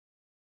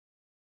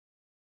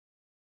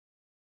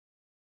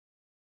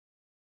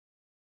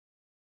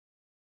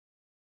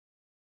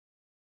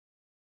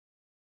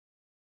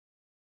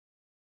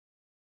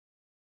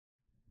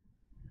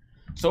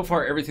so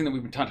far, everything that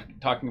we've been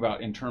talking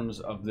about in terms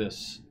of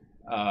this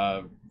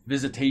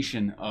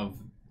visitation of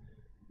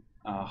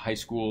high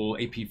school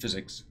AP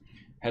physics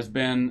has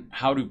been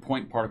how do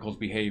point particles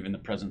behave in the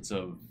presence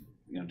of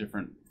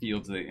different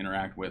fields they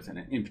interact with, and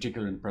in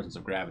particular in the presence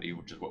of gravity,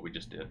 which is what we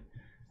just did.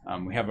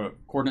 We have a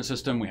coordinate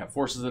system, we have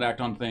forces that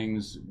act on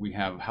things, we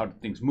have how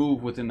things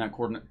move within that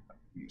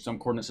some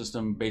coordinate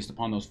system based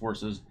upon those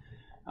forces.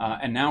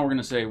 And now we're going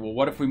to say, well,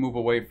 what if we move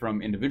away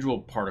from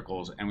individual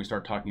particles and we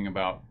start talking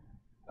about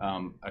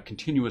a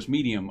continuous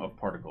medium of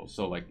particles?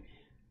 So like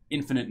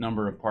infinite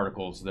number of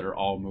particles that are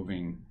all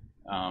moving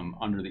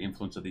under the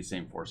influence of these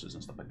same forces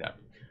and stuff like that.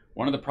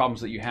 One of the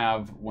problems that you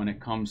have when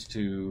it comes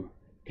to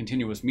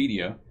continuous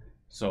media,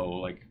 so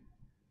like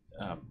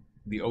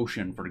the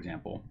ocean, for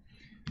example,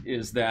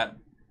 is that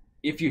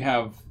if you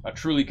have a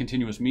truly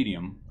continuous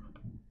medium,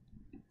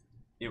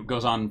 it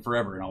goes on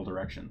forever in all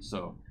directions.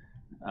 So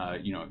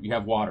you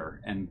have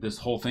water, and this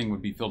whole thing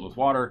would be filled with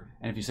water.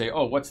 And if you say,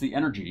 oh, what's the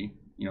energy,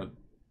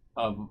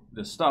 of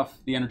this stuff,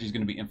 the energy is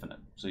going to be infinite.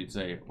 So you'd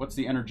say, what's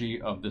the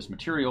energy of this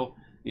material?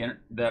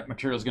 That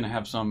material is going to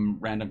have some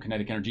random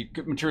kinetic energy.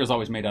 Material is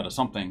always made out of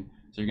something,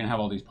 so you're going to have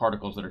all these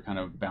particles that are kind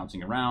of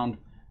bouncing around,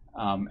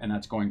 and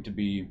that's going to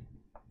be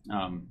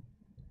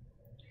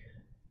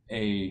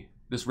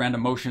this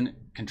random motion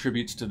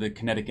contributes to the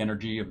kinetic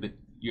energy of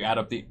you add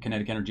up the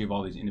kinetic energy of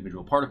all these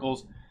individual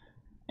particles,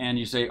 and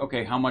you say,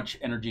 okay, how much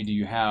energy do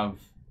you have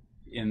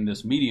in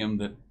this medium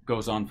that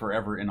goes on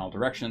forever in all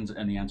directions?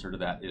 And the answer to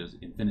that is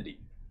infinity,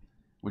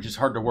 which is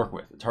hard to work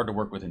with. It's hard to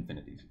work with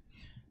infinities.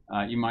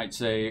 You might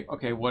say,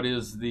 okay, what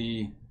is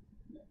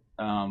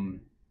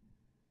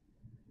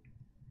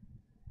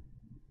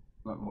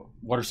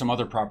what are some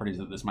other properties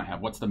that this might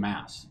have? What's the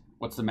mass?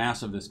 What's the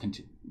mass of this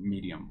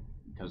medium?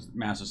 Because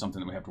mass is something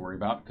that we have to worry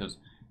about, because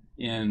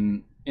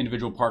in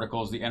individual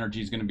particles, the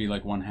energy is going to be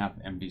like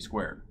 1/2 mv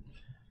squared.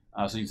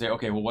 So you'd say,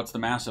 okay, well, what's the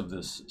mass of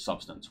this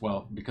substance?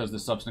 Well, because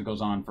this substance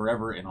goes on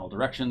forever in all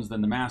directions,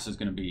 then the mass is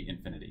going to be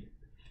infinity.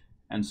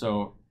 And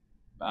so,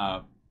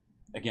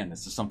 again,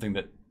 this is something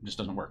that just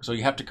doesn't work. So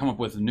you have to come up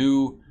with a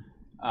new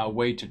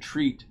way to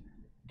treat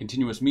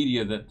continuous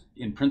media that,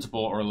 in principle,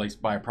 or at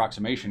least by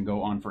approximation,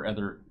 go on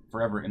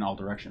forever in all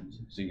directions.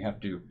 So you have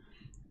to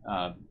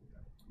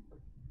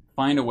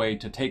find a way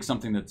to take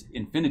something that's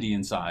infinity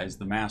in size,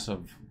 the mass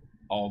of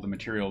all the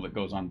material that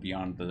goes on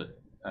beyond the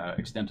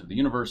extent of the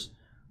universe,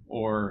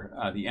 or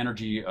the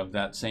energy of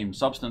that same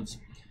substance.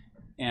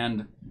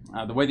 And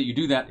the way that you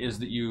do that is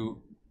that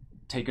you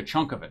take a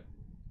chunk of it.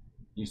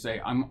 You say,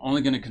 I'm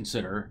only going to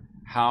consider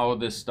how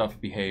this stuff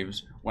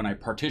behaves when I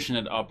partition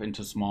it up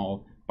into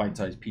small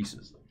bite-sized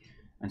pieces.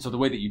 And so the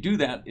way that you do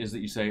that is that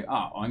you say,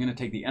 I'm going to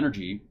take the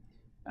energy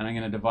and I'm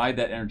going to divide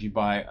that energy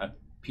by a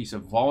piece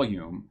of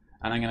volume,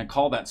 and I'm going to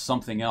call that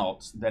something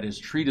else that is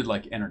treated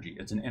like energy.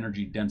 It's an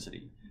energy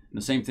density. And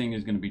the same thing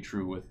is going to be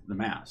true with the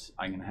mass.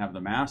 I'm going to have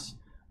the mass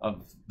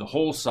of the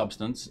whole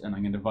substance, and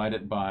I'm going to divide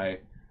it by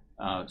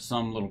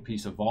some little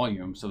piece of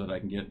volume so that I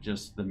can get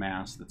just the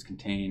mass that's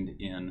contained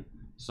in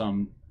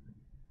some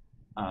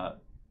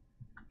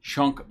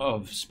chunk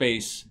of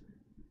space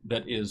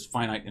that is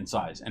finite in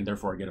size, and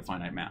therefore I get a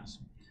finite mass.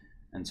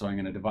 And so I'm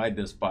going to divide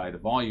this by the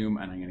volume,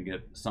 and I'm going to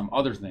get some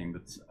other thing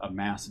that's a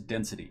mass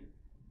density.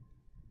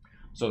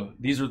 So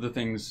these are the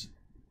things.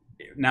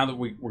 Now that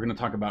we're going to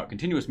talk about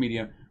continuous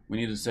media, we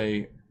need to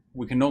say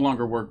we can no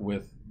longer work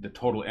with the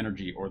total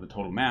energy or the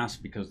total mass,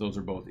 because those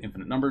are both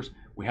infinite numbers.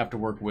 We have to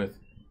work with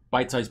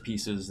bite-sized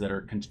pieces that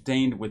are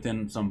contained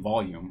within some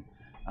volume,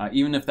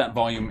 even if that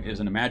volume is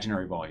an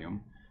imaginary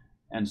volume.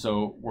 And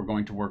so we're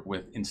going to work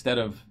with, instead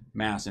of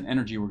mass and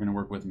energy, we're going to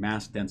work with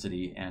mass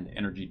density and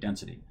energy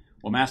density.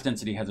 Well, mass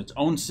density has its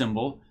own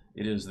symbol.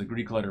 It is the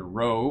Greek letter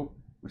rho,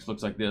 which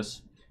looks like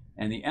this.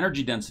 And the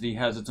energy density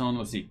has its own,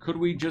 let's see, could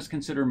we just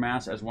consider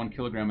mass as 1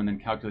 kilogram and then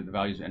calculate the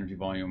values of energy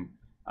volume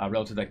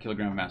relative to that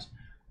kilogram of mass?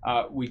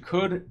 We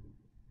could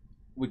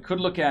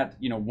look at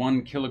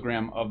 1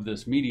 kilogram of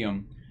this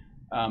medium.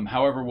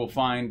 However, we'll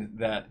find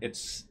that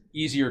it's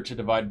easier to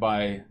divide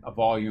by a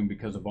volume,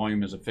 because a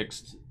volume is a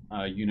fixed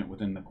unit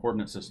within the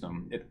coordinate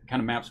system. It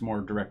kind of maps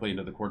more directly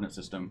into the coordinate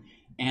system,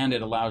 and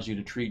it allows you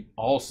to treat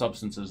all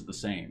substances the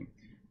same,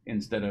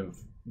 instead of,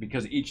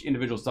 because each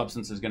individual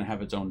substance is going to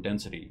have its own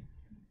density.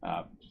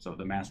 So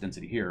the mass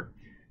density here.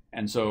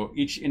 And so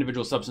each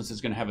individual substance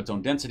is going to have its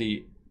own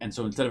density. And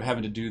so instead of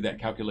having to do that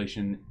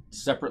calculation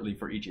separately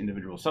for each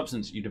individual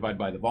substance, you divide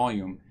by the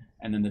volume,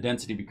 and then the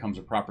density becomes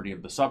a property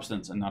of the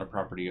substance and not a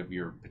property of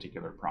your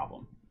particular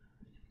problem.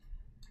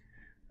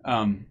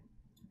 All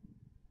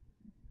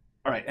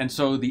right, and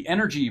so the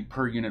energy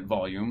per unit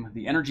volume,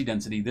 the energy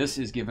density, this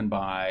is given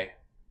by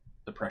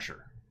the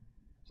pressure.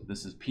 So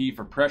this is P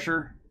for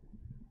pressure,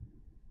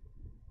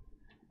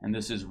 and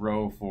this is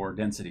rho for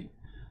density.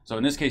 So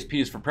in this case,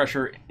 P is for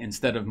pressure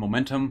instead of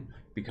momentum,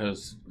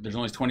 because there's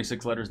only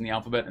 26 letters in the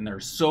alphabet, and there are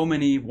so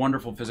many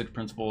wonderful physics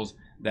principles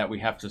that we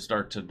have to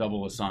start to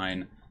double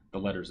assign the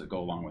letters that go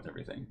along with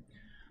everything.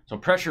 So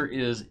pressure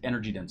is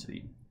energy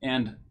density,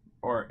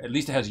 or at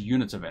least it has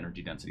units of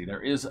energy density.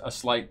 There is a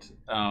slight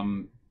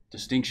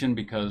distinction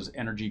because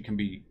energy can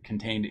be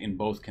contained in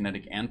both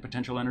kinetic and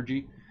potential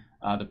energy.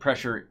 The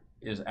pressure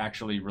is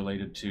actually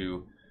related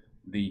to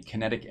the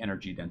kinetic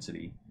energy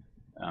density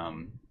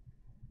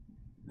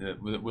that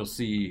we'll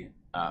see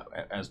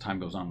as time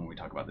goes on when we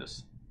talk about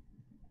this.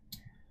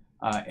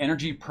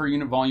 Energy per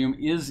unit volume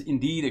is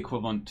indeed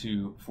equivalent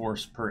to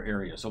force per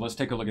area. So let's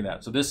take a look at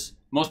that. So this,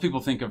 most people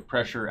think of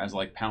pressure as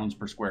like pounds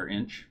per square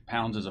inch.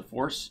 Pounds is a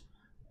force.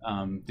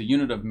 The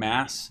unit of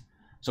mass,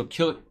 so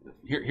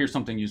here's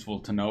something useful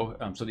to know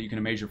so that you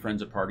can measure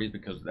friends at parties,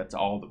 because that's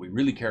all that we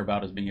really care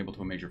about, is being able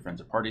to measure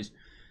friends at parties.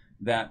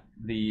 That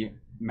the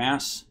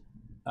mass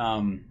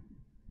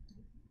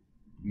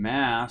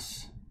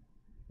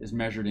is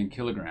measured in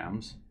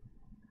kilograms.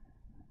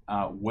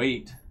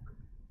 Weight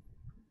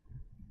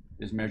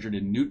is measured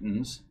in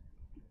newtons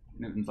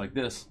like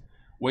this.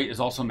 Weight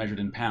is also measured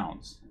in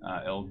pounds,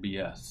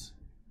 lbs.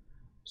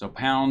 So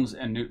pounds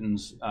and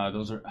newtons,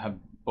 those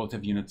both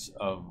have units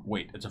of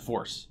weight. It's a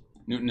force.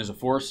 Newton is a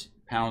force,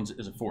 pounds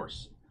is a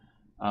force.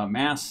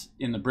 Mass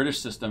in the British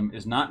system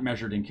is not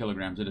measured in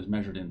kilograms, it is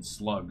measured in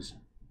slugs.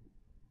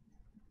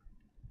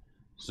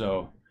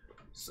 So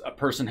a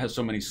person has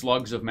so many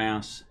slugs of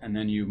mass, and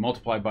then you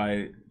multiply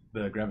by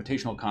the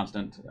gravitational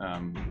constant,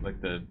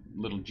 like the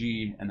little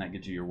g, and that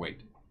gets you your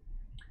weight.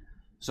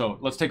 So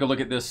let's take a look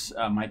at this.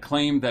 My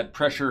claim that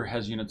pressure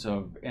has units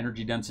of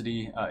energy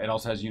density, it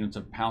also has units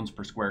of pounds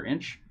per square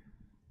inch.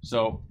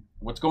 So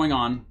what's going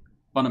on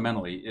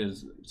fundamentally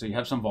is, so you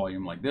have some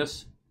volume like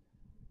this.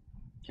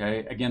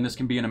 Okay, again, this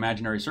can be an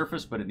imaginary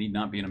surface, but it need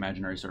not be an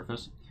imaginary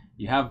surface.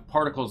 You have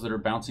particles that are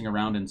bouncing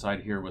around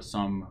inside here with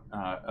some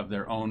of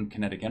their own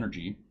kinetic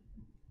energy.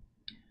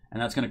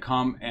 And that's going to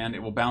come and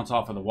it will bounce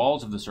off of the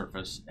walls of the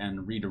surface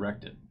and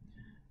redirect it.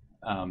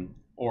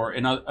 Or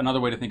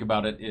another way to think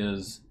about it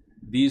is,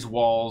 these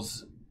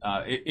walls,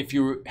 if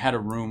you had a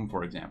room,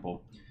 for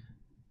example,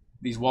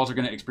 these walls are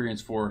going to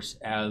experience force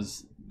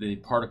as the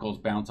particles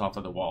bounce off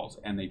of the walls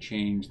and they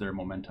change their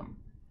momentum.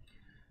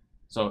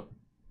 So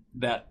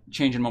that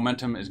change in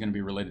momentum is going to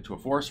be related to a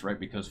force, right?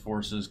 Because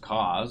forces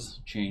cause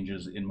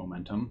changes in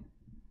momentum.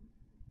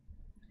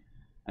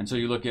 And so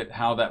you look at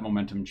how that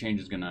momentum change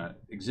is going to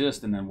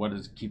exist, and then what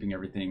is keeping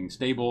everything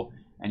stable,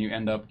 and you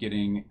end up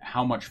getting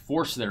how much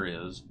force there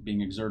is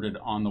being exerted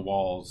on the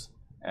walls,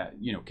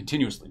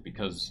 continuously,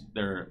 because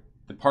the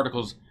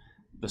particles,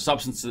 the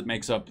substance that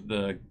makes up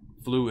the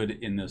fluid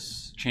in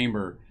this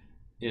chamber,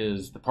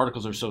 the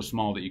particles are so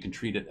small that you can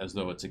treat it as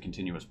though it's a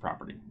continuous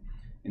property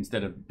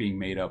instead of being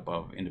made up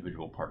of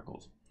individual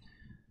particles.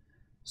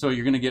 So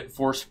you're going to get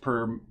force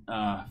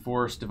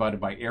divided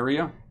by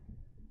area.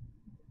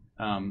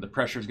 The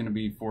pressure is going to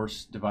be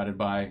force divided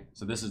by,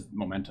 so this is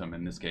momentum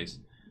in this case,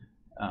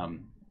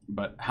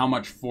 but how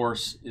much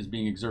force is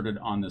being exerted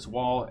on this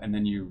wall, and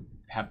then you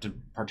have to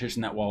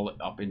partition that wall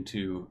up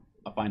into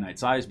a finite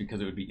size because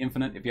it would be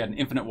infinite. If you had an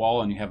infinite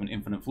wall and you have an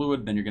infinite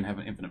fluid, then you're going to have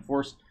an infinite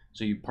force.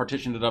 So you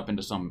partitioned it up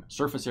into some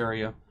surface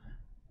area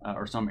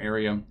or some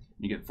area.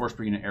 You get force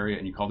per unit area,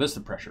 and you call this the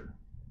pressure.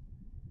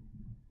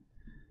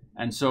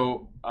 And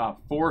so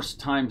force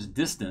times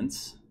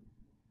distance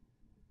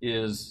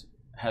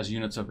has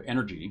units of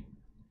energy,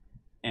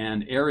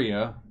 and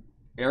area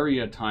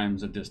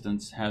times a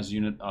distance has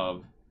unit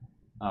of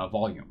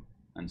volume.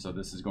 And so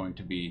this is going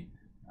to be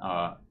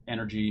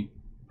energy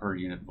per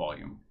unit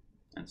volume.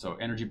 And so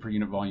energy per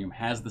unit volume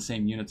has the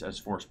same units as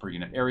force per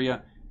unit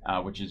area,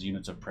 which is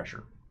units of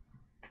pressure.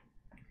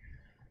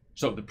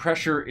 So the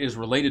pressure is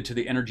related to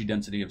the energy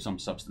density of some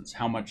substance,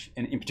 how much,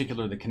 and in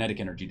particular the kinetic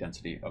energy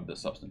density of the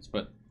substance.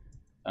 But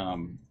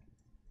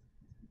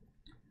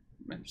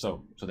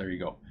so there you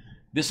go.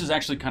 This is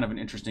actually kind of an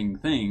interesting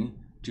thing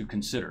to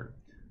consider.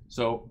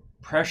 So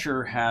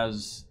pressure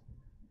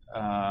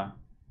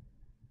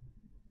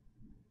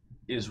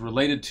is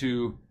related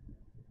to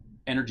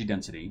energy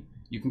density.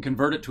 You can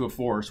convert it to a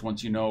force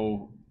once you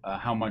know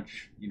how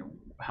much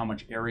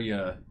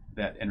area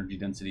that energy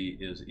density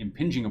is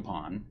impinging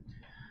upon.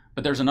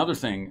 But there's another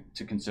thing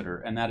to consider,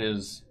 and that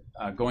is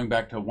going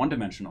back to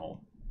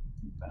one-dimensional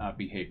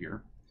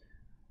behavior.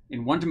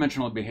 In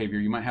one-dimensional behavior,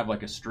 you might have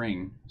like a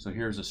string. So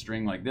here's a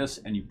string like this,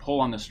 and you pull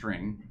on the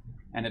string,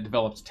 and it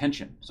develops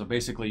tension. So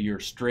basically, you're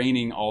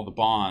straining all the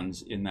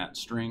bonds in that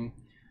string.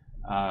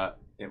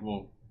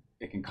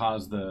 It can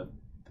cause the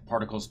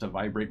particles to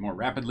vibrate more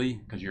rapidly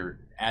because you're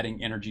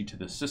adding energy to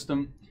the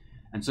system.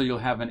 And so you'll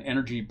have an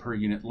energy per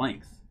unit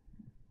length.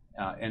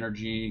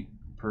 Energy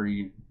per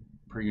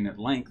unit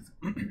length.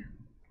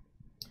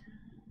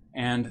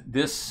 And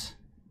this,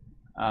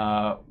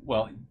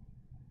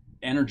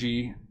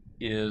 energy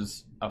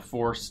is a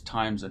force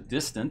times a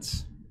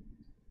distance.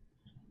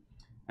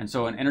 And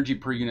so an energy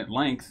per unit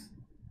length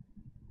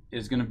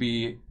is going to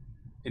be,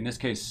 in this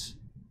case,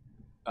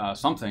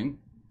 something.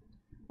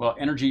 Well,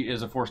 energy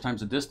is a force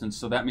times a distance,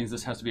 so that means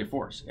this has to be a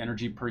force.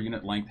 Energy per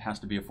unit length has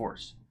to be a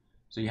force.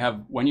 So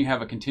when you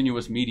have a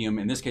continuous medium,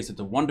 in this case it's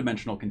a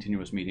one-dimensional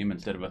continuous medium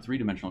instead of a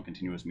three-dimensional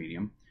continuous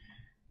medium,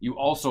 you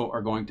also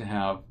are going to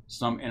have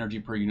some energy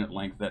per unit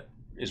length that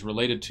is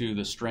related to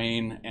the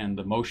strain and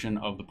the motion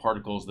of the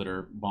particles that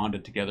are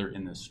bonded together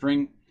in this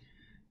string.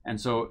 And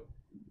so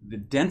the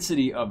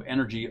density of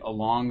energy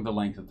along the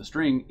length of the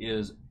string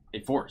is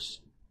a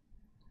force.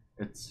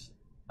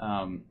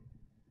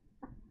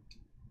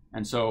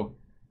 And so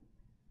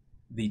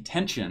the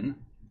tension,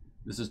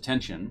 this is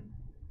tension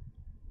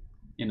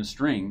in a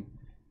string,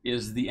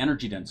 is the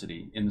energy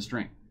density in the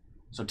string.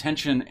 So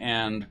tension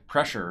and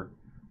pressure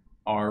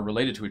are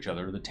related to each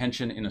other. The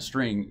tension in a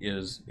string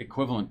is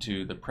equivalent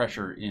to the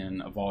pressure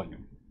in a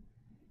volume.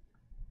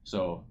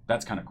 So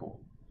that's kind of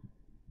cool.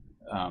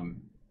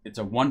 It's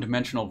a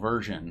one-dimensional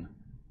version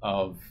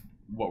of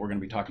what we're going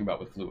to be talking about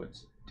with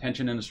fluids.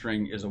 Tension in a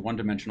string is a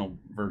one-dimensional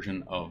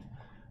version of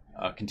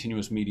a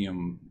continuous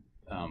medium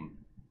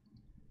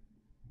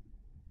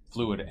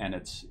fluid and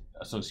its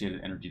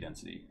associated energy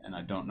density. And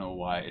I don't know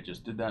why it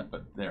just did that,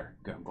 but there,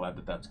 I'm glad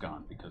that that's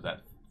gone, because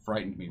that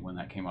frightened me when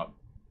that came up.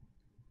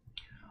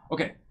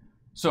 Okay,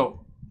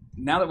 so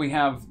now that we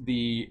have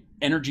the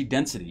energy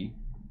density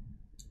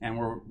and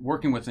we're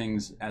working with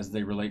things as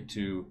they relate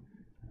to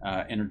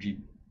energy,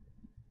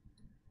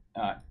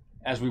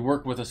 as we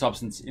work with a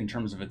substance in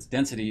terms of its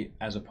density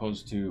as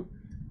opposed to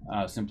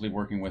simply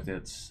working with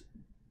its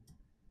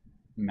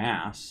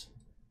mass.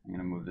 I'm going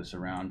to move this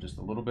around just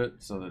a little bit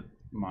so that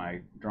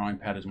my drawing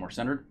pad is more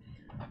centered.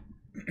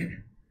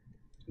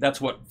 That's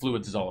what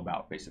fluids is all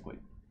about, basically.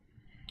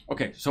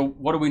 Okay, so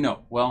what do we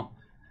know? Well,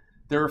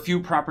 there are a few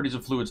properties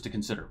of fluids to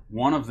consider.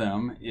 One of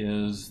them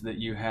is that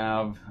you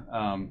have,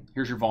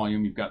 here's your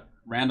volume, you've got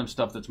random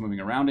stuff that's moving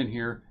around in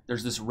here.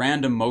 There's this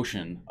random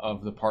motion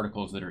of the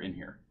particles that are in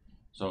here.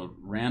 So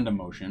random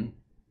motion.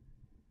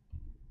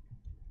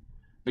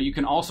 But you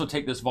can also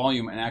take this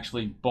volume and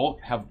actually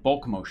have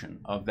bulk motion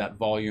of that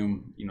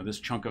volume, you know, this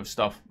chunk of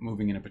stuff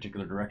moving in a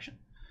particular direction.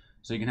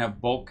 So you can have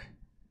bulk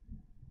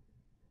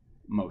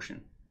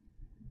motion.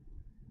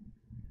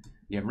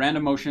 You have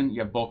random motion, you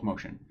have bulk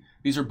motion.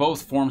 These are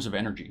both forms of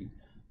energy.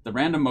 The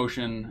random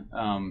motion,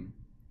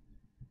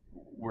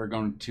 we're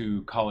going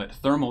to call it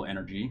thermal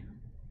energy,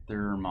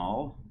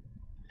 thermal,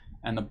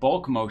 and the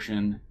bulk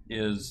motion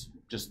is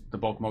just the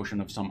bulk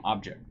motion of some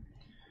object.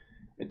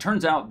 It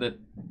turns out that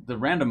the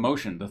random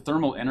motion, the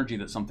thermal energy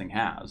that something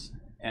has,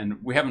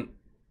 and we haven't,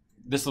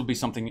 this will be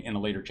something in a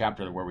later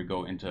chapter where we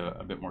go into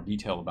a bit more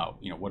detail about,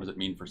 you know, what does it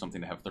mean for something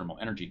to have thermal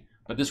energy.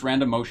 But this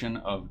random motion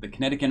of the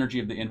kinetic energy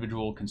of the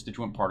individual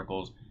constituent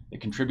particles,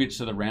 it contributes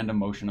to the random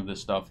motion of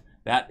this stuff.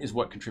 That is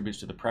what contributes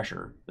to the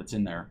pressure that's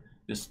in there.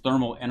 This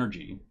thermal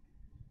energy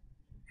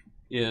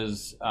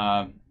is,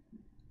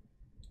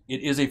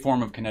 it is a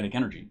form of kinetic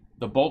energy.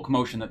 The bulk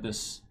motion that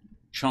this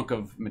chunk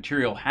of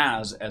material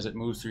has as it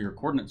moves through your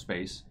coordinate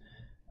space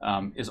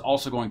is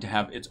also going to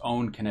have its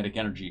own kinetic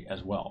energy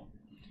as well.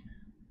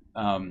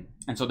 And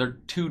so there are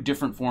two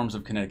different forms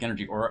of kinetic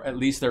energy, or at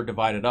least they're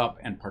divided up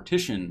and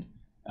partitioned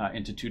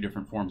into two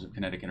different forms of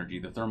kinetic energy.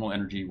 The thermal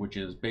energy, which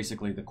is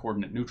basically the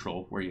coordinate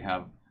neutral, where you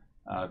have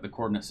the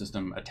coordinate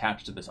system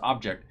attached to this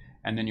object,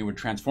 and then you would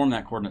transform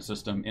that coordinate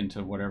system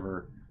into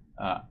whatever,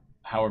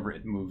 however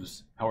it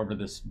moves, however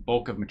this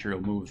bulk of material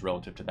moves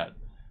relative to that,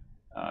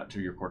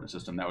 to your coordinate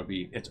system. That would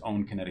be its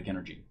own kinetic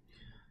energy.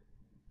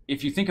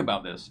 If you think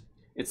about this,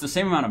 it's the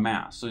same amount of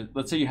mass. So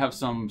let's say you have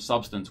some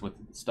substance with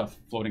stuff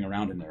floating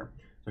around in there.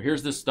 So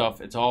here's this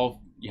stuff. It's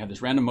all, you have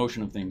this random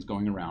motion of things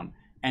going around,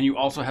 and you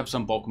also have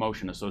some bulk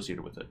motion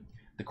associated with it.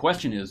 The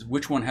question is,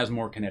 which one has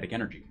more kinetic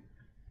energy?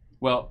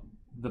 Well,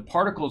 the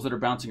particles that are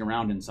bouncing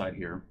around inside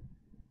here,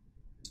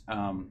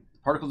 are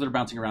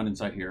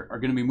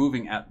going to be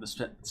moving at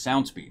the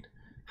sound speed.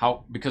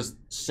 How? Because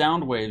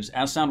sound waves,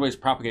 as sound waves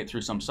propagate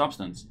through some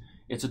substance,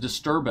 it's a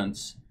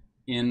disturbance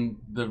in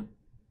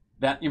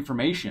that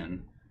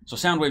information. So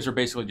sound waves are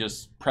basically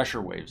just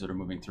pressure waves that are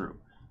moving through.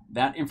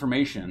 That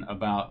information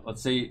about,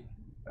 let's say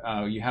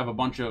you have a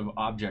bunch of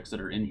objects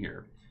that are in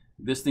here.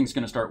 This thing's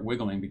going to start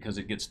wiggling because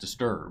it gets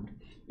disturbed.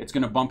 It's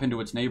going to bump into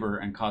its neighbor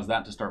and cause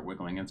that to start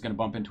wiggling. And it's going to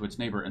bump into its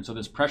neighbor. And so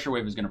this pressure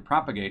wave is going to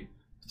propagate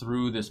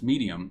through this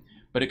medium,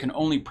 but it can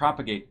only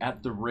propagate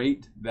at the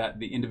rate that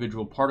the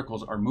individual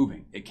particles are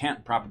moving. It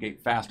can't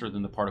propagate faster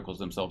than the particles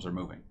themselves are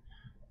moving.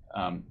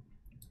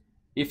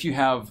 If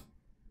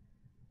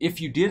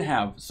you did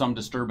have some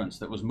disturbance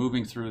that was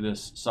moving through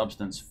this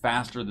substance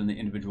faster than the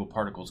individual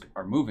particles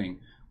are moving,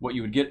 what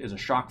you would get is a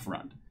shock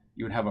front.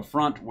 You would have a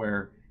front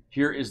where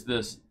here's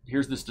this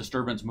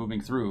disturbance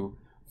moving through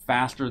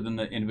faster than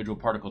the individual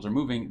particles are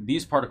moving.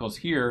 These particles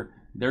here,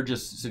 they're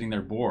just sitting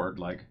there bored,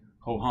 like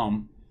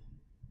ho-hum,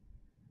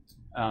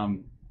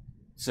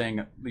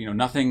 saying, you know,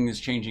 nothing is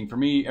changing for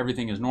me,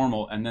 everything is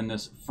normal, and then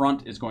this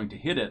front is going to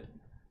hit it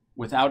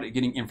without it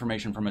getting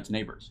information from its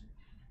neighbors.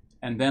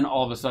 And then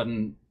all of a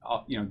sudden,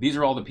 you know, these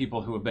are all the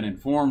people who have been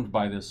informed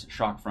by this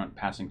shock front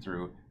passing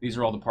through. These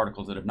are all the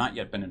particles that have not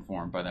yet been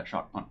informed by that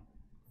shock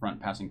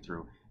front passing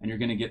through. And you're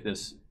going to get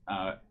this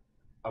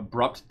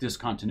abrupt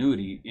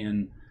discontinuity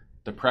in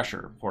the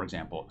pressure, for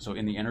example, so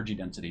in the energy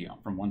density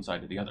from one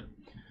side to the other.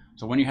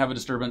 So when you have a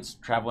disturbance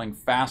traveling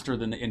faster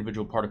than the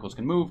individual particles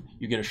can move,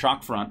 you get a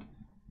shock front,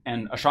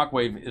 and a shock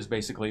wave is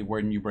basically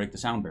when you break the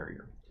sound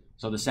barrier.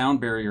 So the sound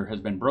barrier has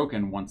been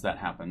broken once that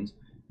happens.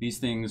 These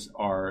things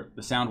are,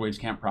 the sound waves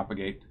can't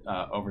propagate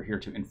over here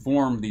to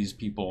inform these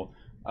people,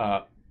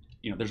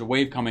 there's a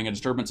wave coming, a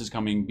disturbance is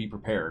coming, be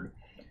prepared.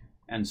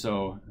 And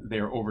so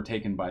they're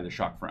overtaken by the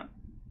shock front,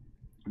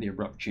 the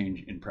abrupt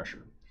change in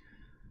pressure.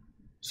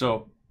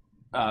 So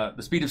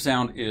the speed of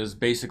sound is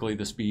basically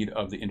the speed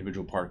of the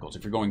individual particles.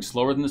 If you're going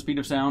slower than the speed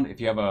of sound, if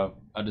you have a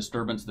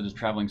disturbance that is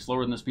traveling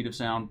slower than the speed of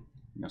sound,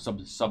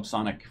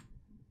 subsonic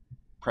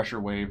pressure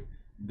wave,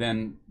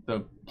 then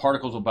the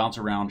particles will bounce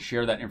around,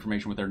 share that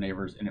information with their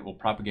neighbors, and it will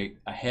propagate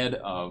ahead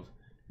of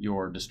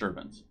your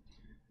disturbance.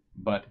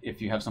 But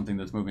if you have something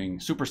that's moving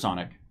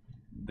supersonic,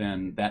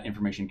 then that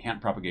information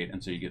can't propagate,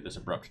 and so you get this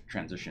abrupt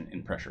transition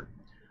in pressure.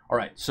 All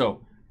right,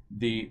 so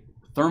the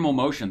thermal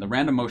motion, the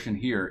random motion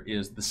here,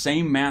 is the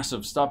same mass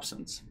of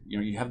substance.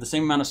 You have the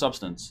same amount of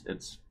substance,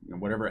 it's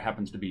whatever it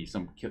happens to be,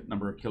 some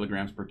number of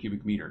kilograms per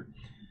cubic meter,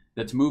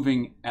 that's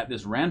moving at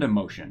this random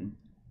motion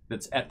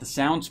that's at the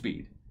sound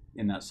speed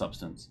in that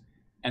substance.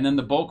 And then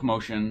the bulk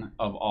motion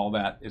of all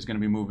that is going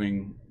to be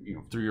moving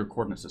through your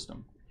coordinate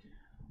system.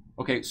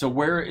 Okay, so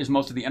where is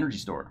most of the energy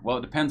stored? Well,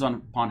 it depends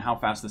upon how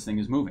fast this thing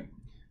is moving.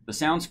 The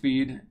sound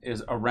speed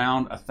is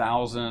around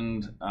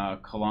 1,000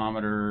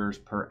 kilometers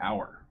per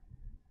hour.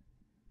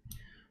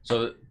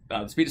 So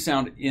the speed of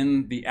sound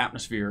in the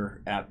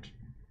atmosphere at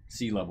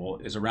sea level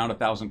is around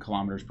 1,000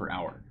 kilometers per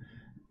hour.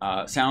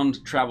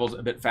 Sound travels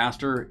a bit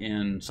faster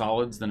in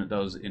solids than it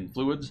does in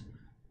fluids,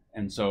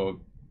 and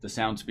so the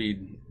sound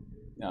speed,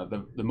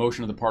 the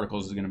motion of the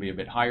particles is going to be a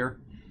bit higher.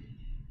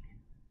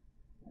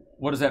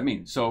 What does that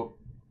mean? So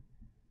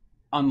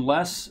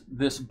unless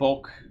the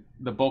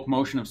bulk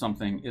motion of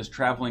something is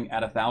traveling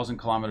at 1,000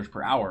 kilometers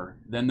per hour,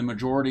 then the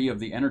majority of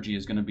the energy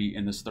is going to be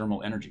in this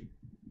thermal energy.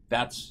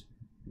 That's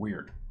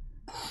weird.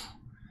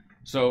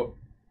 So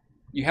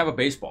you have a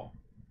baseball.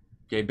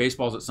 Okay,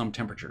 baseball's at some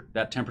temperature.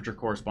 That temperature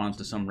corresponds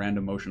to some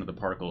random motion of the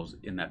particles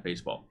in that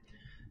baseball.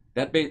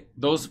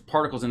 Those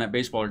particles in that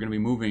baseball are going to be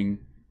moving,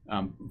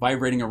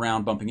 vibrating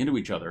around, bumping into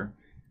each other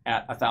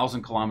at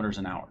 1,000 kilometers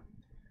an hour.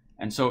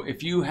 And so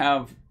if you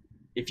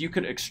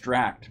could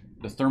extract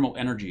the thermal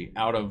energy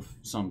out of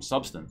some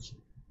substance,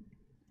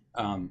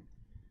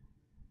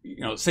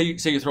 say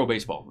you throw a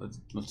baseball.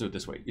 Let's do it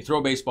this way. You throw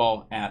a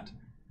baseball at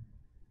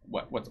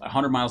what's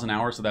 100 miles an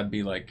hour, so that'd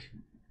be like,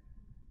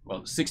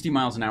 60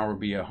 miles an hour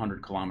would be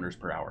 100 kilometers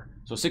per hour.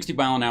 So 60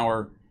 mile an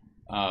hour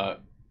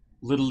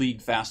little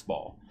league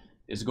fastball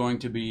is going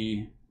to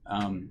be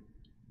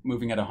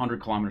moving at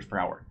 100 kilometers per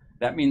hour.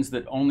 That means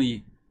that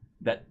only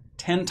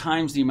 10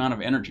 times the amount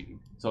of energy.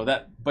 So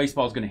that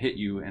baseball is going to hit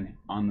you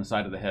on the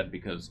side of the head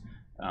because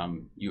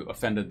you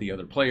offended the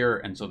other player,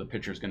 and so the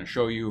pitcher is going to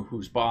show you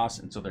who's boss,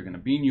 and so they're going to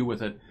bean you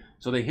with it.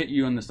 So they hit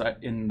you in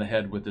the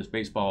head with this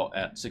baseball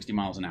at 60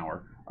 miles an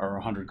hour or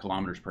 100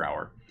 kilometers per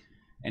hour.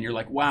 And you're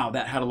like, wow,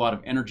 that had a lot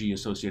of energy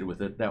associated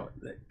with it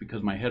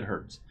because my head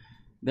hurts.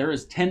 There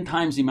is 10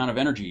 times the amount of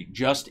energy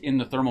just in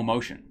the thermal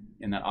motion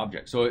in that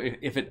object. So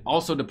if it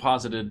also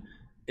deposited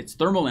its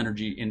thermal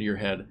energy into your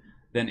head,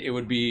 then it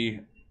would be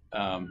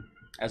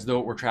as though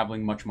it were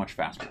traveling much, much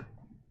faster.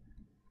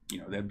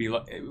 It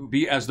would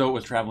be as though it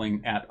was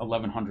traveling at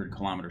 1,100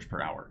 kilometers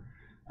per hour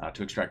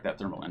to extract that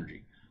thermal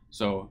energy.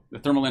 So the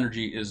thermal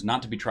energy is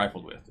not to be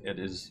trifled with. It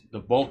is the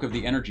bulk of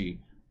the energy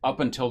up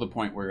until the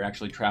point where you're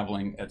actually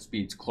traveling at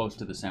speeds close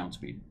to the sound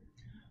speed.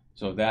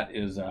 So that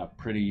is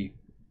pretty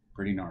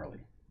gnarly.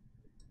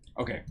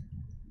 Okay.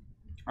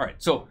 All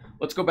right, so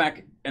let's go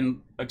back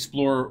and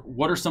explore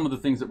what are some of the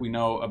things that we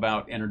know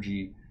about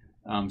energy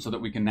so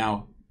that we can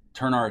now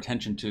turn our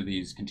attention to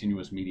these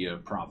continuous media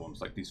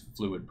problems, like these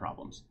fluid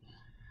problems.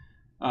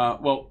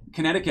 Well,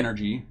 kinetic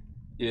energy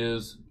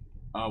is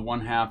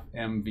 1/2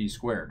 mv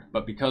squared,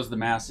 but because the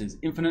mass is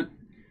infinite,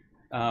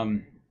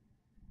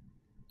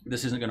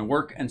 this isn't going to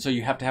work, and so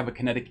you have to have a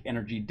kinetic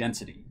energy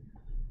density.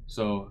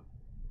 So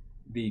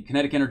the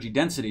kinetic energy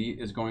density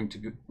is going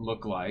to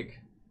look like,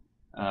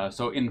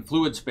 so in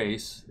fluid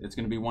space, it's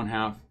going to be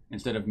 1/2,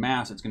 instead of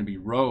mass, it's going to be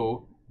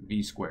rho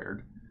v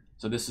squared.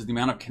 So this is the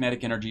amount of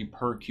kinetic energy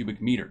per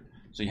cubic meter.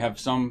 So you have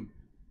some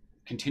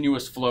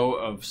continuous flow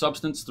of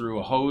substance through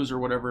a hose or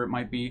whatever it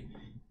might be,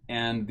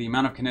 and the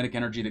amount of kinetic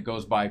energy that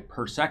goes by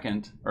per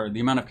second, or the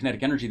amount of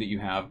kinetic energy that you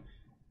have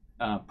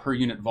per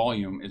unit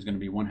volume is going to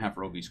be 1/2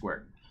 rho v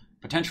squared.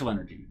 Potential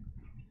energy.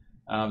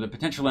 The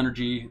potential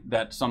energy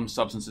that some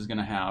substance is going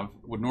to have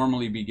would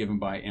normally be given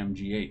by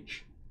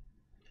mgh.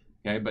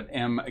 Okay, but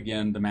m,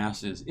 again, the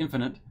mass is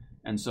infinite,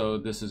 and so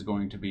this is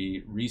going to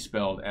be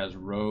respelled as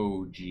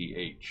rho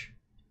gh.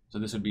 So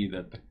this would be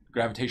the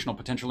gravitational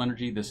potential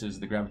energy. This is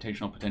the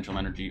gravitational potential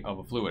energy of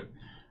a fluid.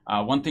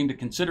 One thing to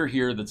consider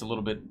here that's a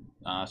little bit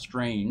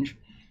strange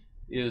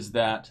is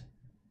that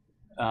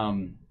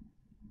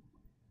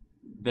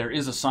there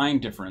is a sign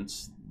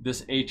difference.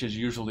 This h is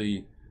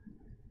usually,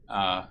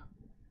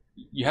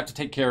 you have to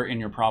take care in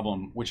your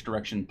problem which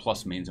direction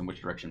plus means and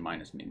which direction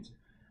minus means.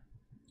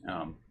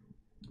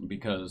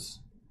 Because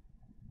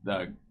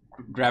the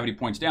gravity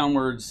points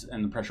downwards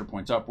and the pressure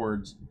points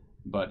upwards.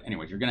 But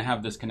anyways, you're going to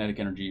have this kinetic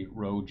energy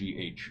rho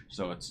gh.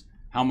 So it's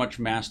how much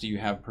mass do you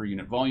have per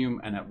unit volume,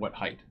 and at what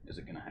height is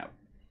it going to have.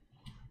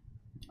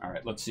 All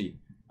right, let's see.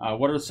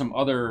 What are some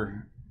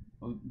other,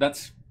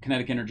 that's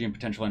kinetic energy and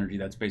potential energy.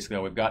 That's basically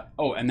all we've got.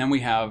 Oh, and then we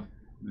have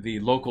the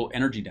local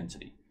energy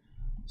density.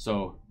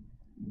 So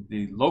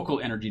the local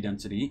energy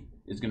density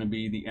is going to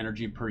be the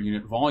energy per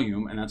unit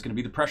volume, and that's going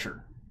to be the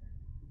pressure.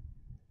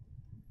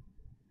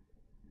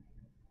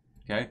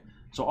 Okay,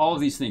 so all of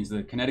these things,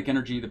 the kinetic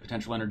energy, the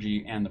potential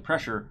energy, and the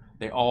pressure,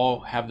 they all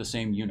have the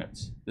same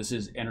units. This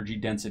is energy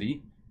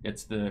density.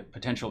 It's the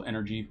potential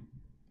energy,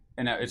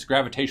 and it's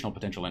gravitational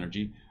potential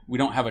energy. We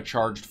don't have a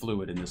charged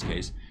fluid in this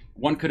case.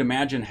 One could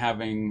imagine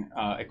having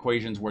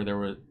equations where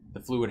the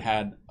fluid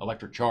had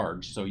electric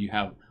charge, so you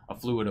have a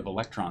fluid of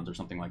electrons or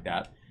something like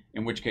that,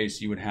 in which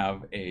case you would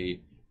have a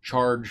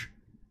charge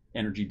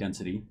energy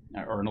density,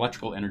 or an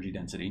electrical energy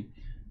density.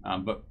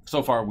 But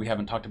so far we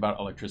haven't talked about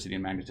electricity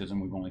and magnetism.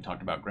 We've only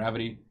talked about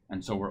gravity,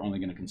 and so we're only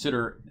going to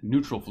consider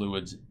neutral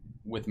fluids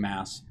with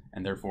mass,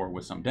 and therefore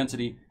with some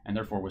density, and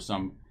therefore with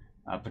some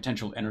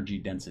potential energy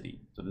density.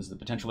 So this is the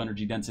potential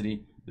energy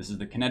density, this is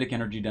the kinetic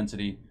energy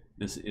density,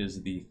 this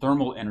is the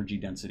thermal energy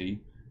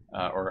density,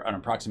 or an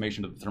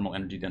approximation of the thermal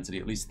energy density,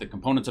 at least the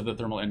components of the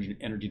thermal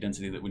energy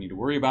density that we need to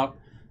worry about.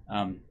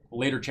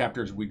 Later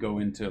chapters we go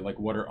into like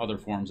what are other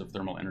forms of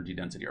thermal energy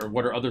density, or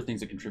what are other things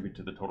that contribute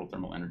to the total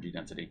thermal energy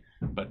density.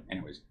 But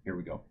anyways, here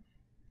we go.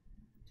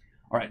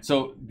 All right,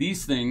 so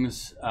these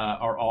things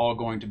are all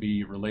going to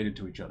be related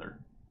to each other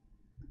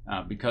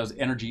because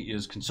energy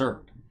is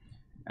conserved.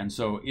 And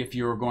so if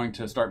you're going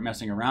to start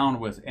messing around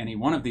with any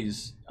one of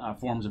these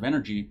forms of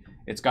energy,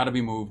 it's got to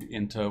be moved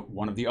into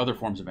one of the other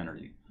forms of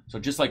energy. So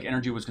just like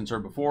energy was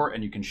conserved before,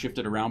 and you can shift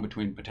it around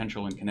between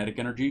potential and kinetic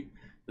energy,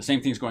 the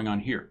same thing's going on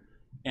here.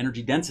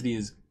 Energy density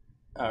is,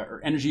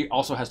 or energy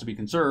also has to be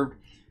conserved,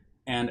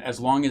 and as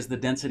long as the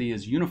density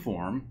is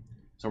uniform,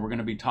 so we're going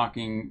to be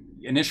talking,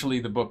 initially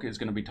the book is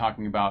going to be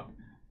talking about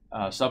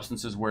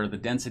substances where the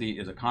density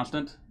is a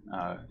constant,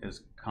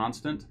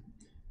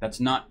 That's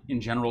not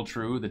in general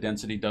true. The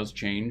density does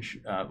change,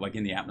 like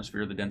in the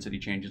atmosphere, the density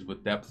changes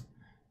with depth,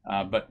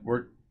 but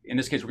in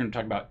this case we're going to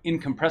talk about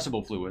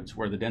incompressible fluids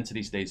where the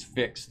density stays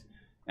fixed,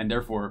 and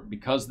therefore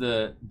because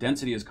the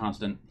density is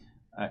constant,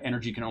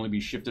 energy can only be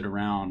shifted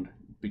around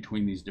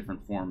between these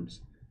different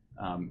forms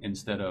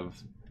instead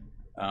of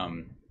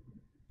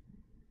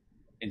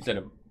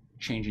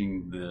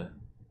changing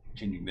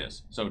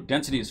this. So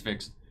density is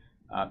fixed.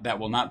 That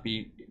will not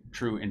be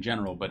true in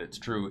general, but it's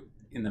true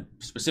in the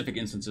specific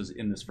instances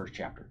in this first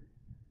chapter.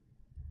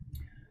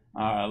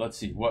 Let's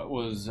see, what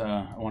was,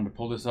 I wanted to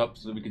pull this up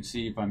so that we could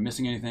see if I'm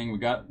missing anything. We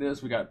got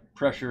this, we got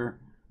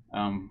pressure,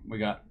 we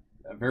got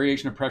a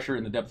variation of pressure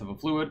in the depth of a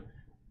fluid.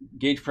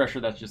 Gauge pressure,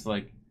 that's just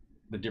like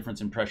the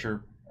difference in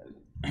pressure.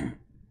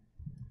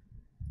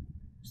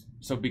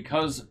 So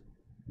because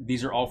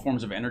these are all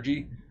forms of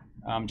energy,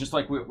 just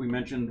like we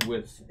mentioned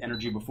with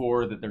energy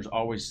before, that there's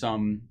always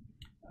some,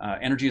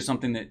 energy is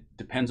something that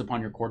depends upon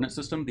your coordinate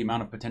system. The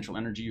amount of potential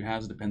energy you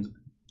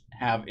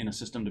have in a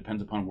system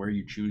depends upon where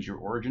you choose your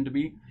origin to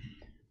be.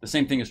 The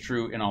same thing is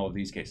true in all of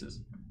these cases.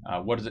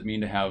 What does it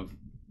mean to have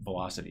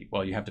velocity?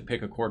 Well, you have to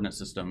pick a coordinate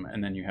system,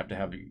 and then you have to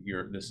have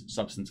this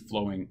substance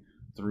flowing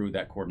through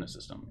that coordinate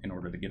system in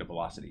order to get a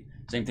velocity.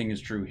 Same thing is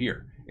true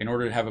here. In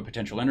order to have a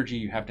potential energy,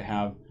 you have to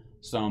have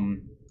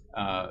some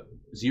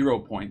 0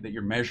 point that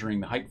you're measuring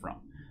the height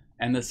from.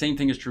 And the same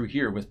thing is true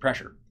here with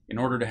pressure. In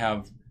order to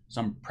have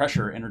some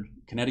pressure,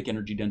 kinetic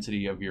energy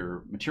density of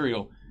your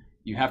material,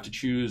 you have to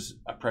choose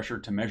a pressure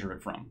to measure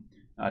it from.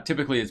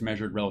 Typically it's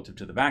measured relative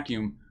to the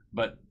vacuum,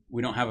 but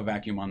we don't have a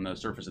vacuum on the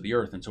surface of the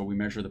Earth, and so we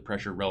measure the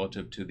pressure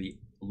relative to the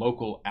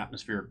local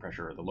atmospheric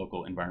pressure, or the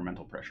local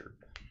environmental pressure.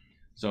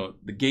 So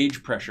the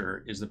gauge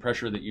pressure is the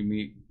pressure that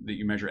you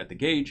measure at the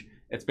gauge.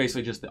 It's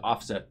basically just the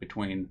offset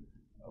between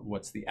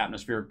what's the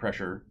atmospheric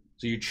pressure.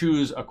 So you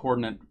choose a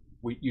coordinate,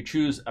 you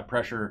choose a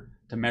pressure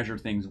to measure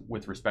things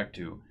with respect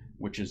to,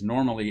 which is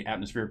normally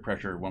atmospheric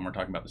pressure when we're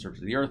talking about the surface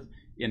of the Earth.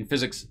 In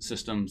physics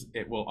systems,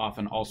 it will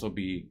often also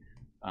be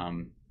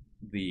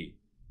the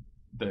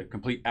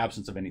complete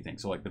absence of anything,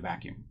 so like the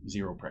vacuum,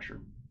 0 pressure.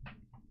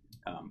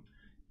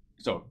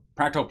 So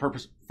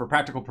for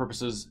practical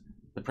purposes,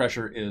 the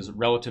pressure is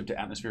relative to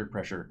atmospheric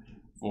pressure.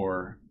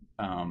 For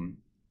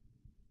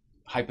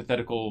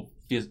hypothetical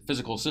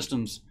physical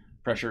systems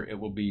pressure, it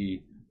will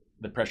be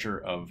the pressure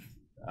of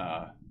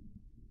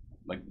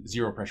like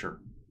 0 pressure,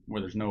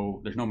 where there's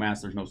no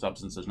mass, there's no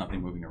substance, there's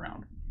nothing moving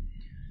around.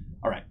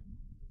 All right,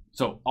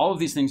 so all of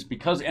these things,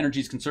 because energy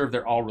is conserved,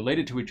 they're all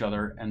related to each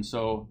other, and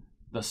so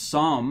the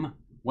sum,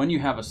 when you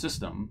have a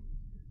system,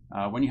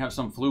 when you have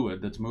some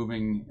fluid that's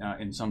moving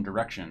in some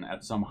direction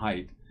at some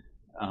height,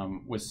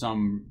 with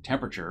some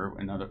temperature,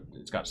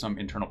 it's got some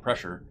internal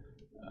pressure,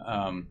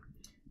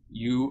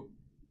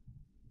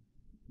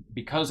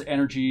 because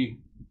energy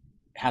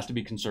has to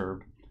be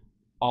conserved,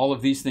 all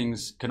of these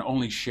things can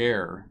only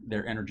share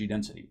their energy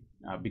density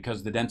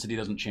because the density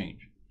doesn't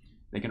change.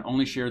 They can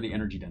only share the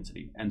energy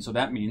density. And so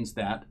that means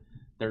that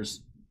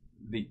there's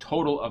the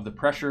total of the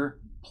pressure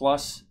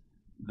plus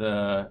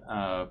the,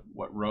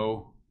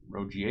 rho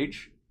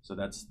GH, So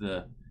that's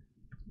the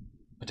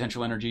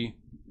potential energy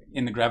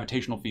in the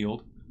gravitational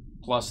field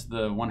plus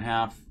the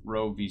 1/2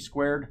 rho v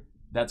squared.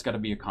 That's got to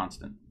be a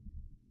constant.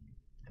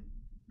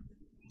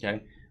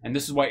 Okay, and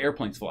this is why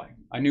airplanes fly.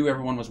 I knew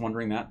everyone was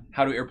wondering that.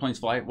 How do airplanes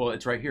fly? Well,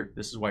 it's right here.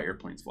 This is why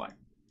airplanes fly.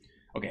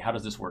 Okay, how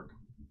does this work?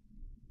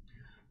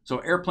 So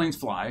airplanes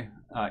fly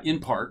in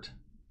part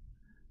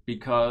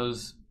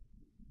because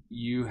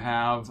you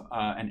have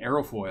an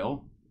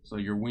aerofoil. So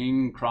your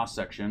wing cross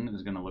section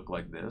is going to look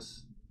like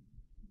this.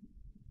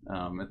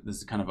 This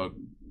is kind of a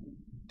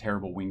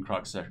terrible wing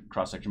cross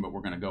section, but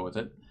we're going to go with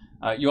it.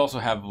 You also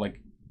have,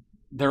 like,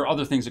 there are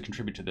other things that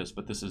contribute to this,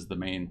 but this is the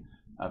main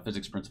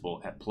physics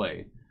principle at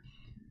play.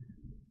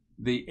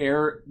 The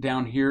air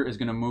down here is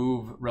going to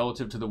move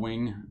relative to the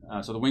wing.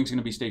 So the wing's going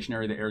to be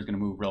stationary. The air is going to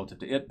move relative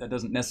to it. That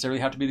doesn't necessarily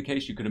have to be the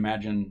case. You could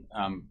imagine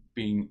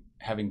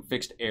having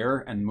fixed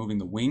air and moving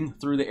the wing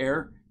through the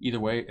air. Either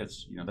way,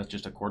 it's, you know, that's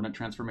just a coordinate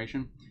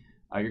transformation.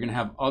 You're going to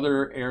have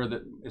other air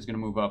that is going to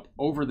move up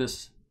over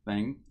this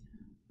thing,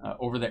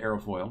 over the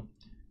aerofoil.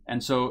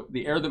 And so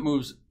the air that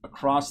moves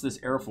across this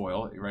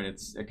airfoil, right,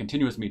 it's a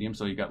continuous medium,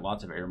 so you've got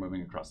lots of air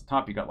moving across the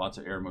top, you've got lots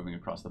of air moving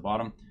across the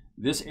bottom.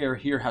 This air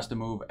here has to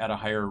move at a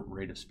higher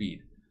rate of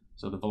speed.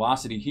 So the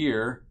velocity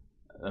here,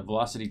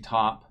 velocity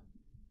top,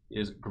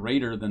 is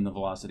greater than the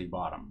velocity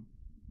bottom.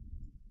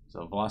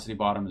 So velocity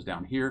bottom is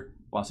down here,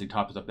 velocity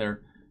top is up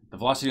there. The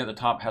velocity at the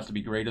top has to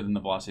be greater than the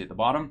velocity at the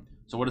bottom.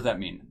 So what does that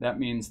mean? That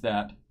means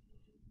that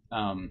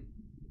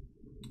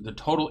the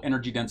total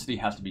energy density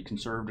has to be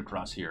conserved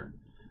across here.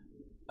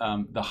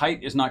 The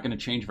height is not going to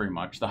change very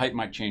much. The height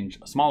might change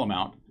a small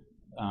amount,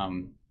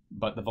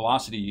 but the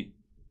velocity,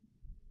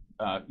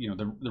 you know,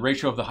 the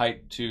ratio of the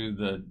height to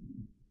the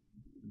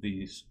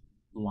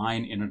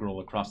line integral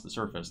across the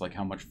surface, like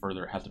how much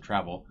further it has to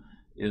travel,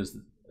 is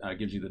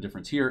gives you the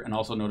difference here. And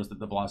also notice that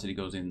the velocity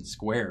goes in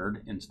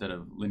squared instead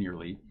of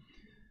linearly.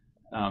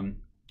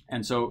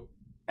 And so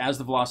as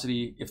the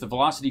velocity, if the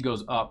velocity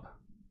goes up,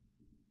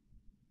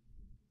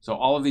 so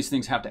all of these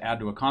things have to add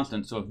to a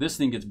constant. So if this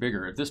thing gets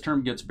bigger, if this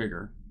term gets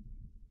bigger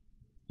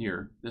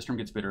here, this term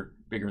gets bigger,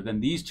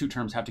 then these two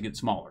terms have to get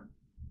smaller.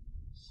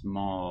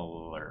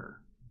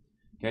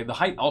 Okay, the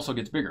height also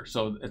gets bigger.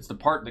 So it's the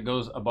part that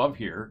goes above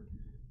here.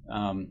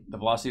 The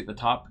velocity at the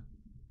top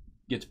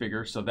gets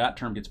bigger, so that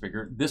term gets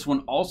bigger. This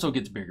one also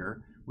gets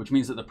bigger, which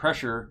means that the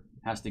pressure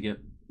has to get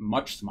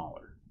much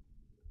smaller.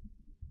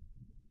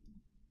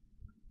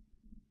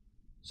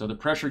 So the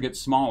pressure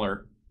gets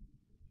smaller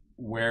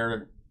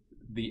where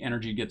the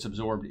energy gets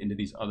absorbed into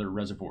these other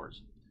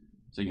reservoirs.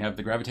 So you have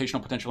the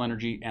gravitational potential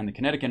energy and the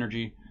kinetic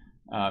energy,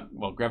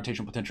 well,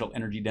 gravitational potential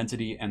energy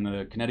density and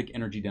the kinetic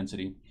energy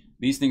density.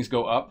 These things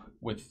go up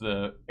with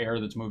the air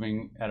that's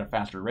moving at a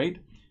faster rate,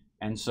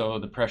 and so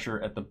the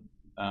pressure at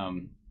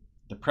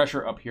the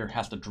pressure up here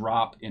has to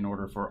drop in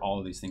order for all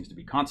of these things to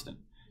be constant.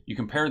 You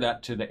compare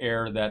that to the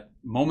air that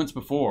moments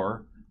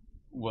before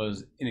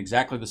was in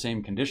exactly the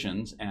same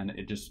conditions, and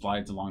it just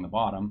slides along the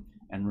bottom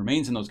and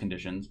remains in those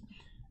conditions.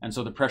 And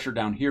so the pressure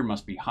down here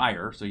must be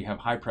higher. So you have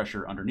high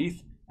pressure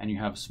underneath and you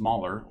have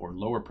smaller or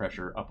lower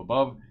pressure up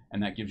above,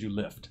 and that gives you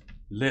lift.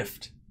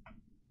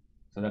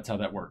 So that's how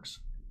that works.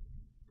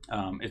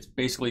 It's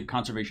basically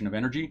conservation of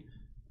energy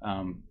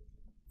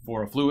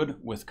for a fluid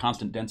with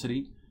constant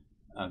density.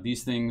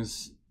 These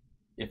things,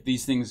 if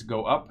these things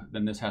go up,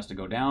 then this has to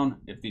go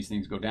down. If these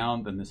things go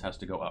down, then this has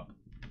to go up.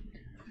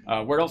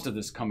 Where else does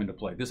this come into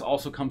play? This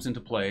also comes into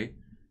play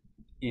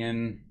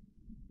in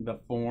the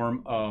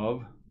form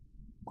of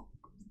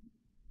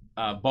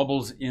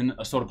bubbles in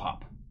a soda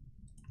pop.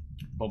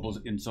 Bubbles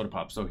in soda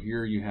pop. So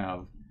here you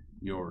have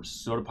your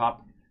soda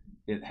pop.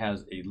 It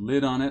has a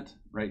lid on it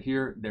right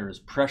here. There is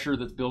pressure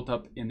that's built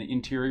up in the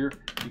interior.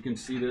 You can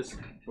see this,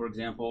 for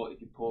example,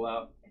 if you pull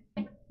out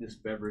this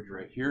beverage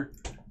right here.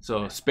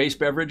 So space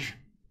beverage.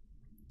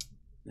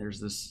 There's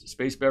this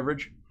space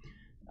beverage,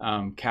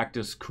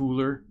 cactus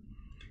cooler,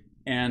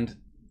 and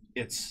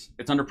it's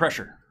under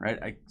pressure,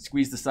 right? I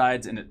squeeze the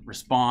sides and it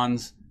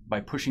responds by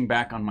pushing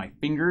back on my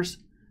fingers.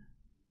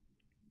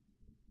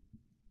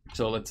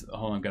 So let's,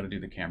 hold on, I've got to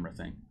do the camera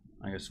thing.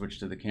 I gotta switch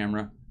to the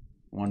camera.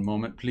 One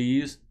moment,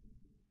 please.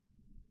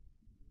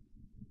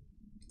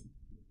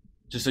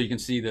 Just so you can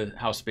see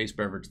how space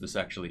beverage this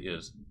actually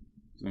is.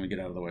 So let me get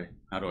out of the way.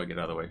 How do I get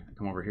out of the way? I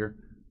come over here.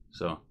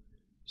 So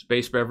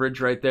space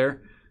beverage right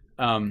there.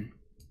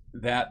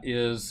 That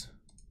is,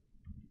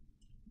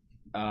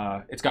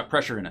 it's got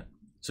pressure in it.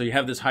 So you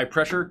have this high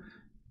pressure.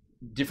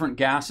 Different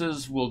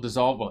gases will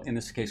dissolve, well, in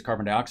this case,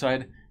 carbon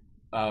dioxide.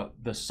 If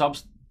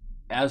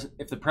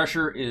the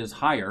pressure is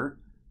higher,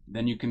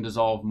 then you can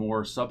dissolve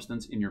more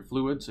substance in your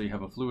fluid. So you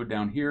have a fluid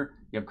down here,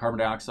 you have carbon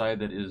dioxide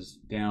that is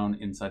down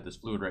inside this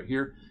fluid right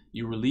here.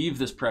 You relieve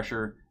this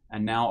pressure,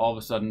 and now all of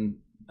a sudden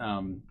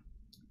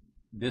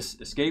this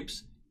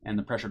escapes and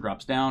the pressure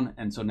drops down.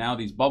 And so now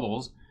these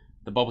bubbles,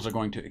 the bubbles are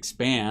going to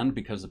expand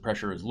because the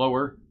pressure is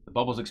lower. The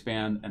bubbles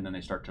expand and then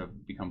they start to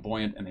become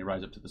buoyant and they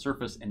rise up to the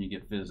surface and you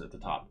get fizz at the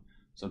top.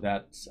 So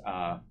that's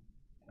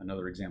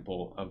another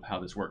example of how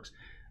this works.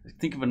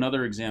 Think of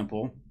another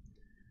example.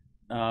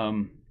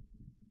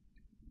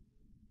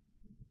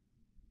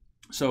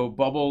 So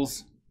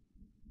bubbles,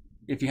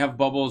 if you have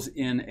bubbles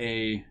in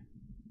a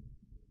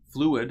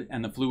fluid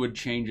and the fluid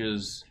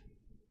changes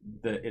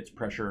its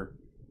pressure,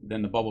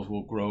 then the bubbles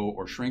will grow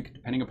or shrink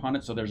depending upon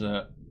it. So there's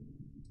a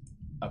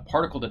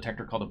particle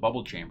detector called a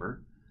bubble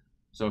chamber.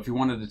 So if you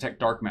want to detect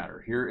dark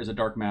matter, here is a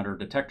dark matter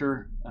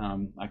detector.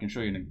 I can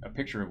show you a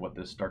picture of what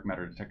this dark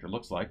matter detector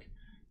looks like.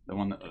 The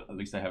one that at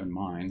least I have in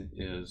mind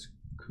is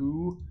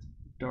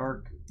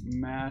dark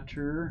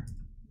matter.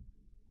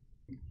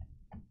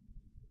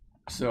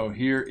 So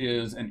here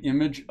is an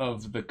image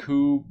of the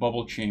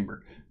bubble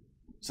chamber.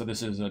 So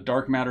this is a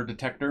dark matter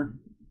detector.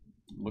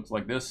 It looks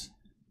like this.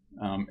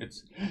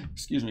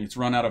 It's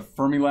run out of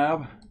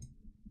Fermilab.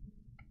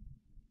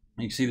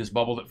 You can see this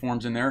bubble that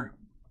forms in there.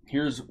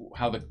 Here's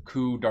how the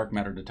dark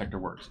matter detector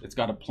works. It's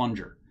got a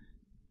plunger.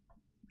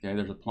 Okay,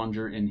 there's a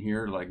plunger in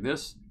here like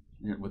this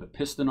with a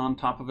piston on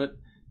top of it.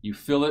 You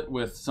fill it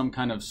with some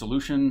kind of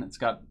solution. It's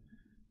got,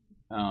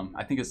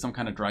 I think it's some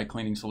kind of dry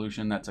cleaning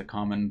solution. That's a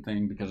common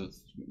thing because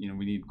it's,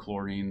 we need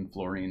chlorine,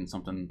 fluorine,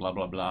 something, blah,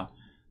 blah, blah.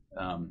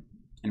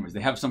 Anyways,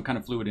 they have some kind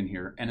of fluid in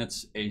here, and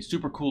it's a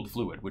supercooled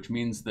fluid, which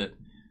means that,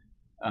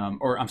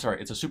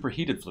 it's a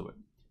superheated fluid.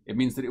 It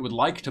means that it would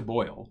like to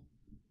boil,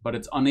 but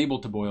it's unable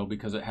to boil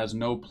because it has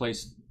no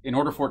place. In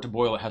order for it to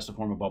boil, it has to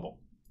form a bubble.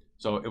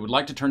 So it would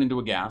like to turn into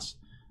a gas,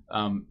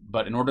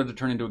 but in order to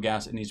turn into a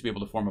gas, it needs to be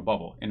able to form a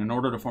bubble. And in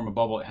order to form a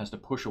bubble, it has to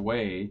push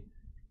away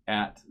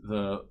at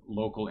the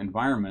local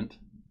environment,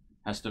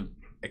 has to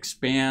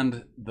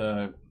expand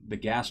the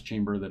gas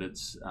chamber that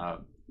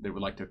they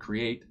would like to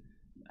create,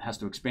 has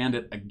to expand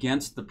it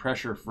against the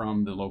pressure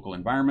from the local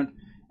environment.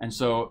 And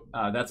so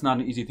that's not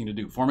an easy thing to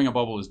do. Forming a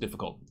bubble is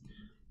difficult.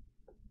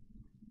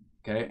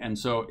 Okay, and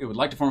so it would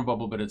like to form a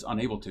bubble, but it's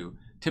unable to.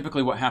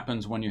 Typically what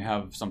happens when you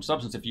have some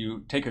substance, if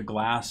you take a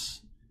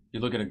glass, you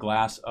look at a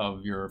glass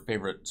of your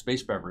favorite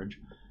space beverage,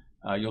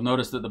 you'll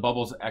notice that the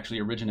bubbles actually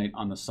originate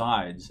on the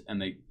sides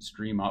and they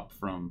stream up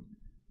from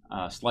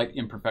slight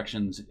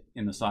imperfections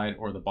in the side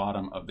or the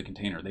bottom of the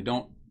container. They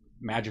don't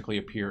magically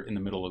appear in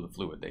the middle of the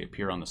fluid. They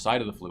appear on the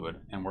side of the fluid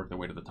and work their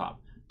way to the top.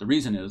 The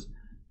reason is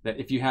that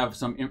if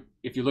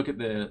you look at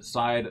the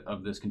side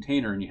of this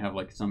container and you have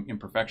like some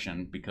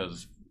imperfection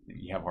because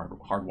you have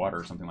hard water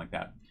or something like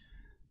that,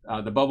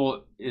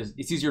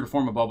 it's easier to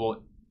form a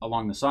bubble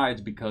along the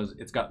sides because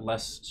it's got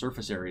less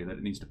surface area that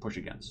it needs to push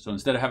against. So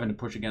instead of having to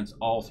push against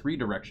all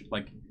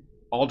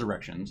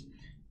directions,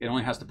 it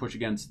only has to push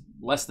against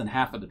less than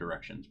half of the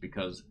directions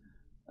because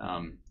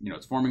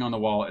it's forming on the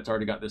wall. It's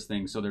already got this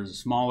thing. So there's a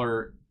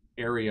smaller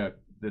area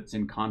that's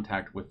in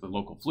contact with the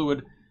local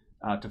fluid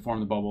to form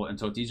the bubble. And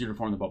so it's easier to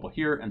form the bubble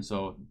here. And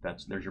so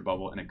there's your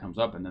bubble and it comes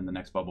up and then the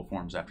next bubble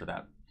forms after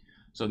that.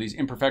 So these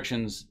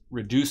imperfections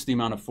reduce the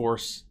amount of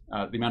force,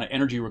 the amount of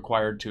energy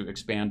required to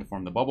expand to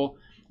form the bubble.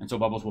 And so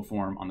bubbles will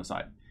form on the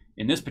side.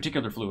 In this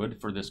particular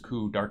fluid, for this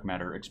dark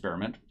matter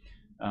experiment,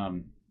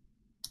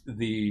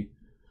 the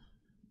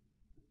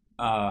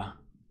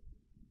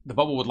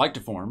bubble would like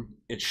to form.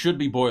 It should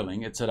be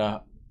boiling. It's at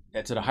a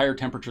higher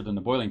temperature than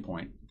the boiling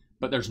point,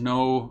 but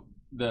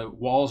the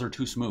walls are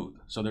too smooth,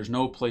 so there's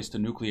no place to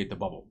nucleate the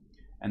bubble.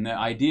 And the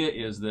idea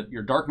is that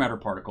your dark matter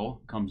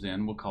particle comes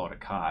in. We'll call it a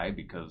chi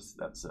because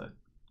that's a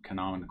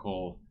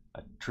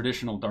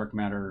traditional dark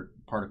matter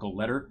particle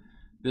letter.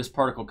 This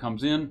particle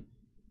comes in,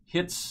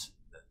 hits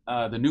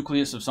the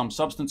nucleus of some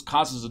substance,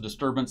 causes a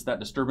disturbance.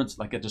 That disturbance,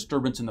 like a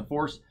disturbance in the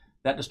force,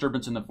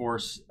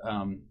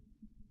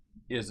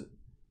 is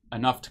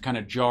enough to kind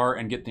of jar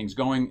and get things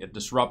going. It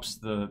disrupts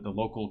the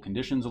local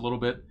conditions a little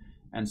bit.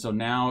 And so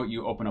now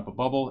you open up a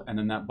bubble, and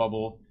then that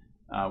bubble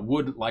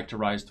would like to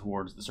rise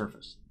towards the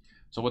surface.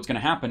 So what's going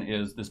to happen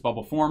is this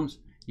bubble forms.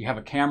 You have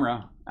a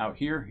camera out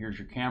here. Here's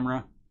your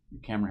camera. The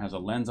camera has a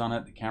lens on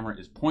it. The camera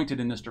is pointed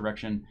in this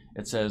direction.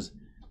 It says,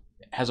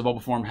 has a bubble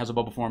formed, has a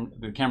bubble formed.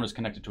 The camera is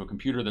connected to a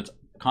computer that's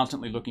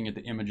constantly looking at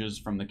the images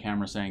from the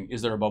camera saying,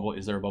 is there a bubble,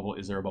 is there a bubble,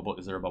 is there a bubble,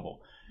 is there a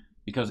bubble?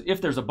 Because if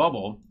there's a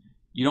bubble,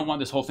 you don't want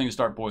this whole thing to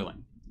start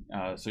boiling.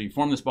 So you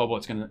form this bubble,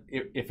 it's going to,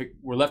 if it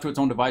were left to its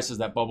own devices,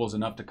 that bubble is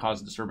enough to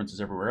cause disturbances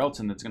everywhere else,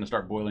 and it's going to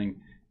start boiling,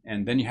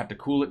 and then you have to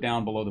cool it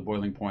down below the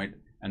boiling point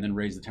and then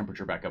raise the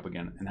temperature back up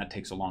again, and that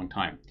takes a long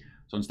time.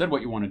 So instead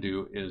what you want to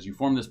do is you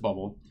form this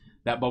bubble.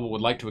 That bubble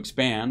would like to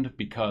expand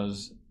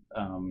because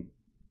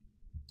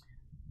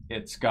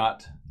it's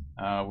got,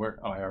 I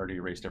already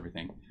erased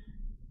everything.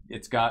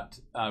 It's got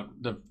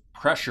the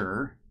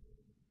pressure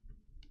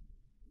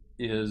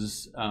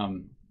is,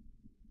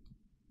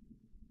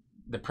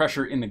 the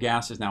pressure in the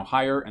gas is now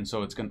higher, and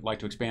so it's going to like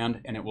to expand,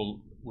 and it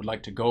would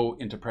like to go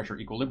into pressure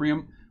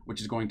equilibrium,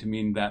 which is going to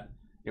mean that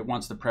it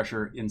wants the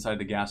pressure inside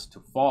the gas to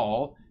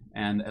fall,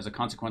 and as a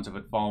consequence of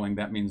it falling,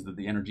 that means that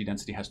the energy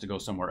density has to go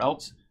somewhere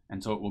else,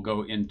 and so it will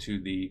go into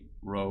the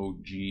rho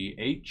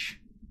GH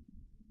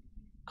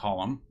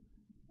column,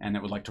 and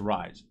it would like to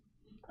rise.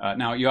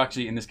 Now, you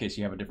actually, in this case,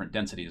 you have a different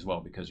density as well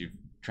because you've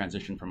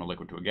transitioned from a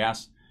liquid to a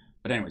gas.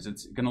 But anyways,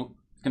 it's gonna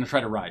try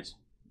to rise.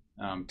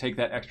 Take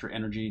that extra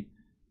energy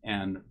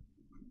and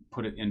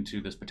put it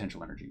into this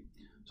potential energy.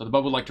 So the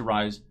bubble would like to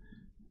rise,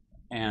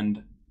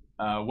 and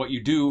what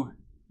you do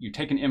you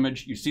take an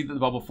image, you see that the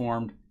bubble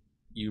formed,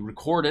 you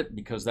record it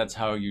because that's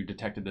how you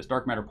detected this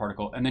dark matter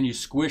particle, and then you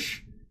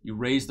squish, you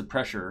raise the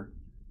pressure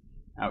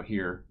out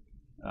here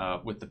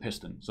with the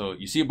piston. So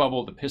you see a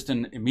bubble, the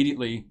piston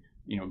immediately,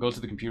 goes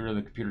to the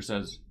computer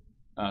says,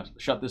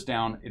 shut this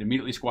down, it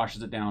immediately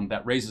squashes it down,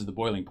 that raises the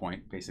boiling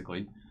point,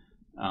 basically.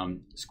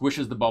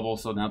 Squishes the bubble,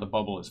 so now the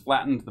bubble is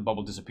flattened, the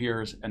bubble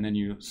disappears, and then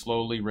you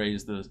slowly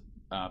raise the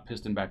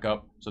piston back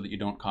up so that you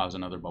don't cause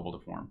another bubble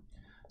to form.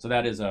 So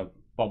that is a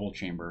bubble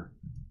chamber,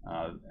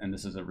 and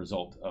this is a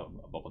result of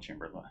a bubble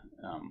chamber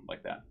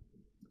like that.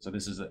 So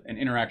this is an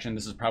interaction.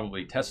 This is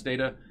probably test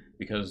data,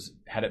 because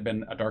had it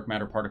been a dark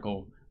matter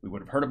particle, we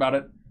would have heard about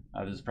it.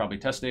 This is probably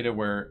test data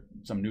where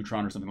some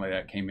neutron or something like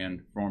that came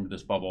in, formed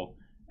this bubble,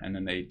 and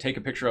then they take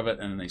a picture of it,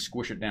 and then they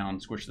squish it down,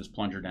 squish this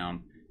plunger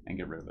down, and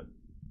get rid of it.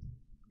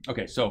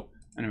 Okay, so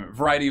anyway, a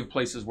variety of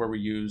places where we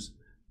use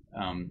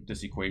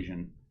this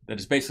equation that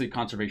is basically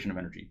conservation of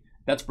energy.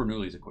 That's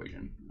Bernoulli's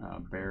equation.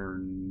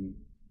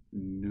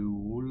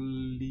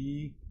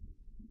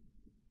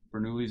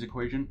 Bernoulli's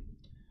equation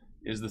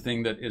is the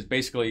thing that is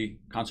basically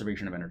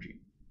conservation of energy.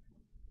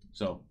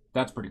 So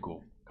that's pretty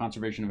cool.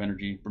 Conservation of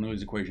energy,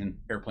 Bernoulli's equation,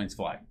 airplanes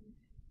fly.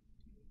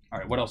 All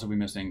right, what else are we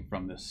missing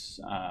from this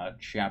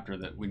chapter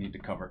that we need to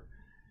cover?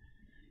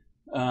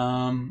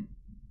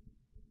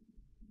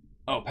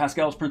 Oh,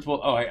 Pascal's principle.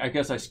 Oh, I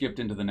guess I skipped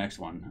into the next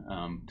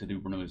one to do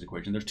Bernoulli's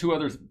equation. There's two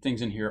other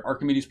things in here,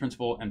 Archimedes'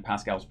 principle and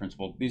Pascal's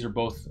principle. These are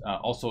both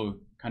also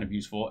kind of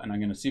useful, and I'm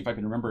going to see if I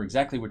can remember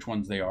exactly which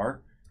ones they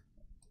are.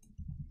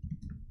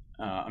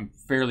 I'm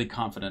fairly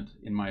confident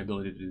in my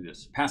ability to do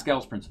this.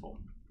 Pascal's principle.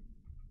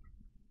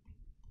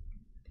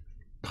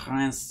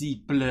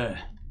 Principle.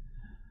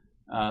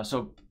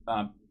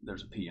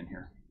 There's a P in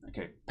here.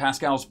 Okay,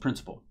 Pascal's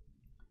principle.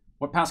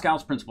 What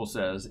Pascal's principle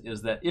says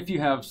is that if you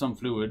have some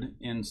fluid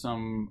in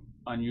some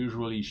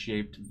unusually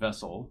shaped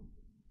vessel,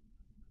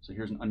 so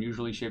here's an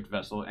unusually shaped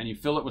vessel, and you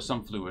fill it with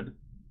some fluid,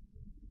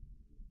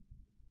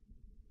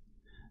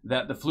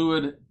 that the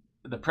fluid,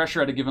 the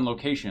pressure at a given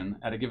location,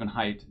 at a given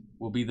height,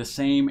 will be the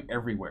same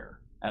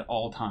everywhere at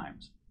all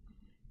times.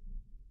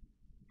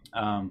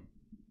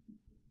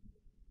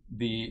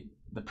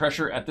 The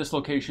pressure at this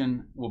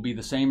location will be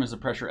the same as the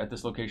pressure at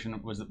this location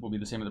will be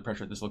the same as the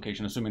pressure at this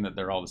location, assuming that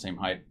they're all the same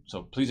height.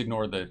 So please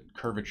ignore the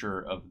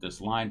curvature of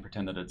this line,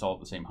 pretend that it's all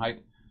the same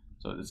height.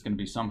 So it's going to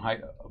be some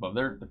height above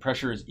there. The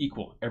pressure is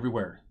equal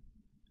everywhere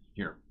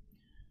here.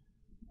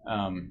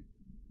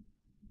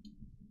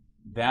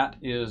 That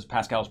is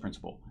Pascal's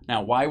principle.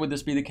 Now, why would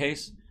this be the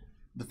case?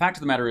 The fact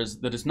of the matter is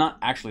that it's not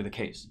actually the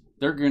case.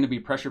 There are going to be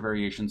pressure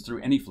variations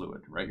through any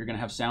fluid, right? You're going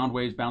to have sound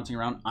waves bouncing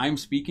around. I'm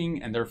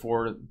speaking, and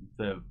therefore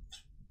the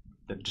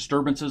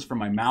disturbances from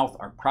my mouth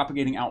are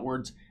propagating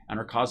outwards and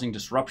are causing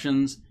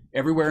disruptions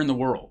everywhere in the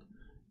world.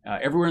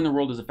 Everywhere in the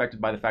world is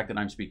affected by the fact that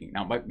I'm speaking.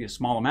 Now, it might be a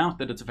small amount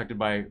that it's affected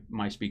by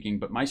my speaking,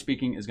 but my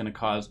speaking is going to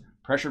cause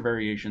pressure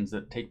variations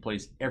that take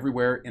place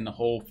everywhere in the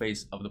whole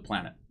face of the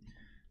planet.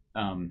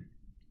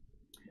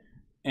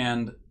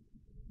 And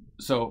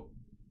so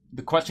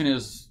the question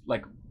is,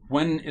 like,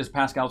 when is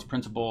Pascal's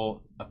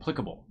principle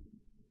applicable?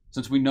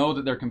 Since we know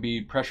that there can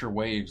be pressure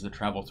waves that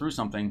travel through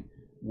something,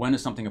 when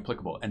is something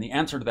applicable? And the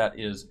answer to that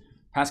is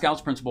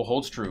Pascal's principle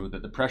holds true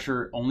that the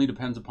pressure only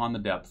depends upon the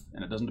depth,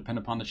 and it doesn't depend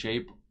upon the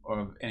shape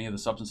of any of the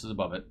substances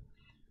above it.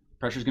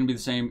 Pressure is going to be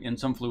the same in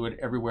some fluid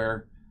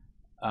everywhere,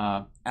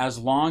 as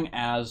long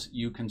as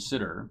you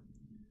consider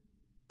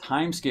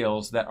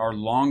timescales that are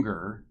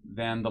longer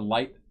than the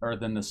light or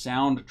than the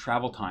sound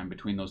travel time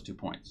between those 2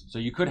 points. So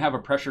you could have a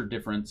pressure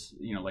difference,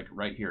 like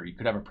right here. You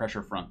could have a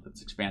pressure front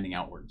that's expanding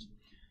outwards.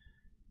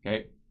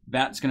 Okay,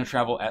 that's going to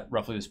travel at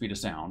roughly the speed of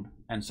sound.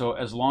 And so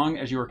as long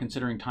as you are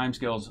considering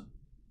timescales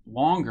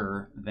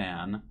longer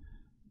than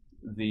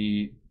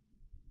the,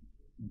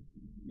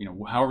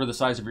 however the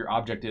size of your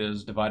object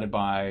is divided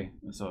by,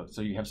 so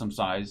you have some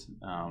size,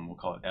 we'll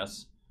call it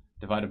S,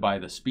 divided by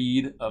the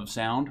speed of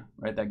sound,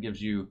 right? That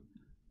gives you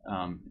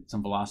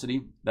some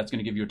velocity. That's going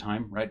to give you a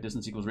time, right?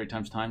 Distance equals rate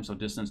times time. So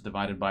distance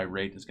divided by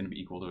rate is going to be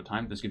equal to a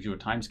time. This gives you a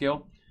time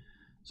scale.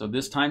 So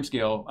this time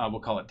scale,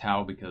 we'll call it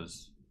tau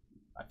because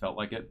I felt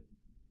like it,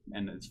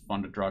 and it's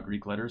fun to draw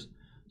Greek letters.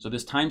 So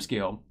this time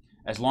scale,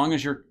 as long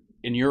as you're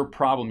in your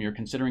problem, you're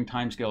considering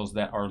time scales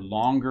that are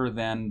longer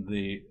than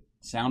the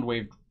sound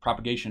wave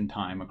propagation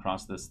time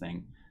across this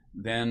thing,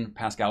 then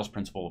Pascal's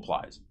principle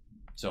applies.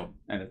 So,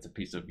 and it's a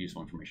piece of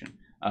useful information.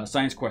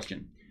 Science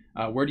question.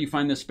 Where do you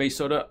find this space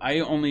soda? I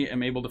only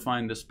am able to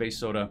find this space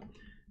soda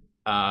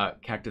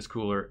cactus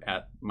cooler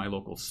at my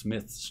local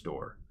Smith's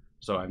store.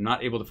 So I'm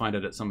not able to find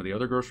it at some of the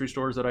other grocery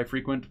stores that I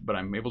frequent, but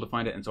I'm able to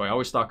find it. And so I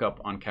always stock up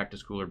on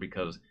cactus cooler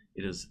because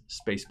it is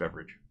space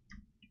beverage.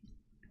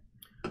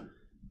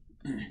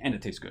 And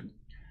it tastes good.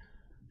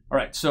 All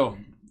right, so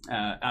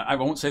I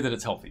won't say that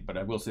it's healthy, but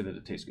I will say that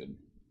it tastes good.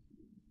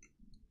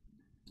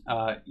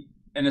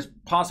 And it's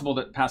possible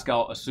that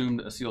Pascal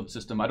assumed a sealed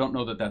system. I don't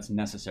know that that's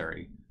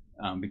necessary.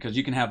 Because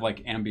you can have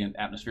like ambient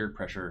atmospheric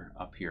pressure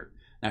up here.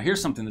 Now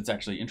here's something that's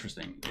actually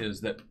interesting,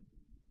 is that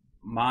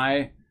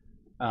my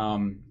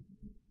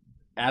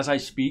as I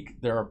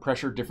speak, there are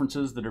pressure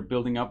differences that are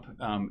building up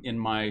in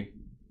my,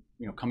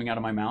 coming out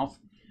of my mouth.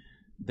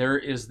 There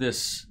is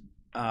this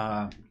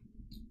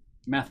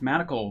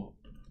mathematical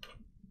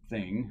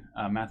thing,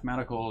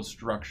 mathematical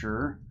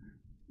structure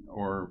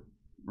or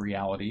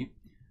reality,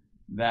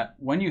 that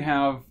when you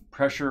have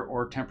pressure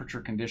or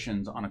temperature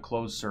conditions on a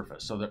closed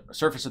surface, so the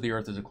surface of the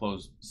Earth is a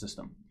closed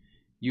system,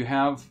 you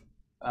have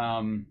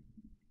a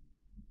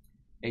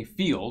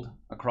field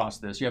across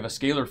this. You have a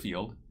scalar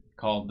field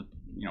called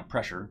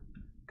pressure,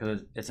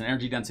 because it's an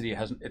energy density.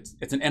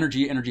 It's an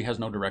energy. Energy has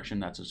no direction.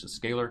 That's just a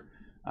scalar.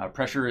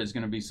 Pressure is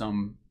going to be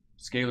some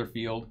scalar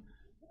field.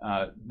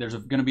 There's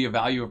going to be a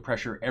value of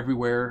pressure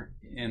everywhere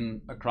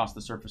across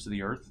the surface of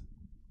the Earth,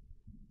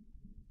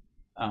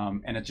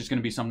 and it's just going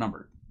to be some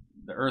number.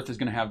 The Earth is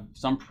going to have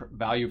some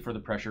value for the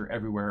pressure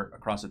everywhere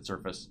across its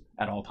surface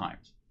at all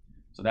times.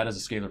 So that is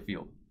a scalar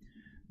field.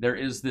 There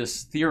is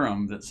this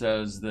theorem that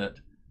says that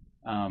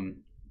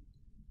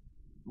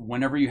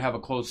whenever you have a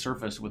closed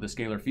surface with a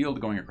scalar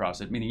field going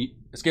across it, meaning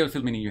a scalar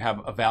field meaning you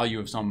have a value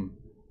of some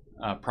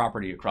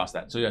property across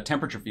that. So a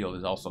temperature field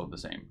is also the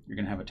same. You're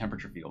going to have a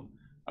temperature field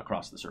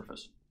across the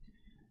surface.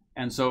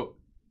 And so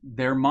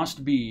there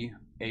must be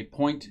a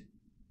point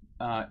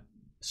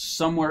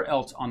somewhere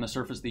else on the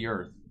surface of the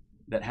Earth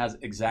that has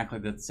exactly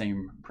the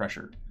same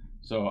pressure.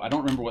 So I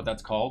don't remember what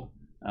that's called,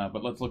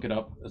 but let's look it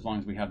up as long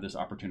as we have this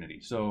opportunity.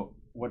 So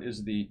what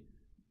is the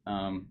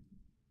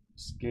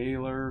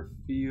scalar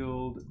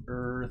field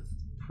Earth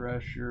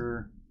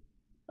pressure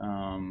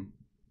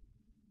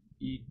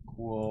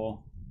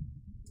equal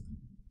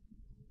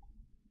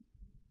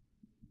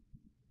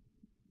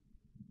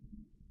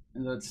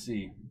let's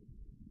see.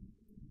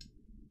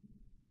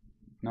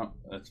 No,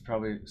 that's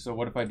probably, so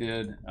what if I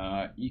did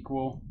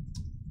equal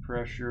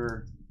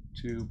pressure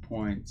 2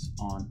 points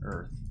on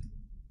Earth?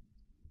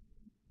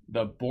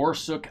 The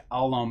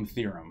Borsuk-Ulam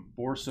theorem.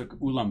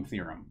 Borsuk-Ulam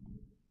theorem.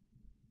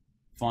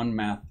 Fun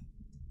math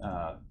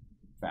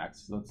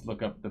facts. Let's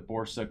look up the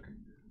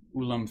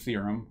Borsuk-Ulam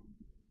theorem.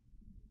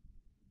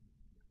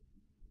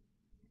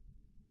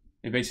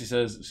 It basically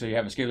says, so you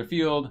have a scalar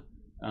field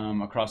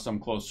across some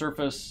closed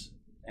surface,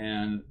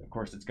 and of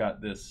course it's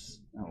got this,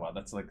 oh wow,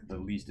 that's like the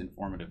least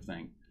informative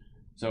thing.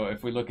 So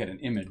if we look at an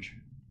image,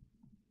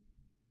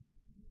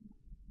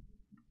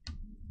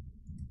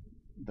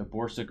 the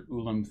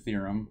Borsuk-Ulam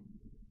theorem,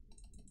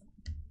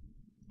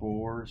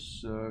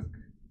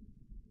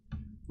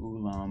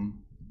 Borsuk-Ulam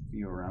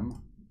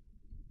theorem.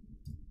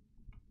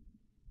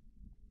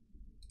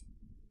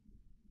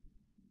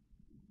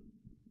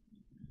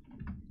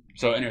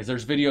 So anyways,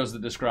 there's videos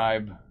that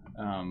describe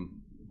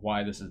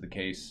why this is the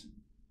case.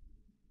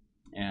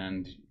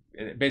 And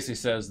it basically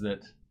says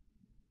that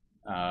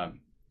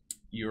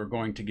you're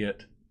going to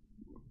get,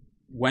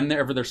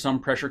 whenever there's some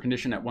pressure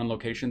condition at one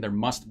location, there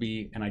must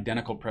be an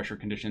identical pressure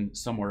condition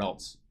somewhere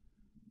else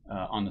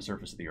on the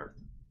surface of the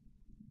Earth.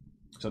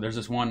 So there's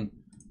this one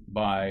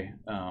by,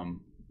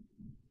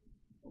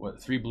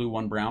 3 blue,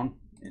 1 brown.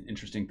 An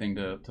interesting thing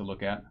to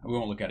look at. We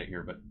won't look at it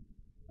here, but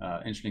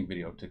interesting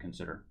video to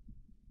consider.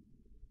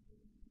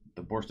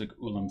 The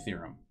Borsuk-Ulam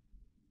theorem.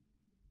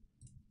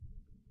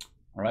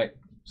 All right,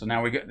 so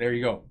now we get, there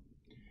you go. All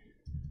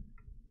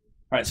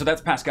right, so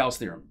that's Pascal's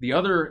theorem. The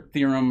other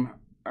theorem,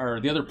 or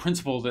the other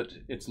principle that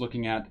it's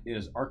looking at,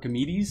 is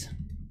Archimedes.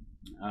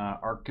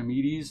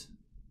 Archimedes.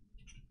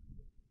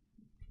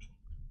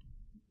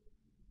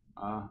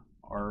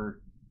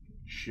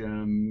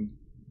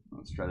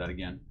 Let's try that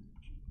again.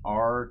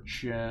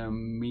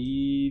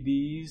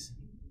 Archimedes.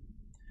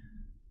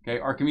 Okay,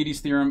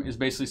 Archimedes' theorem is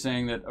basically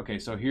saying that, okay,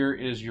 so here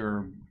is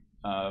your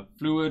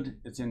fluid.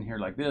 It's in here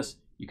like this.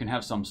 You can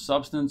have some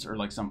substance or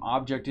like some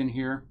object in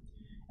here,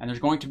 and there's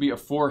going to be a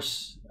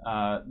force.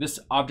 This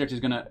object is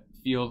going to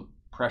feel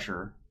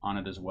pressure on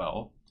it as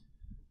well.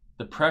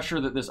 The pressure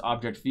that this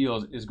object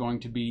feels is going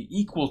to be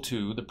equal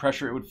to the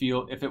pressure it would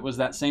feel if it was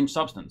that same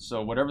substance.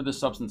 So whatever this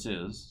substance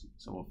is,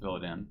 so we'll fill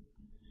it in.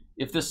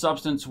 If this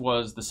substance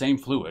was the same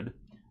fluid,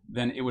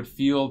 then it would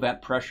feel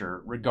that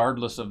pressure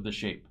regardless of the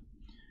shape.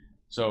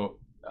 So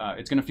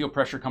it's going to feel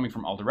pressure coming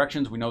from all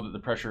directions. We know that the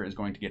pressure is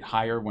going to get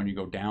higher when you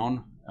go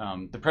down.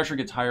 The pressure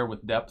gets higher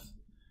with depth.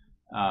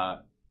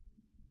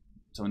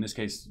 So in this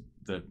case,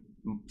 the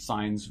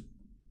signs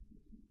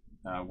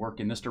work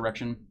in this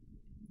direction.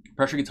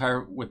 Pressure gets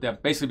higher with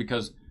depth, basically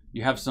because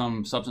you have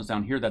some substance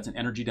down here that's an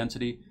energy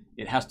density.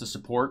 It has to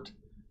support.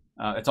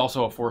 It's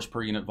also a force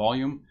per unit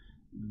volume.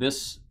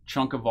 This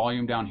chunk of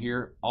volume down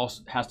here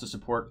also has to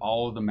support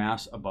all of the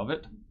mass above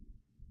it.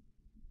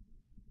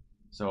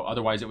 So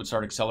otherwise it would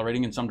start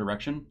accelerating in some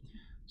direction.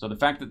 So the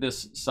fact that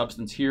this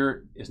substance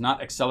here is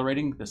not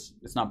accelerating,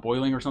 it's not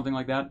boiling or something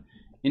like that,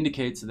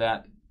 indicates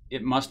that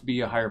it must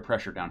be a higher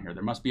pressure down here.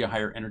 There must be a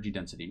higher energy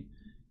density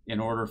in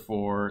order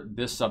for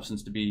this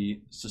substance to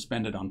be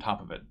suspended on top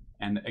of it.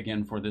 And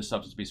again, for this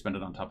substance to be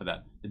suspended on top of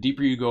that. The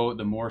deeper you go,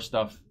 the more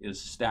stuff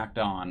is stacked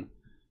on,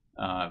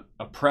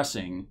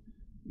 oppressing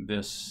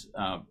this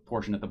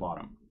portion at the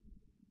bottom.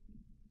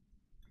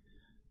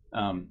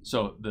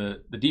 So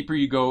the deeper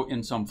you go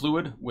in some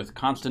fluid with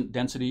constant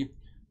density,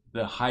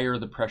 the higher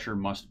the pressure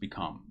must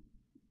become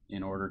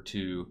in order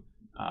to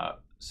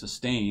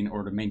sustain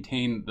or to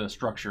maintain the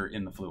structure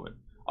in the fluid.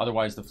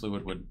 Otherwise, the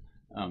fluid would,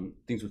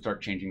 things would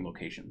start changing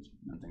locations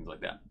and things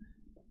like that.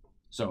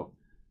 So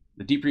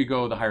the deeper you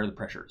go, the higher the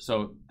pressure.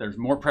 So there's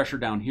more pressure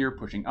down here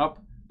pushing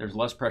up, there's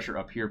less pressure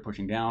up here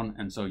pushing down,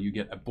 and so you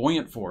get a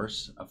buoyant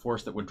force, a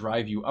force that would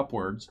drive you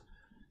upwards,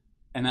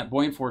 and that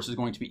buoyant force is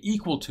going to be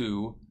equal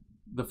to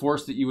the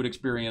force that you would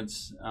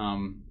experience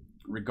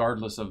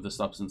regardless of the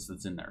substance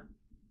that's in there.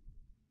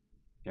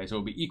 Okay, so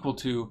it'll be equal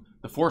to,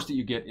 the force that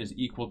you get is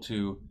equal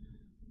to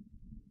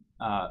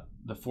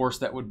the force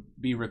that would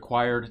be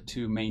required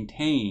to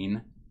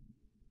maintain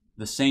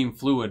the same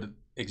fluid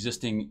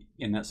existing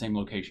in that same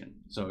location.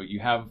 So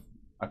you have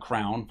a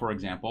crown, for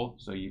example.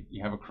 So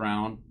you have a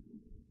crown,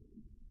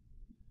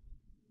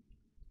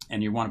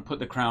 and you want to put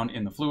the crown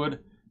in the fluid.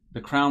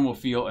 The crown will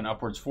feel an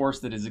upwards force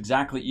that is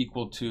exactly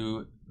equal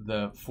to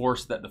the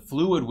force that the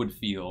fluid would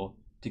feel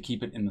to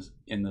keep it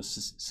in the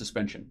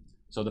suspension.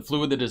 So the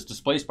fluid that is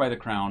displaced by the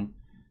crown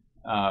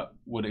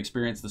would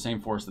experience the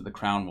same force that the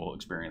crown will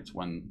experience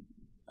when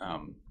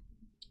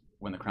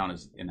the crown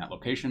is in that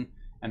location,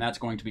 and that's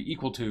going to be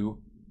equal to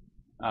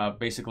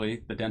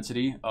basically the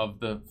density of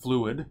the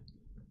fluid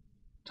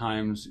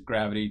times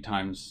gravity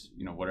times,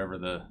 you know, whatever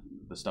the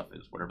stuff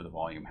is, whatever the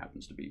volume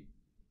happens to be.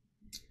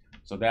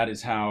 So that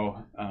is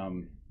how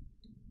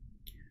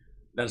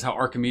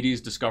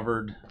Archimedes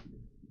discovered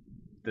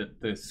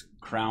that this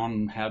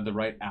crown had the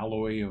right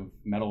alloy of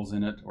metals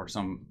in it, or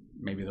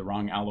maybe the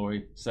wrong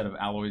set of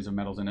alloys of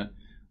metals in it.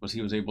 Was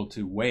he was able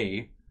to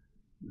weigh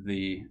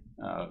he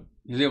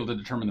was able to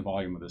determine the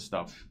volume of this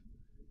stuff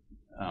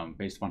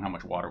based upon how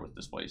much water was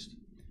displaced.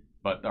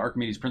 But the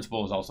Archimedes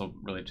principle is also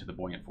related to the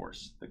buoyant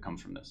force that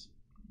comes from this.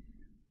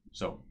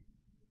 So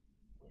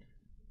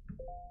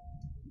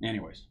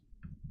anyways,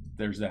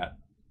 there's that.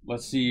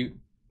 Let's see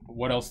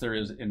what else there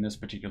is in this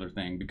particular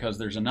thing, because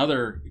there's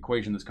another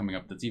equation that's coming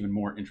up that's even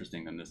more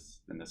interesting than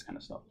this kind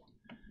of stuff.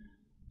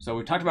 So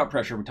we talked about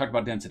pressure, we talked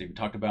about density, we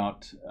talked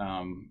about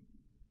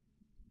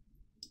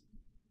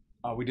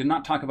we did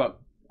not talk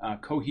about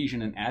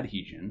cohesion and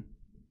adhesion.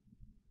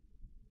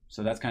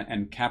 So that's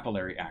and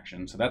capillary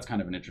action. So that's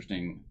kind of an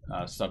interesting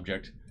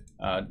subject,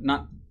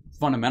 not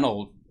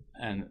fundamental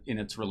and in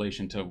its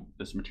relation to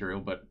this material,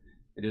 but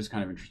it is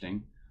kind of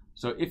interesting.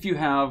 So if you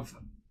have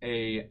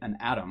an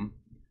atom,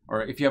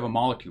 or if you have a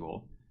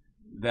molecule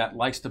that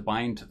likes to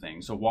bind to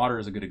things, so water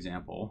is a good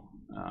example.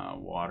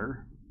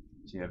 Water,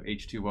 so you have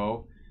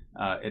H2O.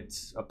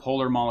 It's a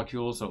polar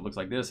molecule, so it looks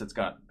like this. It's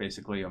got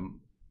basically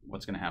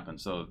what's going to happen.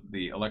 So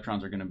the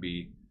electrons are going to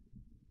be,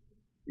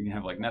 you can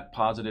have like net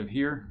positive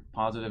here,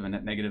 positive, and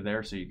net negative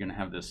there. So you're going to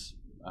have this,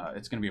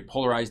 it's going to be a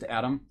polarized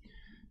atom.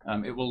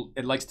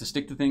 It likes to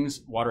stick to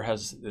things. Water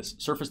has this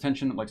surface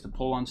tension. It likes to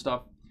pull on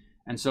stuff.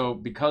 And so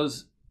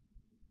because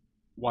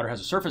water has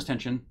a surface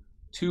tension,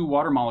 two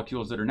water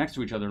molecules that are next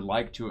to each other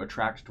like to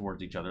attract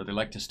towards each other. They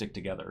like to stick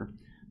together.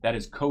 That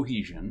is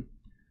cohesion.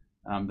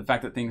 The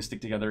fact that things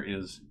stick together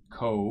is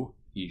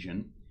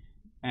cohesion.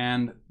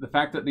 And the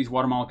fact that these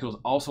water molecules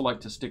also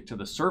like to stick to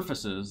the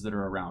surfaces that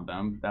are around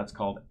them, that's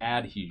called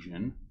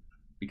adhesion,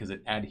 because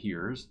it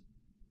adheres.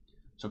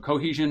 So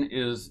cohesion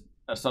is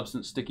a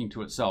substance sticking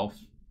to itself.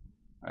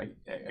 I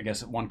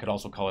guess one could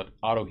also call it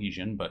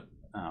autohesion, but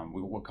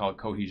we'll call it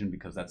cohesion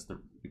because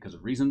because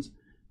of reasons.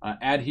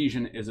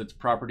 Adhesion is its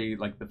property,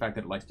 like the fact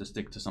that it likes to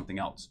stick to something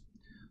else.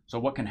 So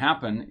what can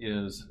happen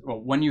is, well,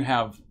 when you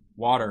have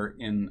water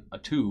in a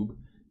tube,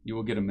 you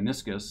will get a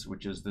meniscus,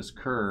 which is this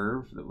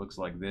curve that looks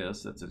like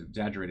this. That's an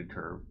exaggerated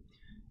curve.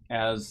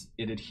 As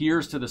it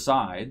adheres to the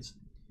sides,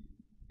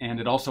 and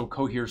it also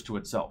coheres to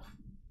itself.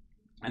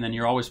 And then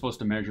you're always supposed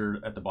to measure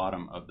at the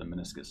bottom of the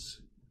meniscus.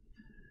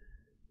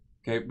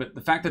 Okay, but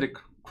the fact that it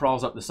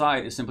crawls up the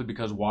side is simply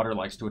because water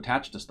likes to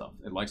attach to stuff.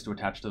 It likes to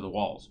attach to the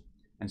walls.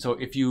 And so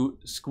if you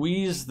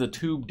squeeze the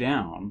tube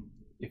down,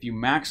 if you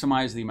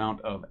maximize the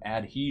amount of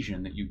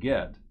adhesion that you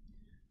get,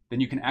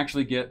 then you can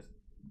actually get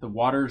the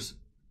water's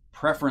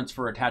preference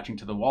for attaching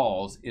to the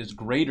walls is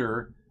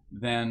greater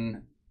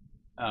than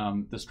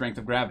the strength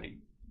of gravity.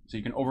 So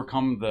you can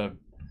overcome the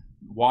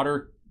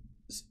water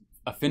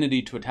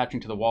affinity to attaching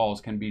to the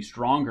walls can be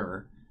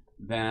stronger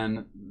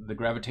than the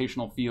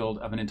gravitational field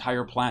of an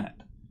entire planet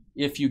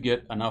if you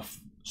get enough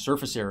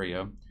surface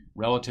area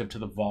relative to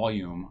the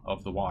volume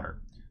of the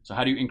water. So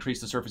how do you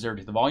increase the surface area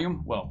to the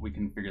volume? Well, we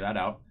can figure that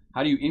out.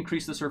 How do you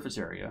increase the surface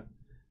area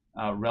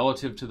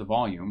relative to the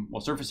volume?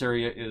 Well, surface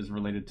area is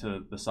related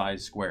to the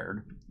size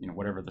squared,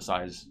 whatever the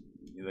size,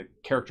 the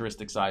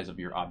characteristic size of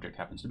your object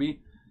happens to be.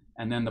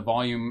 And then the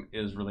volume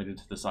is related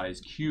to the size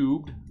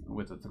cubed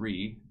with a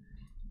 3,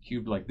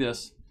 cubed like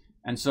this.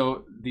 And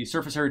so the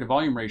surface area to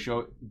volume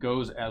ratio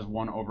goes as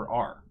 1 over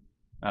r,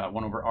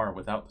 1 over r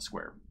without the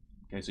square.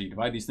 Okay, so you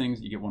divide these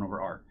things, you get 1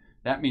 over r.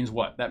 That means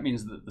what? That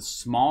means that the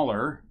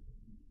smaller,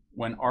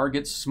 when r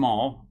gets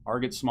small,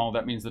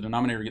 that means the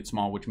denominator gets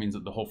small, which means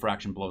that the whole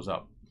fraction blows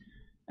up.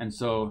 And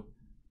so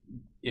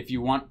if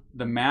you want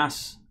the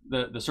mass,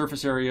 the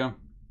surface area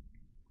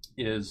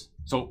is,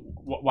 so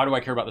why do I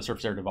care about the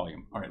surface area to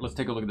volume? All right, let's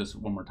take a look at this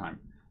one more time.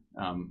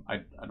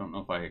 I don't know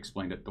if I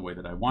explained it the way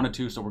that I wanted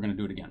to, so we're going to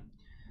do it again.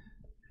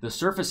 The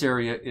surface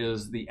area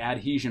is the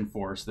adhesion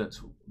force that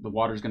the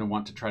water is going to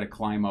want to try to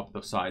climb up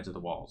the sides of the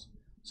walls.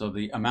 So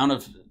the amount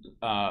of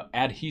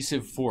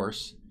adhesive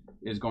force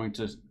is going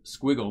to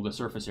squiggle the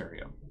surface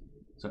area.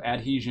 So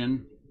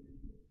adhesion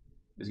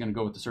is going to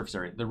go with the surface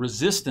area. The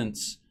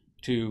resistance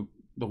to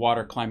the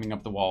water climbing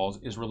up the walls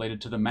is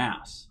related to the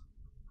mass.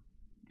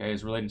 Okay,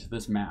 is related to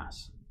this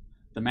mass.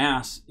 The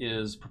mass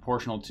is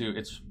proportional to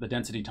the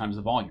density times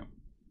the volume.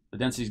 The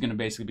density is going to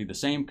basically be the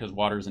same because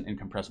water is an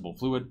incompressible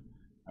fluid,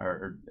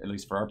 or at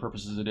least for our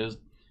purposes it is.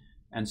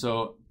 And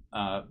so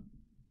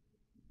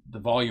the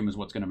volume is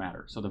what's going to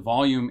matter. So the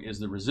volume is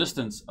the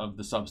resistance of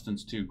the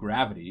substance to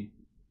gravity,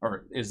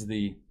 or is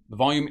the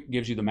volume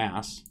gives you the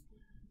mass,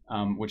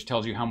 which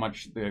tells you how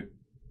much the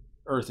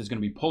Earth is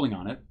going to be pulling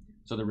on it.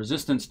 So the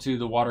resistance to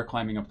the water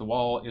climbing up the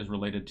wall is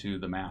related to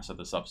the mass of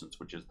the substance,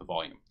 which is the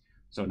volume.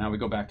 So now we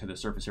go back to the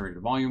surface area to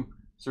volume.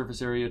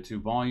 Surface area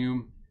to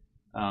volume,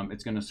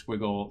 it's going to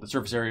squiggle. The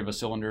surface area of a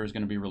cylinder is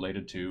going to be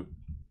related to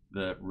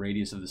the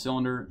radius of the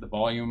cylinder. The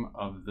volume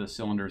of the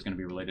cylinder is going to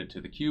be related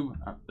to the cube,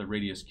 the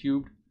radius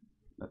cubed.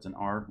 That's an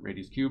r,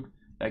 radius cubed.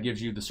 That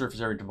gives you the surface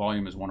area to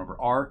volume is 1 over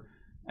r.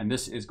 And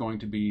this is going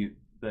to be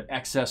the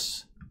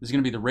excess, this is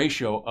going to be the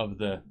ratio of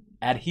the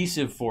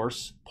adhesive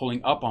force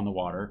pulling up on the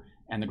water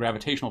and the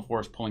gravitational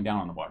force pulling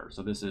down on the water.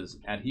 So this is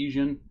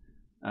adhesion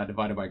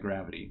divided by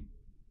gravity.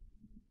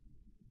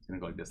 It's going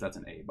to go like this. That's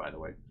an A, by the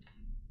way.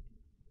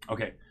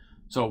 Okay,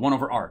 so 1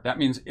 over r. That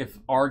means if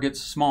r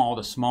gets small,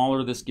 the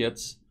smaller this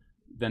gets,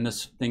 then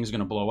this thing's going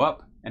to blow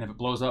up. And if it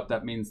blows up,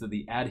 that means that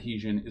the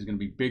adhesion is going to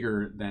be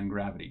bigger than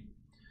gravity.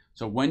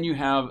 So when you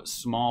have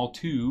small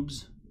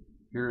tubes,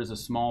 here is a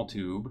small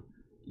tube,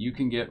 you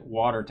can get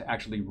water to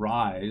actually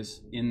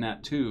rise in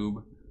that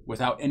tube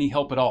without any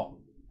help at all.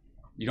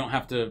 You don't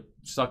have to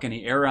suck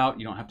any air out.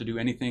 You don't have to do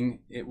anything.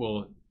 It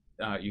will,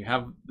 you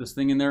have this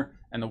thing in there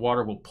and the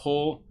water will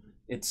pull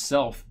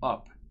itself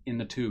up in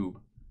the tube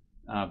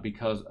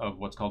because of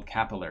what's called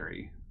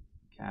capillary.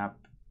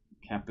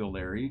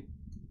 Capillary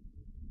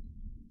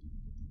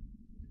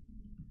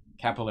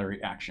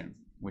action,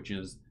 which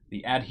is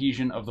the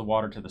adhesion of the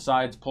water to the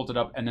sides pulls it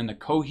up, and then the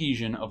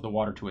cohesion of the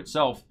water to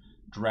itself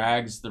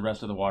drags the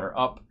rest of the water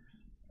up,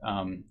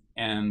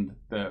 and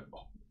the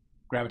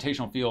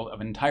gravitational field of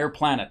an entire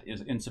planet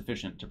is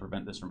insufficient to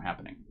prevent this from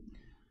happening.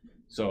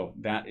 So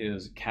that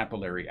is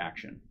capillary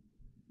action.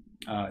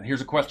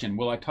 Here's a question: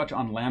 will I touch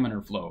on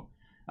laminar flow?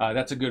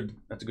 That's a good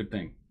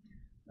thing.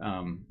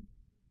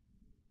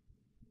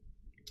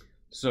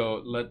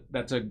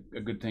 That's a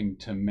good thing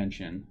to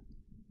mention.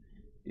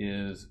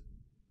 Is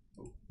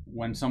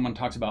when someone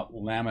talks about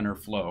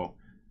laminar flow.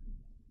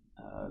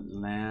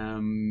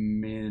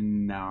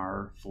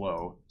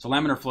 So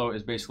laminar flow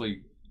is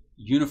basically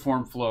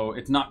uniform flow.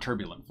 It's not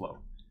turbulent flow.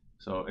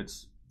 So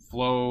it's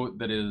flow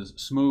that is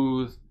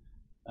smooth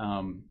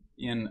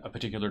in a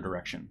particular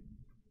direction.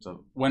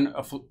 So when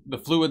the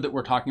fluid that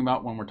we're talking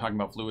about, when we're talking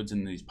about fluids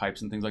in these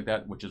pipes and things like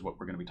that, which is what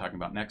we're going to be talking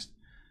about next,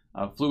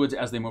 fluids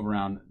as they move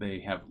around,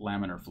 they have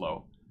laminar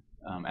flow.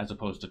 As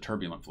opposed to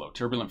turbulent flow.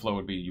 Turbulent flow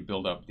would be you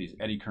build up these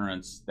eddy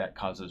currents that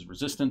causes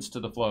resistance to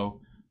the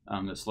flow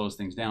that slows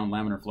things down.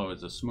 Laminar flow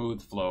is a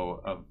smooth flow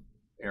of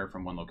air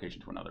from one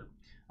location to another.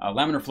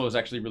 Laminar flow is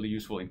actually really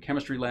useful in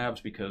chemistry labs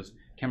because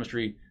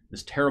chemistry,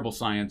 this terrible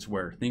science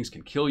where things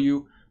can kill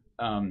you,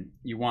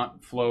 you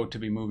want flow to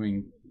be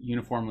moving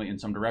uniformly in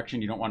some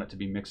direction. You don't want it to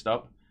be mixed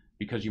up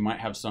because you might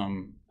have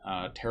some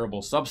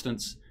terrible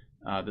substance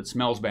that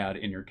smells bad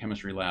in your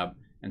chemistry lab.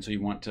 And so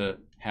you want to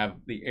have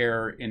the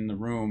air in the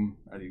room,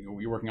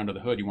 you're working under the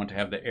hood, you want to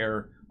have the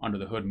air under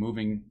the hood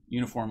moving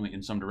uniformly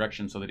in some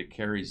direction so that it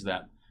carries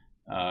that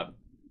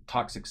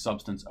toxic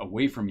substance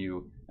away from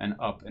you and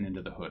up and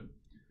into the hood.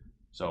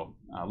 So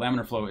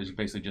laminar flow is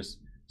basically just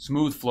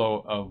smooth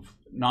flow of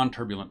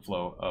non-turbulent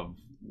flow of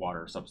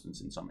water substance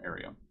in some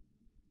area.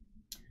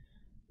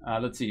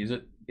 Let's see,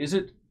 is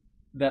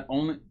that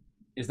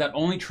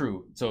only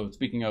true? So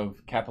speaking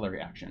of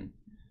capillary action,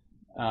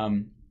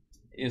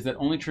 is that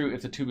only true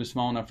if the tube is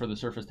small enough for the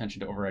surface tension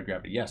to override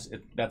gravity? Yes,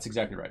 that's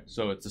exactly right.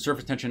 So it's the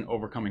surface tension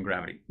overcoming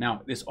gravity.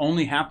 Now, this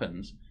only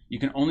happens, you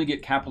can only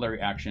get capillary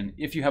action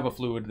if you have a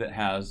fluid that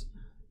has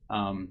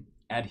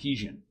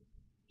adhesion.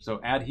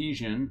 So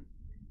adhesion,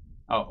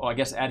 I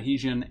guess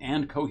adhesion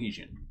and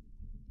cohesion.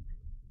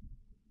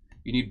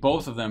 You need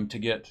both of them to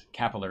get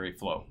capillary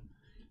flow.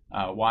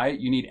 Why?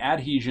 You need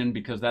adhesion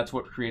because that's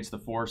what creates the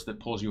force that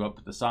pulls you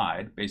up the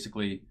side.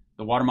 Basically,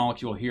 the water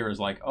molecule here is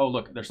like, oh,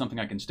 look, there's something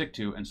I can stick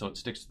to, and so it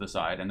sticks to the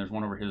side. And there's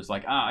one over here that's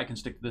like, I can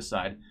stick to this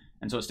side.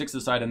 And so it sticks to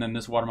the side, and then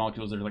this water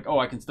molecule is like, oh,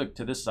 I can stick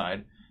to this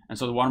side. And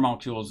so the water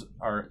molecules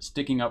are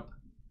sticking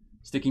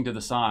to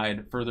the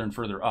side further and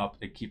further up.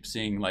 It keeps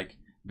seeing like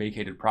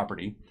vacated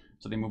property.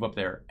 So they move up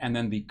there. And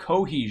then the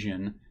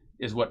cohesion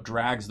is what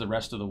drags the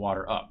rest of the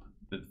water up.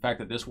 The fact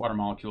that this water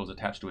molecule is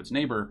attached to its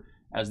neighbor,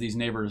 as these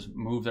neighbors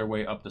move their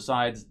way up the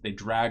sides, they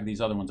drag these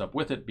other ones up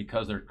with it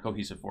because they're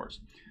cohesive force.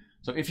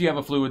 So if you have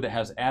a fluid that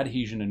has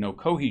adhesion and no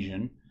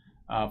cohesion,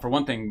 for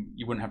one thing,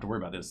 you wouldn't have to worry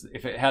about this.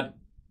 If it had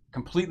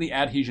completely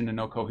adhesion and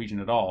no cohesion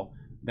at all,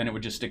 then it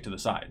would just stick to the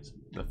sides.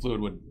 The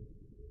fluid would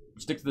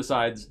stick to the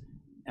sides,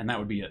 and that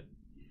would be it.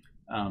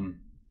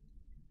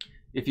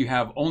 If you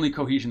have only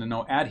cohesion and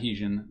no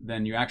adhesion,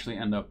 then you actually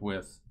end up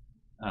with,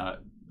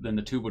 then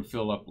the tube would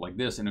fill up like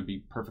this, and it'd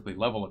be perfectly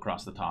level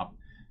across the top.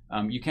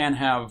 You can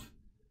have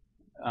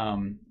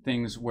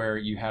things where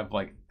you have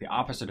like the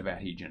opposite of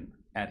adhesion,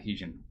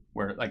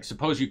 where like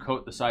suppose you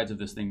coat the sides of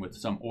this thing with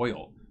some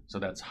oil, so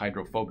that's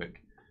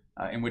hydrophobic,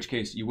 in which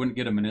case you wouldn't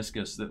get a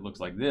meniscus that looks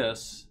like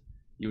this.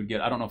 You would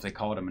get, I don't know if they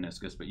call it a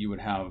meniscus, but you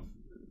would have,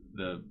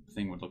 the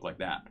thing would look like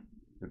that.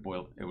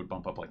 It would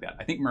bump up like that.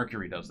 I think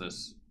mercury does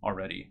this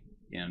already,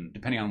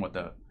 depending on what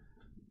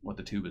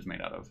the tube is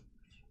made out of.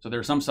 So there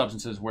are some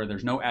substances where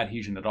there's no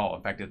adhesion at all.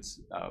 In fact, it's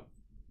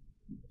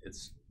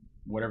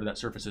whatever that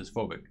surface is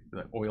phobic,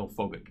 like oil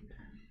phobic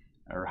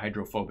or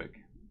hydrophobic,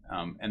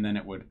 and then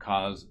it would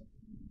cause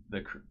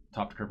the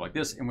top to curve like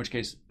this, in which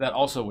case that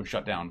also would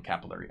shut down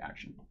capillary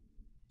action.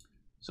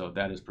 So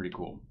that is pretty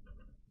cool.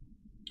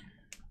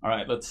 All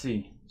right, let's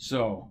see.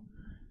 So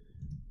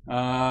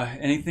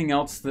anything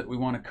else that we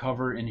want to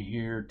cover in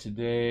here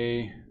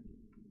today?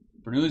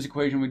 Bernoulli's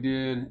equation we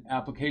did,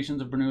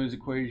 applications of Bernoulli's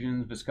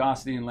equations,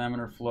 viscosity and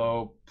laminar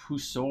flow,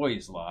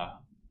 Poiseuille's law.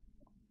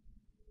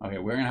 Okay,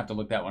 we're gonna have to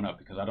look that one up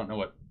because I don't know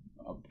what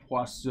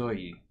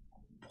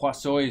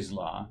Poiseuille's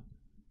law,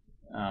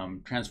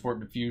 transport,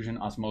 diffusion,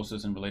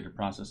 osmosis, and related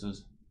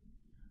processes.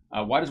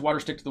 Why does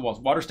water stick to the walls?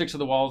 Water sticks to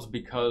the walls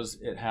because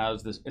it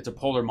has this, it's a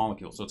polar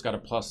molecule, so it's got a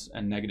plus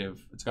and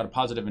negative, it's got a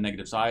positive and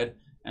negative side,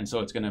 and so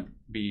it's gonna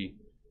be,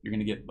 you're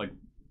gonna get like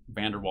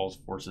van der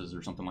Waals forces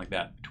or something like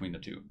that between the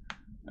two.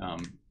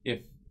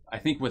 I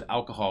think with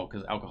alcohol,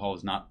 because alcohol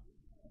is not,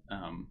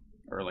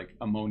 or like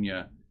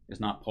ammonia is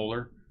not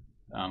polar,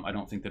 I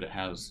don't think that it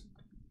has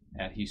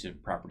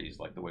adhesive properties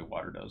like the way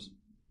water does.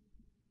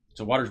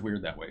 So water's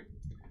weird that way.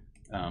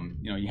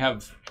 You know, you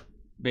have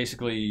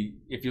basically,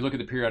 if you look at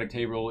the periodic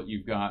table,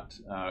 you've got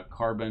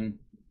carbon,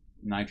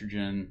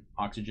 nitrogen,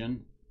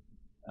 oxygen.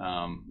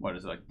 What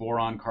is it, like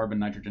boron, carbon,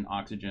 nitrogen,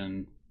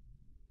 oxygen,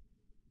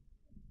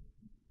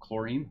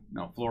 fluorine,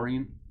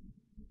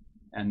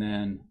 and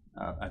then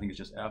I think it's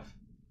just F,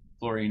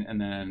 fluorine, and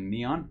then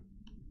neon.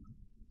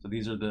 So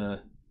these are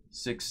the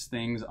 6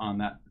 things on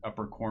that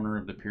upper corner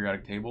of the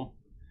periodic table.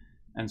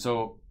 And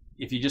so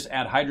if you just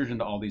add hydrogen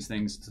to all these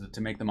things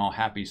to make them all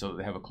happy so that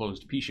they have a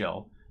closed P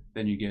shell,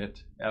 then you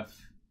get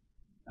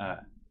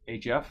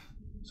HF,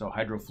 so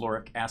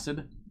hydrofluoric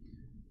acid.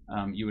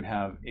 You would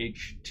have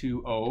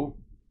H2O,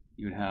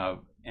 you would have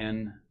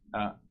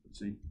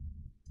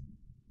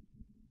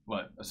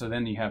so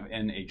then you have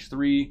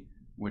NH3,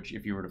 which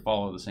if you were to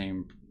follow the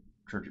same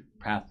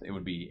path, it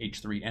would be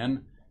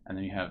H3N, and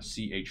then you have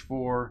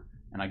CH4,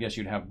 and I guess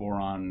you'd have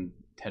boron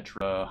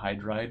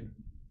tetrahydride,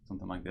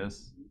 something like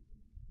this,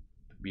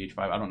 BH5.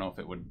 I don't know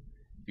if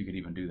you could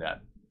even do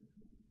that,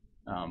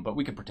 but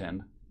we could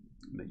pretend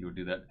that you would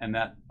do that, and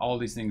that all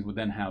these things would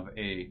then have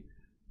a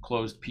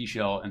closed P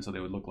shell, and so they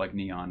would look like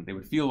neon. They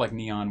would feel like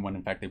neon when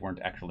in fact they weren't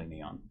actually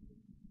neon.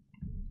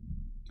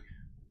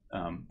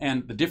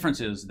 And the difference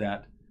is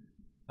that,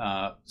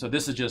 so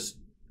this is just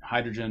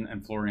hydrogen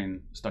and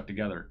fluorine stuck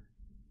together.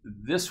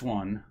 This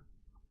one,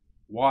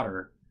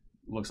 water,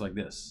 looks like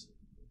this.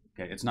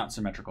 Okay, it's not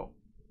symmetrical.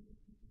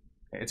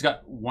 Okay, it's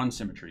got one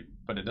symmetry,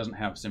 but it doesn't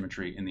have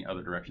symmetry in the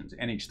other directions.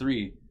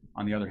 NH3,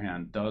 on the other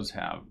hand, does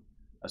have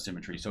a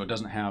symmetry, so it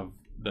doesn't have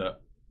the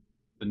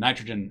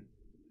nitrogen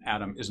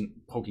atom isn't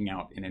poking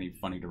out in any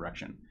funny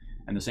direction.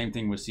 And the same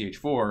thing with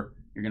CH4,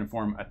 you're going to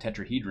form a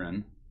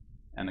tetrahedron,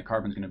 and the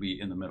carbon's going to be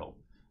in the middle.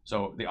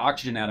 So the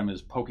oxygen atom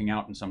is poking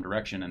out in some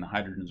direction, and the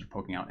hydrogens are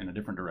poking out in a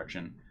different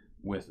direction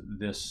with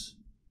this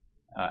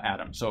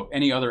atom. So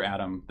any other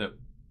atom that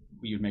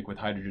you'd make with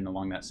hydrogen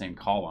along that same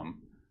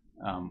column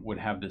would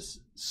have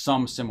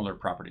some similar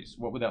properties.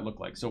 What would that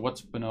look like? So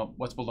what's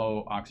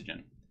below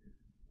oxygen?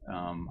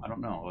 I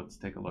don't know. Let's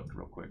take a look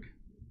real quick.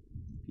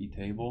 P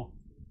table.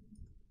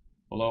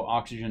 Below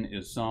oxygen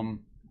is some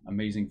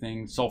amazing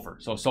thing, sulfur.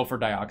 So sulfur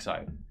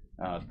dioxide,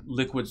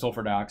 liquid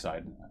sulfur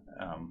dioxide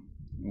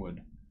would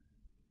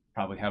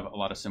probably have a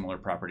lot of similar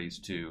properties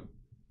to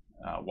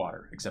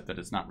water, except that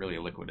it's not really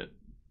a liquid at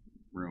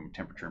room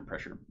temperature and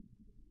pressure.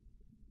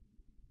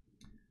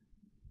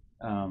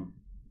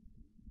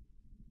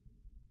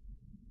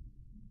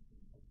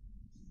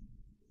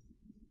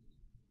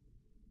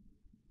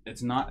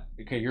 It's not,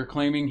 okay, you're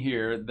claiming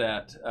here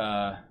that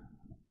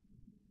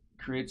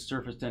creates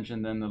surface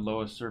tension, then the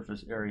lowest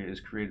surface area is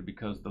created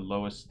because the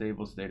lowest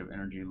stable state of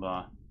energy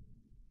law.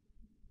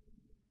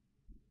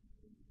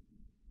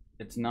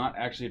 It's not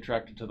actually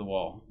attracted to the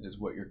wall, is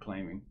what you're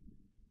claiming.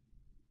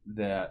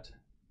 That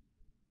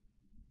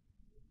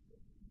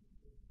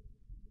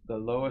the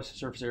lowest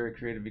surface area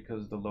created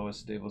because of the lowest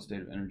stable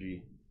state of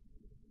energy.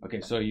 Okay,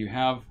 so you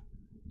have,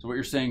 so what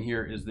you're saying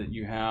here is that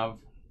you have,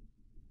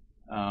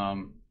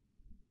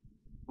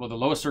 well, the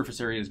lowest surface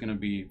area is going to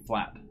be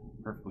flat,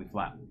 perfectly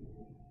flat.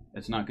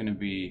 It's not going to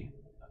be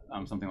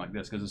something like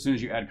this, because as soon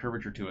as you add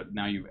curvature to it,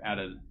 now you've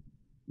added,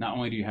 not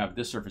only do you have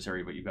this surface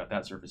area, but you've got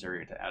that surface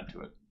area to add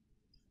to it.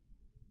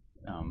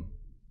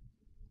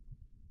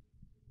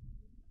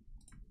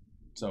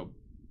 So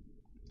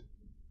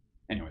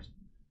anyways,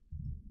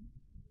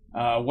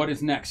 what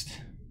is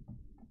next?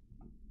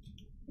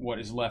 What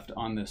is left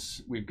on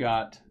this? We've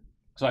got,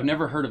 so I've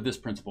never heard of this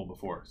principle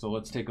before. So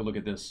let's take a look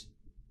at this.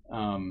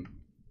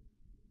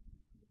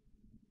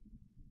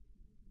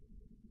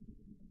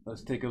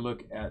 Let's take a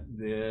look at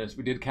this.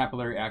 We did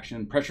capillary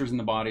action, pressures in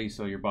the body.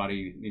 So your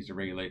body needs to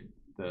regulate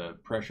the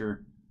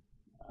pressure.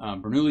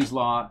 Bernoulli's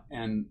law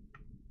and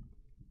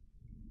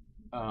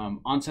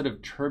onset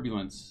of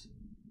turbulence.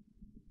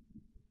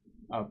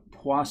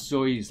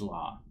 Poiseuille's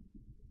law.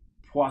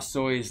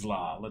 Poiseuille's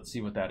law. Let's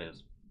see what that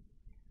is.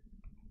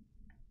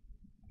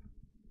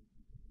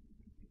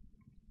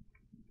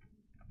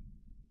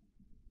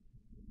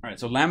 All right,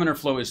 so laminar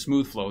flow is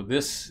smooth flow.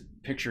 This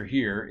picture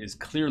here is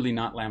clearly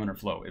not laminar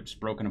flow. It's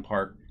broken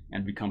apart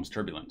and becomes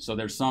turbulent. So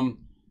there's some,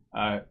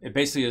 it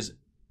basically is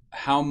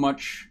how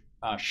much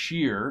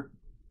shear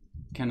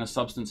can a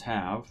substance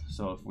have.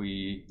 So if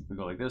we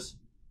go like this,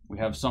 we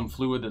have some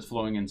fluid that's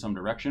flowing in some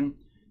direction.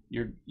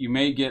 You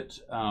may get,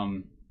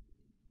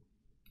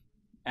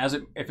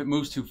 if it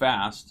moves too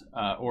fast,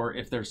 or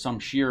if there's some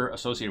shear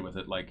associated with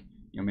it, like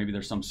maybe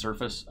there's some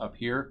surface up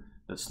here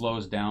that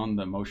slows down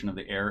the motion of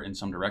the air in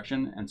some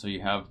direction, and so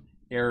you have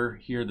air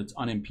here that's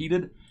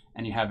unimpeded,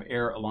 and you have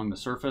air along the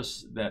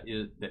surface that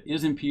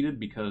is impeded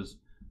because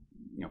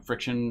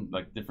friction,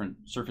 like different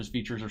surface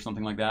features or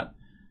something like that.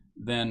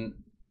 Then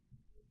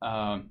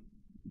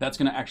that's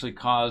going to actually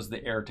cause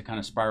the air to kind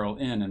of spiral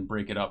in and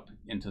break it up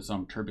into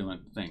some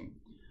turbulent thing.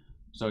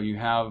 So you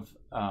have,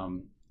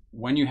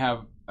 when you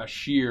have a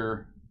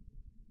shear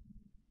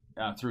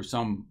through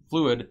some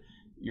fluid,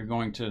 you're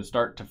going to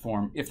start to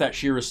form, if that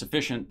shear is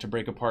sufficient to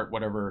break apart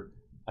whatever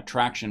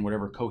attraction,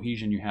 whatever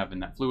cohesion you have in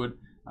that fluid,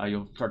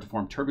 you'll start to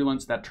form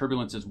turbulence. That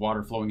turbulence is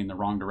water flowing in the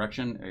wrong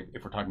direction.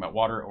 If we're talking about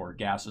water, or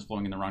gas is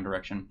flowing in the wrong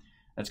direction,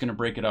 that's going to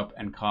break it up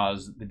and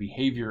cause the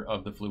behavior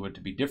of the fluid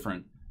to be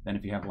different than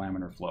if you have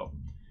laminar flow.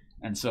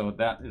 And so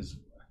that is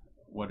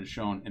what is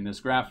shown in this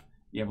graph.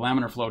 You have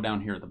laminar flow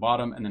down here at the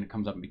bottom, and then it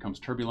comes up and becomes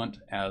turbulent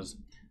as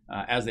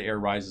the air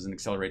rises and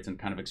accelerates and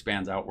kind of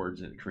expands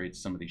outwards. It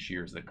creates some of these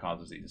shears that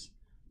causes these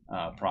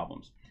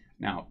problems.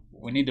 Now,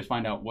 we need to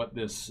find out what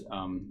this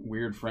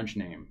weird French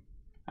name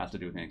has to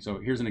do with anything. So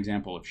here's an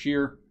example of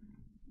shear,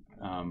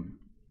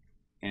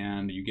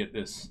 and you get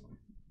this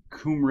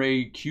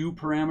Toumre Q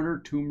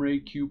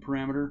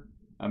parameter.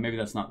 Maybe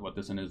that's not what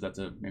this one is.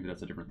 Maybe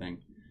that's a different thing.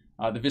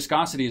 The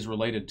viscosity is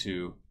related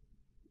to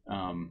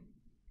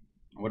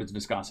what is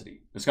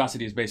viscosity?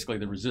 Viscosity is basically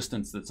the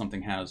resistance that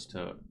something has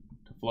to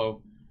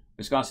flow.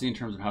 Viscosity, in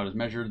terms of how it is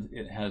measured,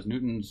 it has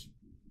Newton's.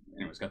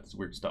 Anyway, it's got this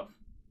weird stuff.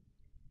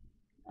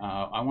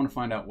 I want to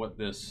find out what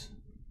this.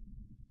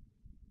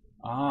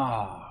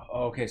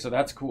 Okay, so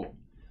that's cool.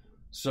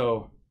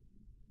 So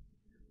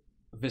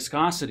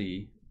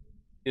viscosity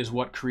is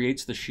what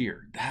creates the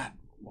shear.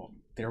 Well,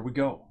 there we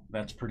go.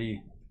 That's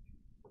pretty.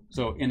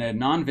 So in a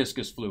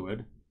non-viscous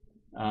fluid,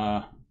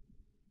 you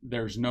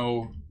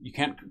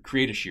can't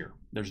create a shear.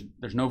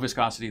 There's no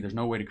viscosity. There's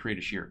no way to create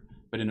a shear.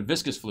 But in a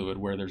viscous fluid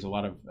where there's a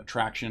lot of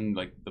attraction,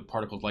 like the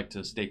particles like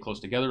to stay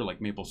close together,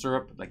 like maple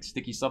syrup, like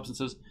sticky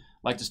substances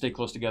like to stay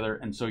close together,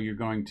 and so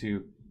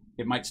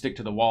it might stick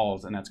to the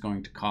walls, and that's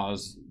going to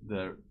cause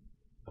the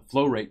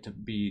flow rate to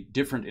be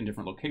different in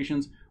different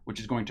locations, which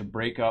is going to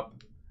break up.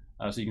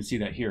 So you can see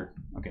that here.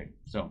 Okay,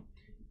 so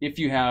if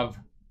you have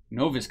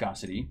no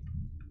viscosity,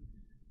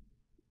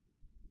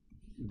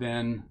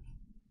 then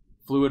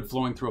fluid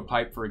flowing through a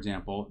pipe, for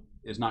example,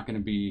 is not going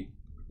to be,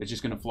 it's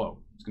just going to flow.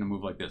 It's going to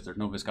move like this. There's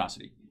no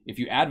viscosity. If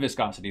you add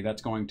viscosity,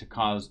 that's going to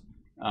cause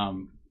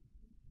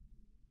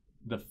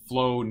the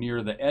flow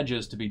near the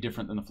edges to be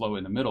different than the flow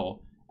in the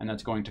middle, and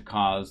that's going to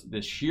cause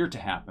this shear to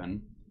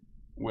happen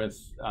with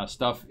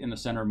stuff in the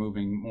center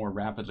moving more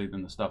rapidly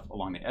than the stuff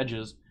along the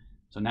edges.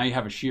 So now you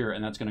have a shear,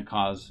 and that's going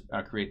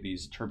to create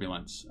these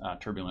turbulent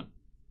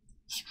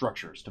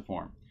structures to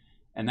form,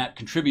 and that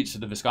contributes to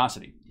the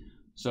viscosity.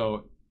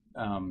 So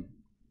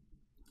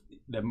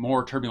the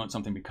more turbulent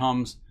something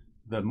becomes,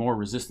 the more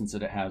resistance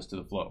that it has to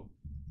the flow.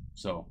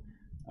 So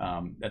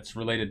that's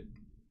related.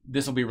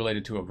 This will be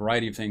related to a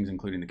variety of things,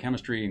 including the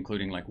chemistry,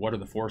 including like what are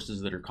the forces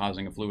that are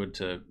causing a fluid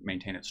to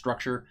maintain its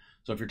structure.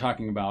 So if you're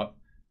talking about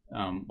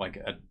like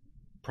a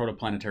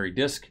protoplanetary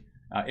disk,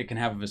 it can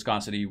have a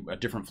viscosity, a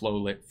different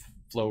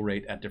flow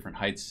rate at different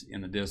heights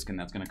in the disk, and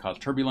that's going to cause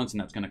turbulence, and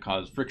that's going to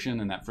cause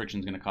friction, and that friction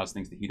is going to cause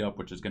things to heat up,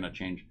 which is going to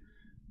change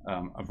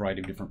a variety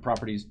of different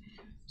properties.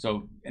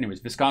 So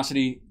anyways,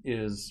 viscosity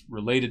is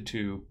related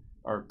to,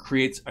 or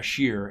creates a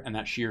shear, and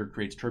that shear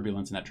creates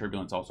turbulence, and that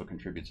turbulence also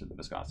contributes to the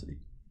viscosity.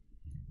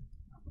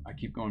 I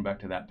keep going back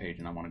to that page,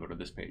 and I want to go to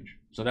this page.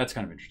 So that's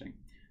kind of interesting.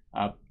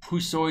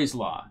 Poiseuille's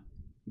law,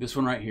 this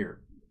one right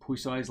here.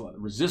 Poiseuille's law,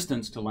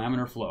 resistance to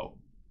laminar flow.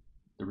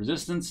 The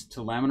resistance to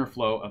laminar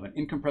flow of an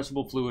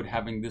incompressible fluid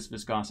having this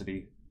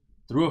viscosity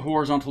through a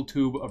horizontal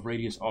tube of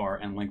radius r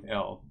and length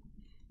L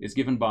is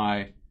given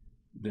by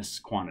this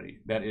quantity.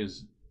 That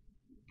is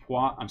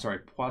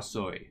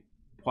Poiseuille's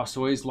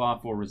law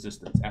for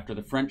resistance. After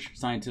the French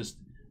scientist,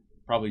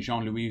 probably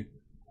Jean-Louis,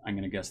 I'm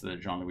going to guess that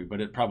it's Jean-Louis,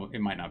 but it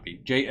might not be.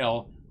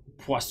 J.L.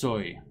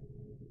 Poiseuille,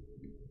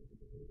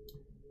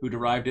 who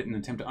derived it in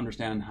an attempt to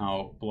understand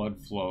how blood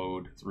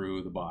flowed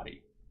through the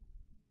body.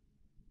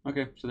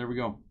 Okay, so there we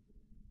go.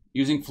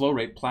 Using flow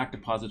rate, plaque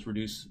deposits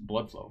reduce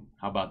blood flow.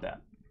 How about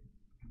that?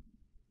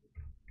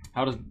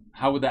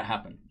 How would that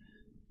happen?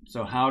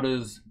 So how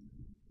does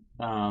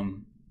the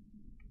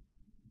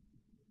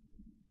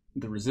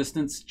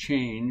resistance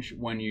change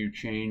when you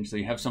change? So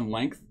you have some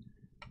length.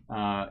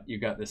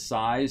 You've got the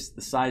size.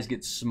 The size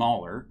gets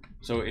smaller.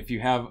 So if you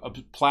have a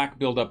plaque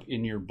buildup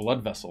in your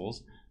blood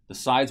vessels, the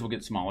size will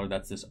get smaller.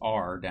 That's this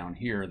R down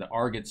here. The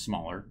R gets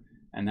smaller,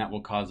 and that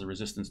will cause the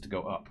resistance to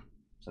go up.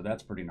 So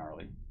that's pretty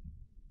gnarly.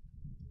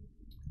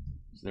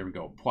 So there we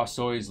go.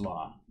 Poiseuille's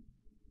law.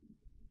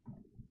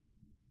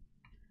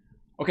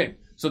 Okay,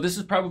 so this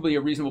is probably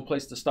a reasonable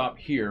place to stop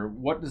here.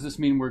 What does this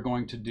mean we're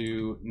going to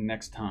do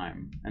next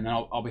time? And then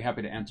I'll be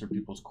happy to answer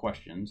people's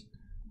questions.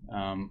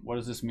 What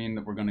does this mean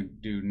that we're going to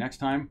do next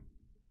time?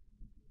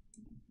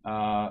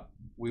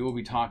 We will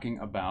be talking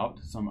about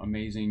some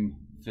amazing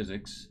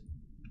physics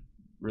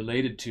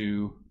related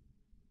to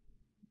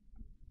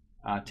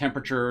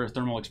temperature,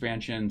 thermal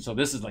expansion. So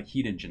this is like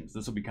heat engines.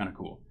 This will be kind of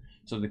cool.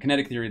 So the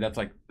kinetic theory, that's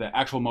like the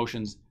actual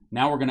motions.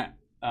 Now we're going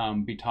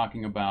to be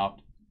talking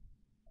about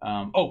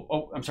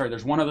I'm sorry,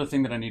 there's one other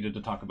thing that I needed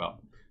to talk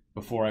about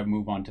before I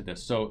move on to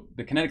this. So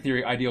the kinetic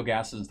theory, ideal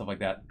gases and stuff like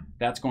that,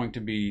 that's going to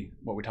be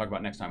what we talk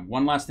about next time.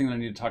 One last thing that I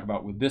need to talk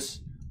about with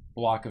this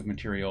block of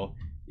material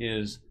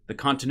is the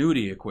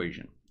continuity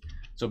equation.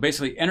 So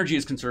basically energy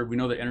is conserved. We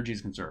know that energy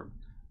is conserved,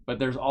 but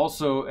there's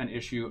also an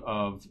issue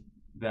of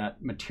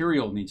that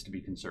material needs to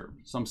be conserved.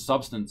 Some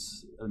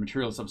substance, the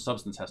material of some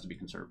substance has to be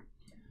conserved.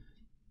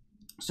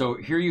 So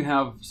here you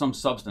have some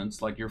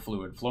substance like your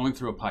fluid flowing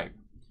through a pipe.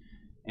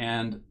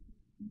 And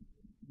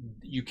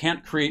you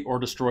can't create or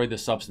destroy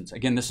this substance.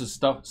 Again, this is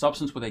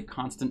substance with a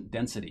constant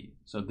density.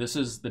 So this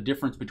is the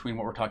difference between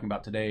what we're talking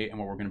about today and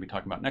what we're going to be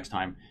talking about next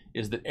time,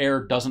 is that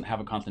air doesn't have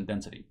a constant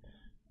density.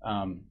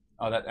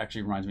 That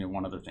actually reminds me of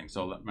one other thing.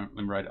 So let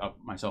me write up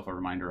myself a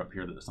reminder up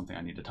here that there's something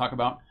I need to talk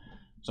about.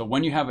 So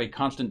when you have a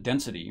constant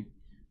density,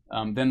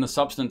 then the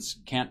substance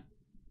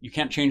you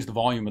can't change the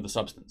volume of the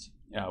substance.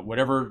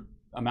 Whatever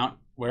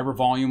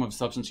volume of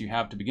substance you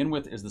have to begin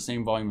with is the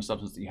same volume of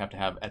substance that you have to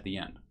have at the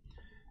end.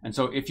 And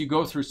so if you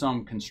go through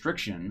some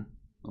constriction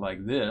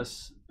like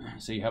this,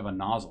 so you have a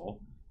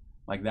nozzle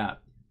like that,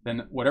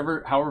 then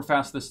however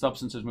fast this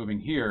substance is moving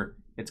here,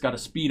 it's got to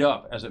speed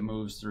up as it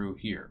moves through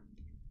here.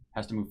 It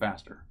has to move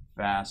faster.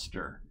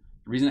 The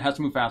reason it has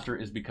to move faster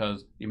is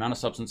because the amount of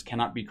substance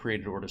cannot be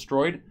created or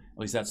destroyed. At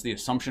least that's the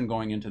assumption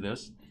going into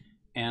this.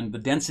 And the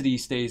density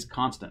stays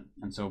constant.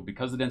 And so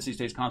because the density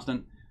stays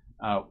constant,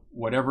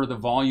 whatever the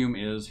volume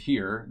is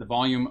here, the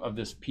volume of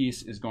this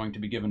piece is going to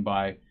be given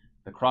by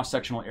the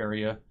cross-sectional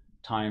area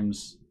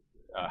times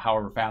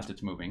however fast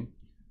it's moving.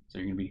 So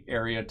you're going to be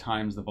area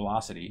times the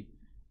velocity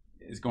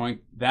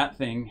that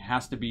thing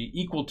has to be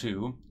equal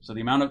to, so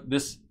the amount of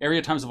this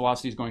area times the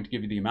velocity is going to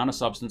give you the amount of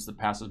substance that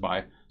passes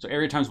by. So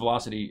area times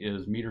velocity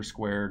is meters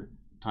squared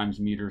times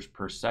meters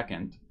per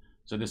second.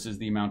 So this is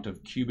the amount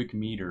of cubic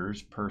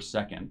meters per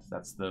second.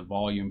 That's the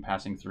volume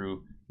passing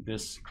through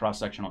this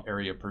cross-sectional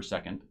area per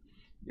second,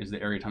 is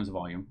the area times the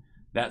volume.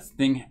 That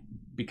thing,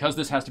 because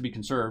this has to be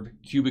conserved,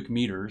 cubic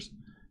meters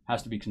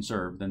has to be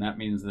conserved, then that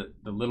means that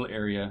the little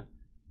area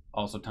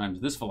also times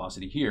this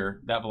velocity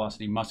here, that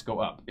velocity must go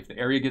up. If the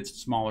area gets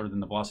smaller, then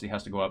the velocity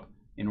has to go up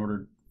in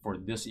order for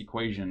this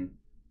equation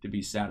to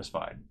be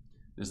satisfied.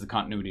 This is the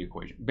continuity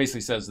equation. It basically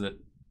says that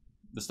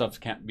the stuff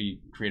can't be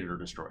created or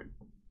destroyed.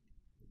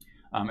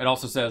 It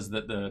also says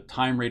that the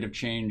time rate of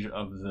change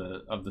of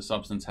the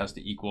substance has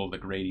to equal the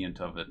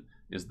gradient of it,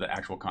 is the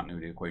actual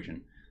continuity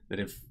equation. That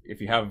if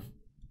you have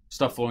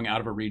stuff flowing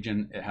out of a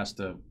region, it has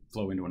to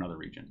flow into another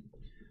region.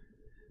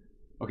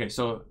 Okay,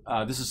 so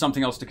this is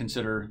something else to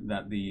consider,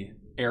 that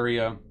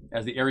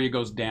as the area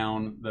goes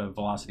down, the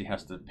velocity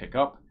has to pick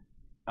up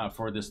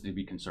for this to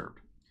be conserved.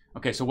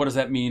 Okay, so what does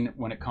that mean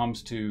when it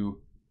comes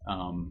to,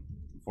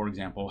 for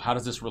example, how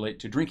does this relate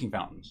to drinking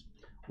fountains?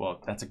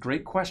 Well, that's a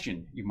great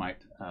question, you might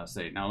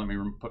say. Now let me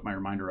put my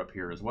reminder up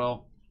here as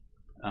well.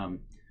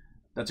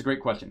 That's a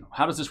great question.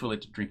 How does this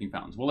relate to drinking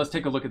fountains? Well, let's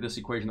take a look at this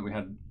equation that we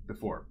had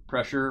before.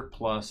 Pressure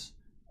plus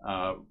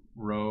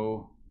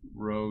rho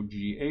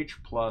GH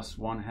plus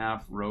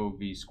 1/2 rho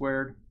V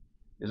squared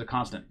is a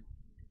constant.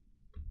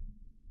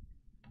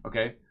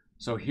 Okay,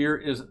 so here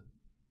is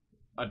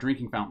a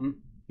drinking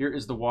fountain. Here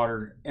is the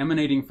water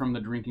emanating from the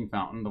drinking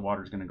fountain. The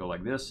water is going to go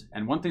like this.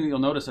 And one thing that you'll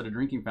notice at a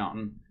drinking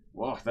fountain,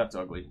 whoa, that's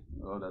ugly.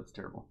 Oh, that's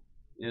terrible.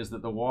 Is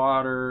that the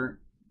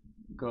water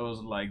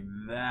goes like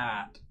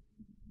that.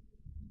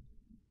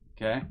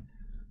 Okay,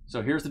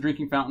 so here's the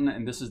drinking fountain,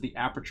 and this is the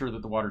aperture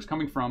that the water is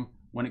coming from.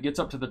 When it gets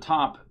up to the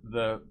top,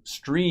 the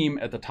stream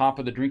at the top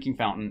of the drinking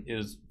fountain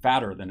is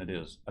fatter than it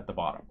is at the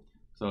bottom.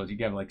 So you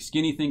have like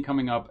skinny thing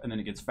coming up, and then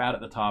it gets fat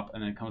at the top,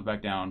 and then it comes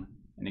back down,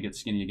 and it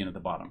gets skinny again at the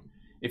bottom.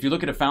 If you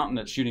look at a fountain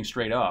that's shooting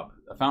straight up,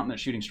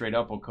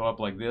 will go up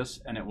like this,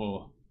 and it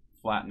will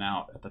flatten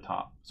out at the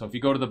top. So if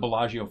you go to the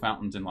Bellagio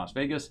fountains in Las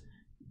Vegas,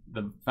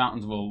 the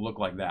fountains will look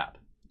like that.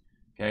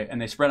 Okay,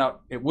 and they spread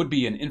out. It would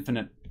be an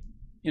infinite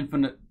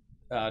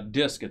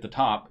disk at the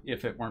top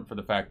if it weren't for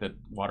the fact that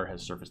water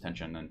has surface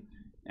tension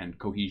and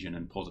cohesion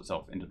and pulls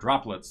itself into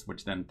droplets,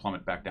 which then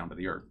plummet back down to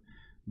the earth.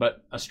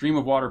 But a stream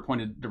of water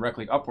pointed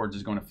directly upwards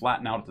is going to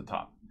flatten out at the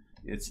top.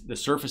 The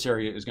surface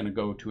area is going to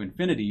go to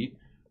infinity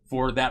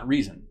for that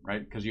reason,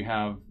 right? Because you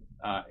have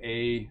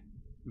AV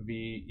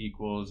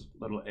equals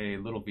little a,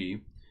 little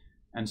v.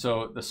 And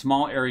so the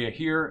small area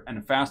here and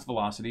a fast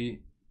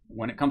velocity,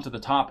 when it comes to the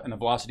top and the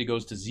velocity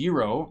goes to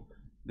 0,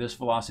 this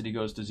velocity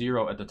goes to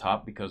 0 at the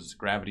top because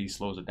gravity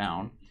slows it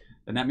down,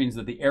 then that means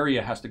that the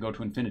area has to go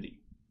to infinity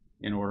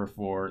in order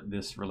for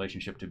this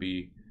relationship to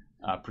be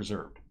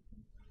preserved.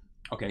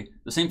 Okay,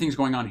 the same thing's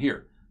going on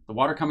here. The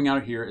water coming out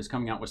of here is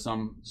coming out with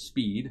some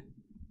speed,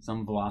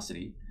 some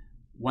velocity.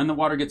 When the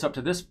water gets up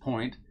to this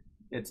point,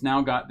 it's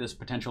now got this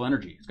potential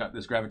energy. It's got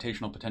this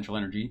gravitational potential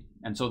energy.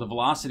 And so the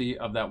velocity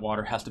of that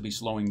water has to be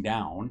slowing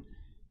down.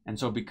 And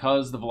so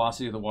because the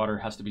velocity of the water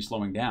has to be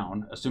slowing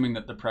down, assuming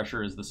that the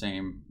pressure is the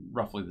same,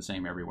 roughly the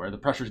same everywhere, the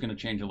pressure is going to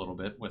change a little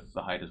bit with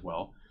the height as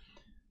well.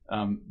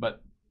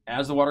 But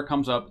as the water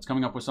comes up, it's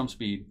coming up with some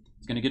speed.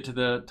 It's going to get to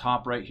the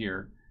top right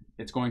here.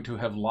 It's going to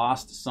have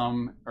lost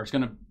some, or it's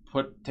going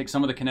to take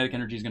some of the kinetic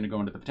energy is going to go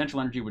into the potential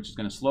energy, which is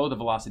going to slow the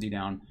velocity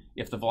down.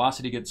 If the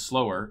velocity gets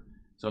slower,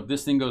 so if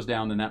this thing goes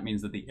down, then that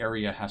means that the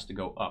area has to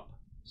go up.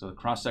 So the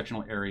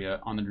cross-sectional area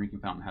on the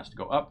drinking fountain has to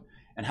go up.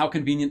 And how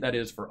convenient that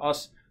is for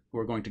us who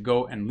are going to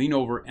go and lean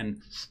over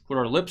and put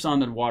our lips on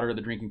the water of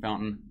the drinking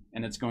fountain,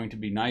 and it's going to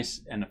be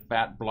nice and a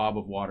fat blob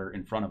of water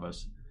in front of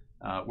us.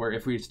 Where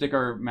if we stick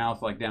our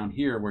mouth like down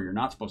here where you're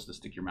not supposed to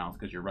stick your mouth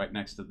because you're right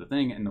next to the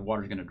thing and the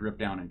water's going to drip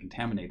down and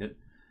contaminate it,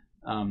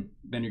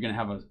 then you're going to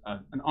have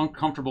an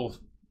uncomfortable,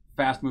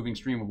 fast-moving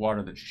stream of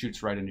water that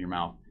shoots right into your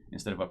mouth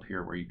instead of up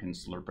here where you can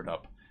slurp it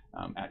up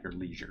at your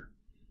leisure.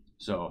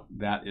 So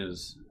that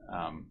is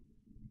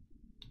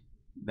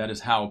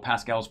how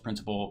Pascal's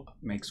principle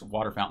makes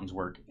water fountains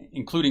work,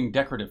 including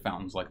decorative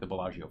fountains like the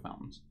Bellagio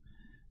fountains.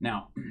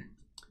 Now,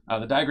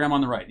 the diagram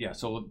on the right, yeah,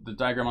 so the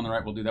diagram on the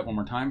right, we'll do that one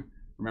more time.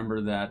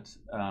 Remember that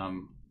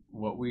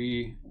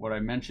what I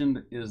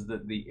mentioned is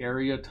that the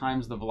area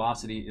times the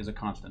velocity is a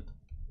constant.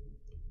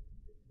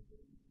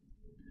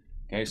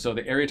 Okay, so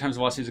the area times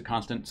velocity is a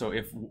constant. So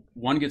if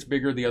one gets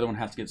bigger, the other one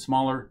has to get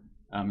smaller.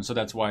 So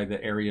that's why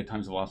the area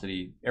times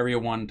velocity, area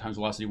 1 times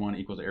velocity 1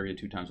 equals area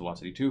 2 times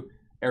velocity 2.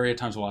 Area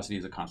times velocity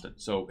is a constant.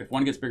 So if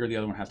one gets bigger, the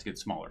other one has to get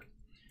smaller.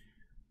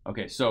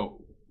 Okay,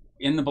 so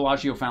in the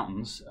Bellagio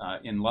fountains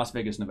in Las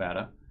Vegas,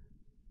 Nevada,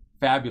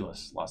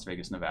 fabulous Las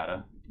Vegas,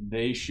 Nevada,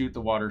 they shoot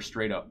the water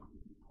straight up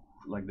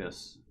like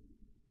this.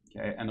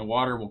 Okay, and the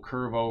water will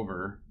curve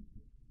over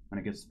when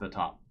it gets to the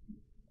top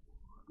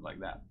like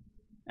that.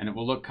 And it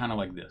will look kind of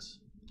like this.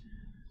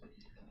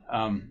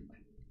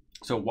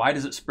 So why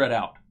does it spread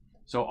out?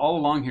 So all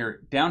along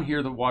here, down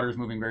here, the water is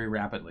moving very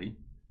rapidly.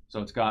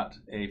 So it's got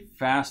a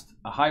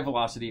high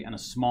velocity and a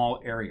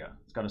small area.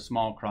 It's got a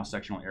small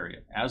cross-sectional area.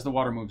 As the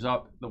water moves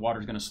up, the water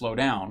is going to slow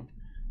down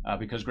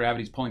because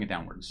gravity is pulling it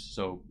downwards.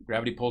 So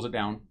gravity pulls it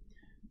down.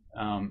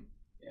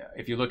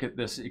 If you look at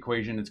this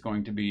equation, it's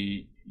going to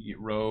be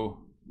rho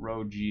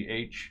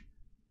gh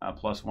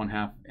plus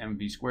 1/2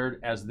 mv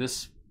squared. As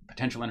this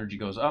potential energy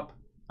goes up,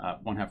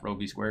 1/2 rho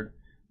v squared,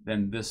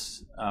 then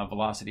this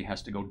velocity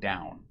has to go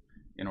down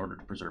in order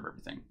to preserve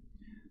everything.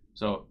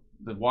 So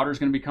the water is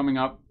going to be coming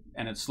up,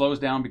 and it slows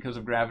down because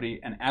of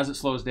gravity. And as it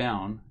slows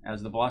down,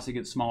 as the velocity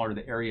gets smaller,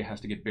 the area has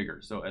to get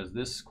bigger. So as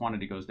this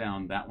quantity goes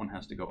down, that one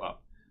has to go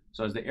up.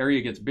 So as the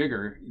area gets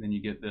bigger, then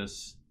you get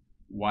this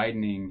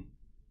widening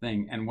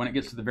thing. And when it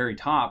gets to the very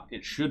top,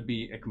 it should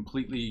be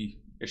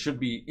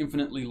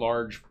infinitely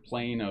large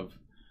plane of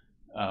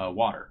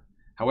water.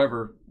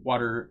 However,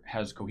 water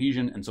has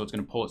cohesion, and so it's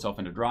going to pull itself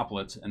into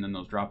droplets, and then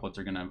those droplets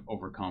are going to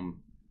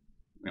overcome,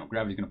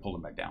 gravity's going to pull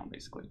them back down,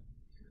 basically.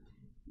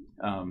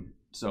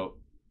 So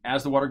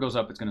as the water goes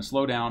up, it's going to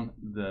slow down.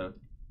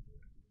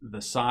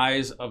 The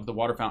size of the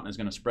water fountain is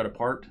going to spread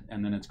apart,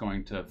 and then it's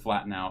going to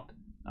flatten out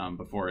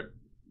before it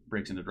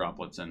breaks into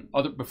droplets and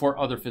before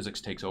other physics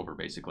takes over,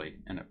 basically,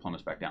 and it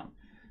plummets back down.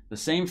 The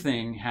same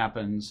thing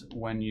happens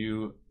when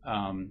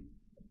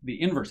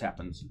the inverse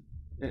happens.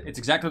 It's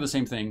exactly the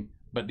same thing,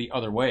 but the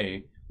other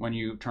way when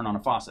you turn on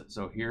a faucet.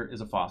 So here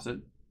is a faucet.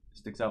 It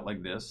sticks out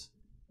like this.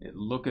 It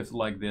looketh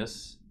like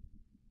this.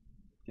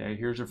 Okay,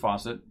 here's your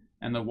faucet.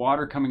 And the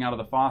water coming out of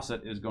the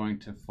faucet is going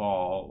to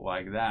fall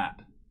like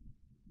that.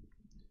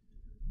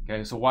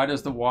 Okay, so why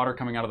does the water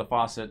coming out of the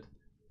faucet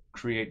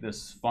create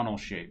this funnel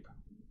shape?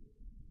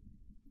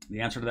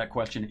 The answer to that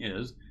question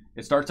is,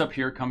 it starts up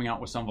here coming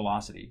out with some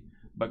velocity,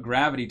 but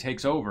gravity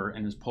takes over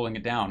and is pulling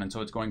it down, and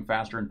so it's going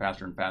faster and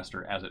faster and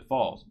faster as it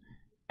falls.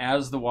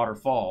 As the water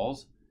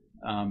falls,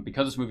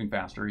 because it's moving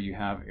faster, you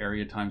have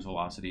area times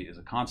velocity is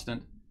a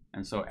constant,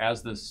 And so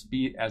as this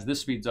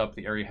speeds up,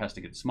 the area has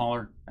to get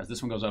smaller. As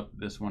this one goes up,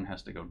 this one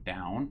has to go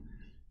down.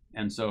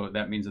 And so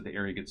that means that the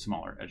area gets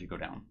smaller as you go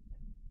down.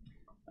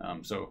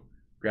 So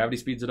gravity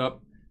speeds it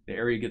up, the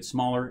area gets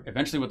smaller.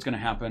 Eventually what's going to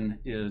happen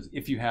is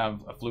if you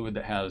have a fluid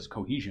that has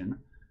cohesion,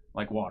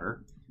 like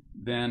water,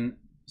 then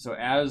so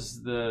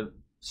as the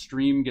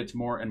stream gets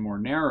more and more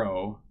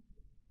narrow,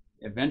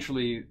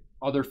 eventually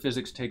other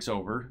physics takes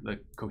over, the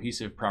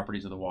cohesive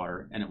properties of the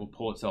water, and it will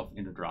pull itself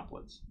into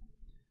droplets.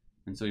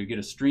 And so you get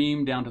a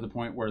stream down to the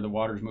point where the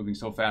water is moving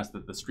so fast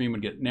that the stream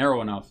would get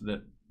narrow enough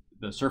that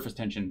the surface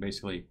tension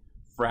basically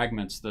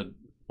fragments the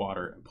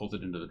water and pulls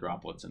it into the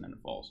droplets, and then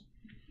it falls.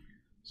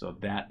 So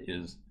that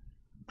is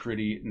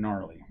pretty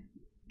gnarly.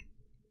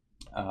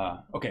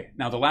 Okay,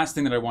 now the last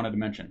thing that I wanted to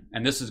mention,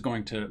 and this is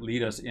going to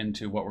lead us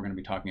into what we're going to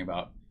be talking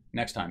about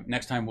next time.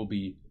 Next time will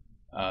be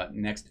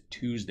next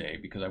Tuesday,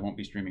 because I won't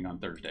be streaming on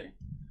Thursday.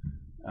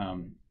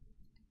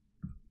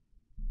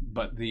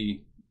 But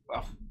the,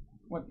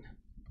 what,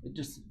 it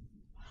just,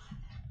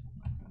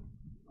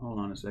 hold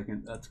on a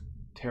second, that's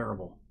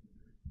terrible.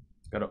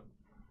 Got up.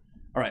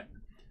 All right.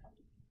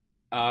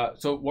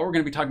 So what we're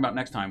going to be talking about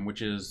next time,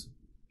 which is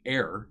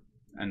air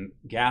and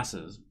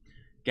gases.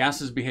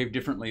 Gases behave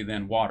differently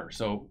than water.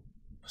 So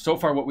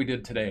far what we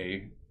did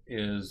today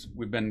is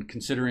we've been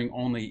considering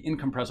only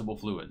incompressible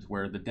fluids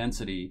where the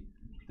density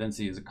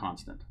is a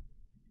constant.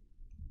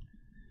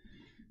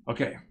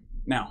 Okay,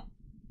 now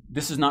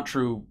this is not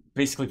true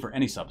basically for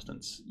any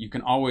substance. You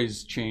can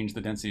always change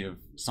the density of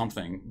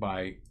something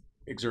by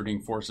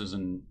exerting forces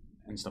and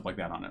stuff like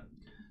that on it.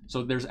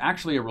 So there's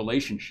actually a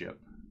relationship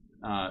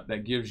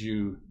that gives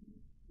you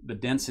the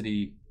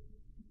density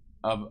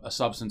of a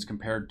substance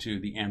compared to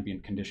the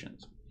ambient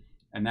conditions.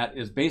 And that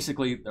is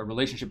basically a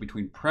relationship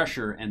between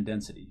pressure and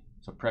density.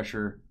 So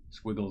pressure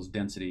squiggles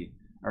density,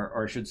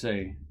 or I should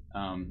say,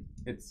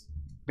 it's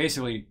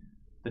basically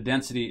the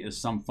density is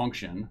some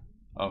function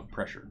of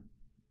pressure.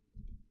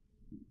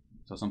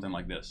 So something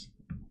like this.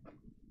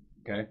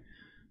 Okay,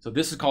 so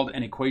this is called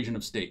an equation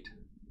of state.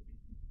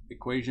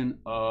 Equation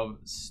of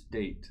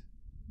state.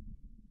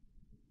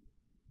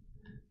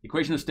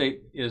 Equation of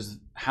state is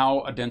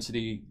how a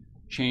density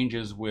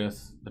changes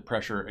with the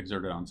pressure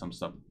exerted on some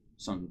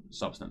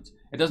substance.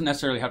 It doesn't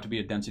necessarily have to be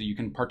a density. You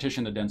can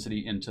partition the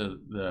density into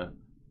the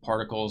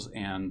particles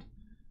and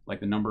like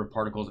the number of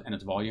particles and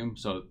its volume.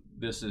 So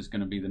this is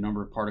going to be the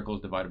number of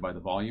particles divided by the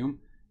volume.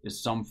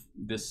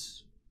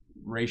 This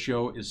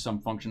ratio is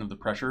some function of the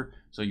pressure.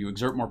 So you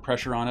exert more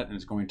pressure on it and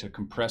it's going to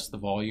compress the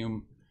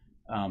volume.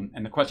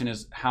 And the question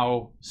is,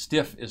 how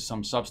stiff is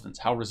some substance?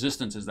 How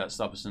resistant is that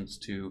substance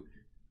to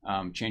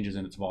changes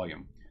in its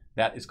volume?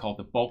 That is called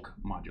the bulk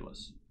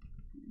modulus.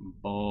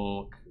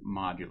 Bulk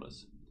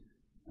modulus.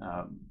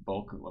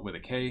 Bulk with a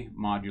K,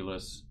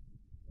 modulus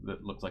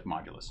that looks like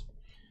modulus.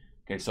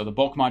 Okay, so the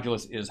bulk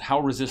modulus is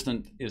how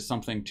resistant is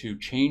something to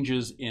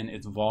changes in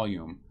its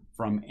volume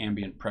from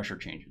ambient pressure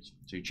changes.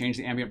 So you change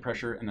the ambient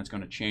pressure and that's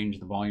going to change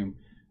the volume,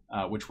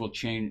 which will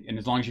change, and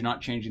as long as you're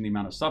not changing the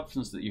amount of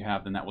substance that you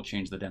have, then that will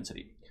change the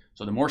density.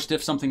 So the more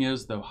stiff something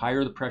is, the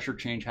higher the pressure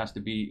change has to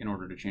be in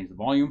order to change the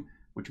volume,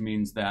 which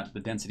means that the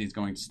density is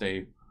going to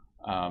stay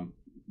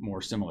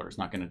more similar. It's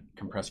not going to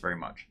compress very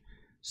much.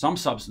 Some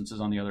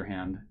substances, on the other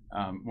hand,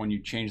 when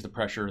you change the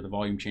pressure, the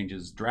volume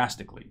changes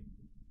drastically.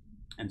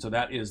 And so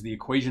that is the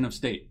equation of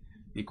state.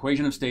 The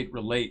equation of state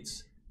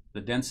relates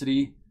the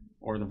density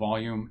or the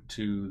volume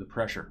to the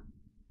pressure.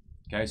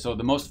 Okay, so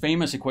the most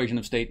famous equation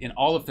of state in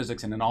all of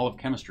physics and in all of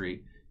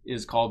chemistry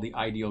is called the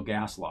ideal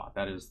gas law.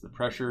 That is the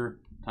pressure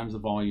times the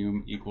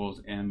volume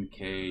equals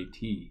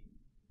mkT.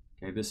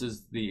 Okay, this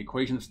is the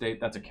equation of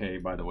state. That's a K,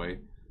 by the way.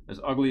 As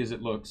ugly as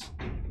it looks,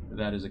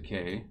 that is a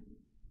K.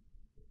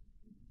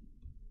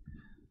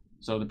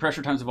 So the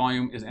pressure times the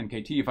volume is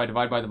mkT. If I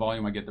divide by the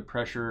volume, I get the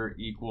pressure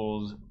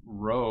equals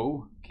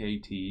rho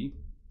kT.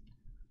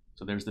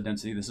 So there's the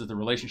density. This is the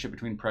relationship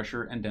between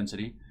pressure and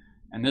density.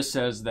 And this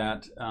says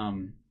that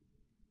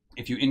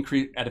if you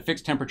increase, at a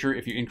fixed temperature,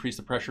 if you increase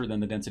the pressure, then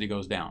the density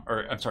goes down.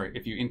 Or I'm sorry,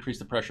 if you increase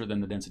the pressure,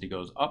 then the density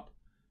goes up.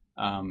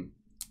 Let's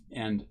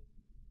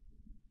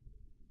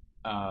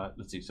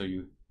see, so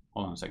you,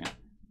 hold on a second.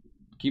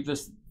 Keep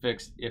this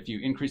fixed. If you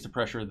increase the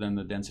pressure, then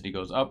the density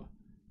goes up.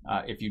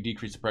 If you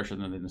decrease the pressure,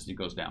 then the density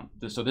goes down.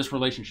 So this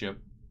relationship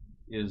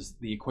is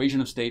the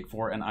equation of state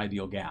for an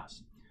ideal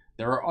gas.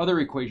 There are other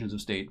equations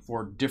of state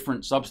for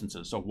different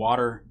substances. So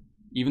water,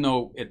 even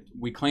though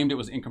we claimed it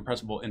was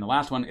incompressible in the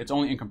last one, it's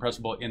only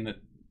incompressible in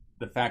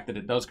the fact that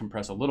it does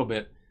compress a little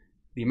bit.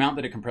 The amount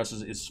that it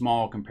compresses is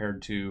small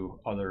compared to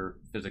other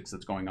physics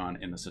that's going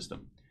on in the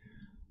system.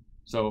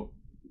 So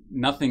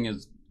nothing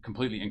is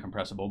completely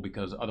incompressible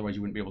because otherwise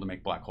you wouldn't be able to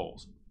make black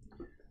holes.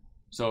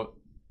 So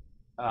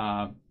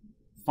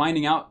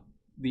finding out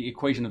the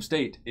equation of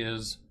state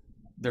is,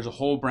 there's a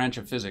whole branch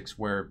of physics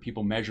where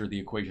people measure the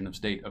equation of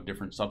state of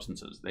different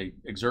substances. They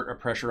exert a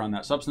pressure on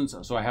that substance.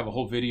 So I have a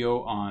whole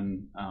video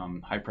on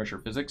high pressure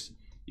physics.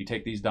 You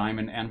take these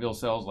diamond anvil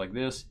cells like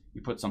this,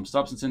 you put some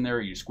substance in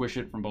there, you squish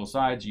it from both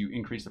sides, you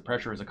increase the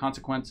pressure as a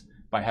consequence,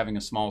 by having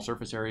a small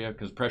surface area,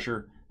 because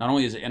pressure not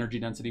only is it energy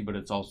density, but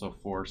it's also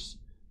force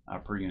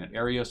per unit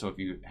area. So if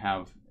you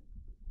have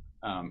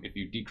if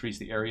you decrease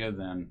the area,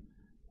 then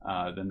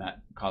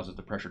that causes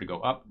the pressure to go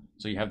up.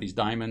 So you have these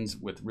diamonds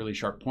with really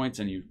sharp points,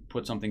 and you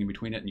put something in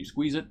between it and you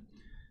squeeze it,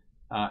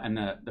 and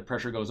the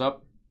pressure goes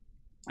up.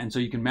 And so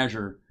you can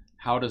measure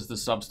how does the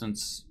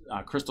substance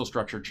crystal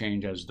structure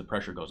change as the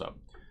pressure goes up.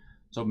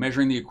 So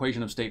measuring the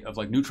equation of state of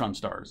like neutron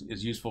stars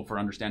is useful for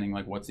understanding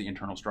like what's the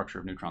internal structure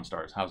of neutron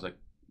stars. How's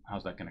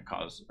that going to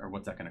cause, or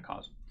what's that going to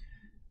cause?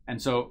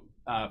 And so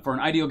for an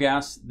ideal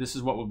gas, this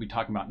is what we'll be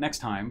talking about next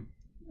time,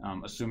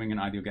 assuming an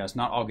ideal gas.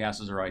 Not all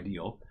gases are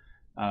ideal.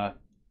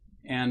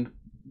 And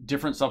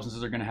different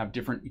substances are going to have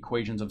different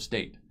equations of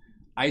state.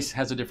 Ice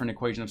has a different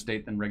equation of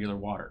state than regular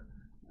water.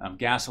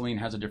 Gasoline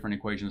has a different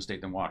equation of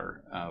state than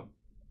water.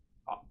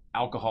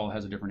 Alcohol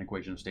has a different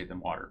equation of state than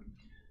water.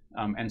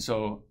 And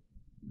so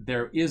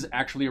there is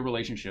actually a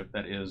relationship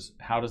that is,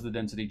 how does the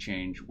density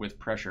change with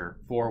pressure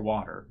for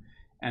water?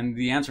 And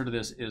the answer to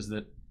this is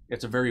that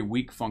it's a very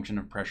weak function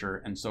of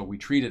pressure, and so we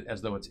treat it as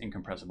though it's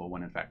incompressible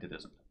when in fact it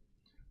isn't.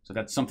 So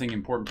that's something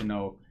important to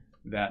know,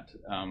 that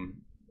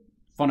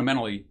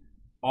fundamentally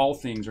all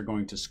things are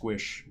going to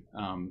squish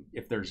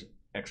if there's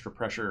extra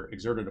pressure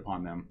exerted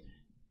upon them.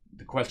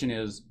 The question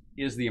is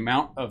the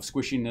amount of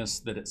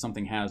squishiness that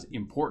something has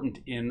important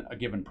in a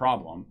given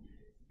problem?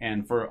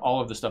 And for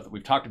all of the stuff that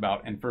we've talked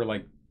about, and for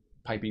like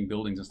piping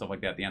buildings and stuff like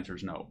that, the answer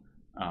is no.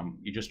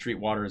 You just treat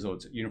water as though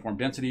it's uniform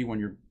density when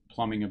you're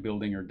plumbing a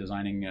building or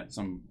designing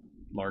some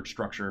large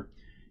structure.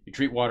 You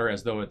treat water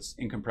as though it's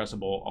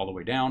incompressible all the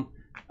way down,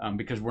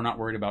 because we're not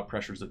worried about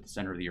pressures at the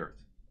center of the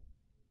earth.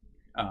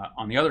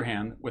 On the other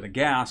hand, with a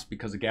gas,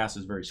 because a gas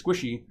is very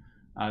squishy,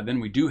 then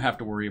we do have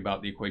to worry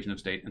about the equation of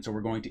state. And so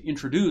we're going to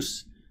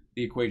introduce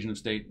the equation of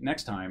state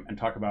next time and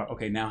talk about,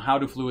 okay, now how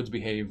do fluids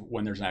behave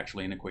when there's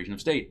actually an equation of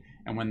state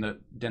and when the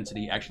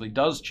density actually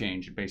does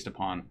change based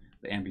upon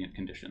the ambient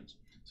conditions.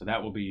 So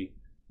that will be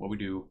what we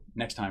do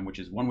next time, which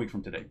is 1 week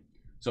from today.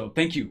 So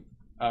thank you,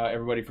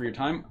 everybody, for your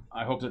time.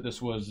 I hope that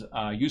this was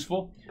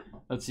useful.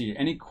 Let's see,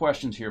 any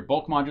questions here?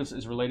 Bulk modulus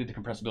is related to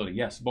compressibility.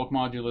 Yes, bulk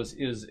modulus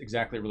is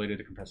exactly related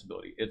to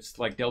compressibility. It's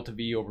like delta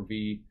V over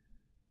V.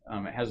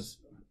 It has,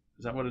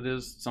 is that what it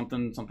is?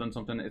 Something, something,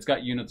 something. It's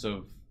got units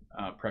of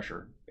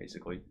pressure,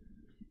 basically.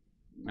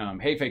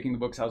 Hey, Faking the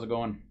Books, how's it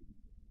going?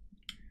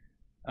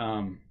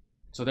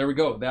 So there we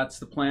go. That's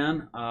the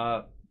plan.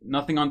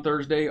 Nothing on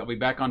Thursday. I'll be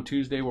back on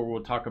Tuesday, where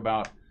we'll talk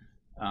about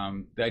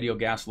the ideal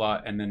gas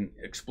law, and then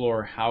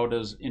explore how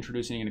does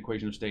introducing an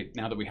equation of state,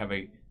 now that we have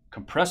a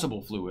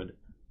compressible fluid,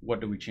 what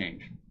do we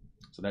change?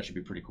 So that should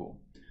be pretty cool.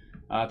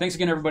 Thanks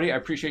again, everybody. I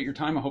appreciate your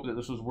time. I hope that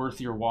this was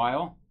worth your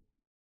while.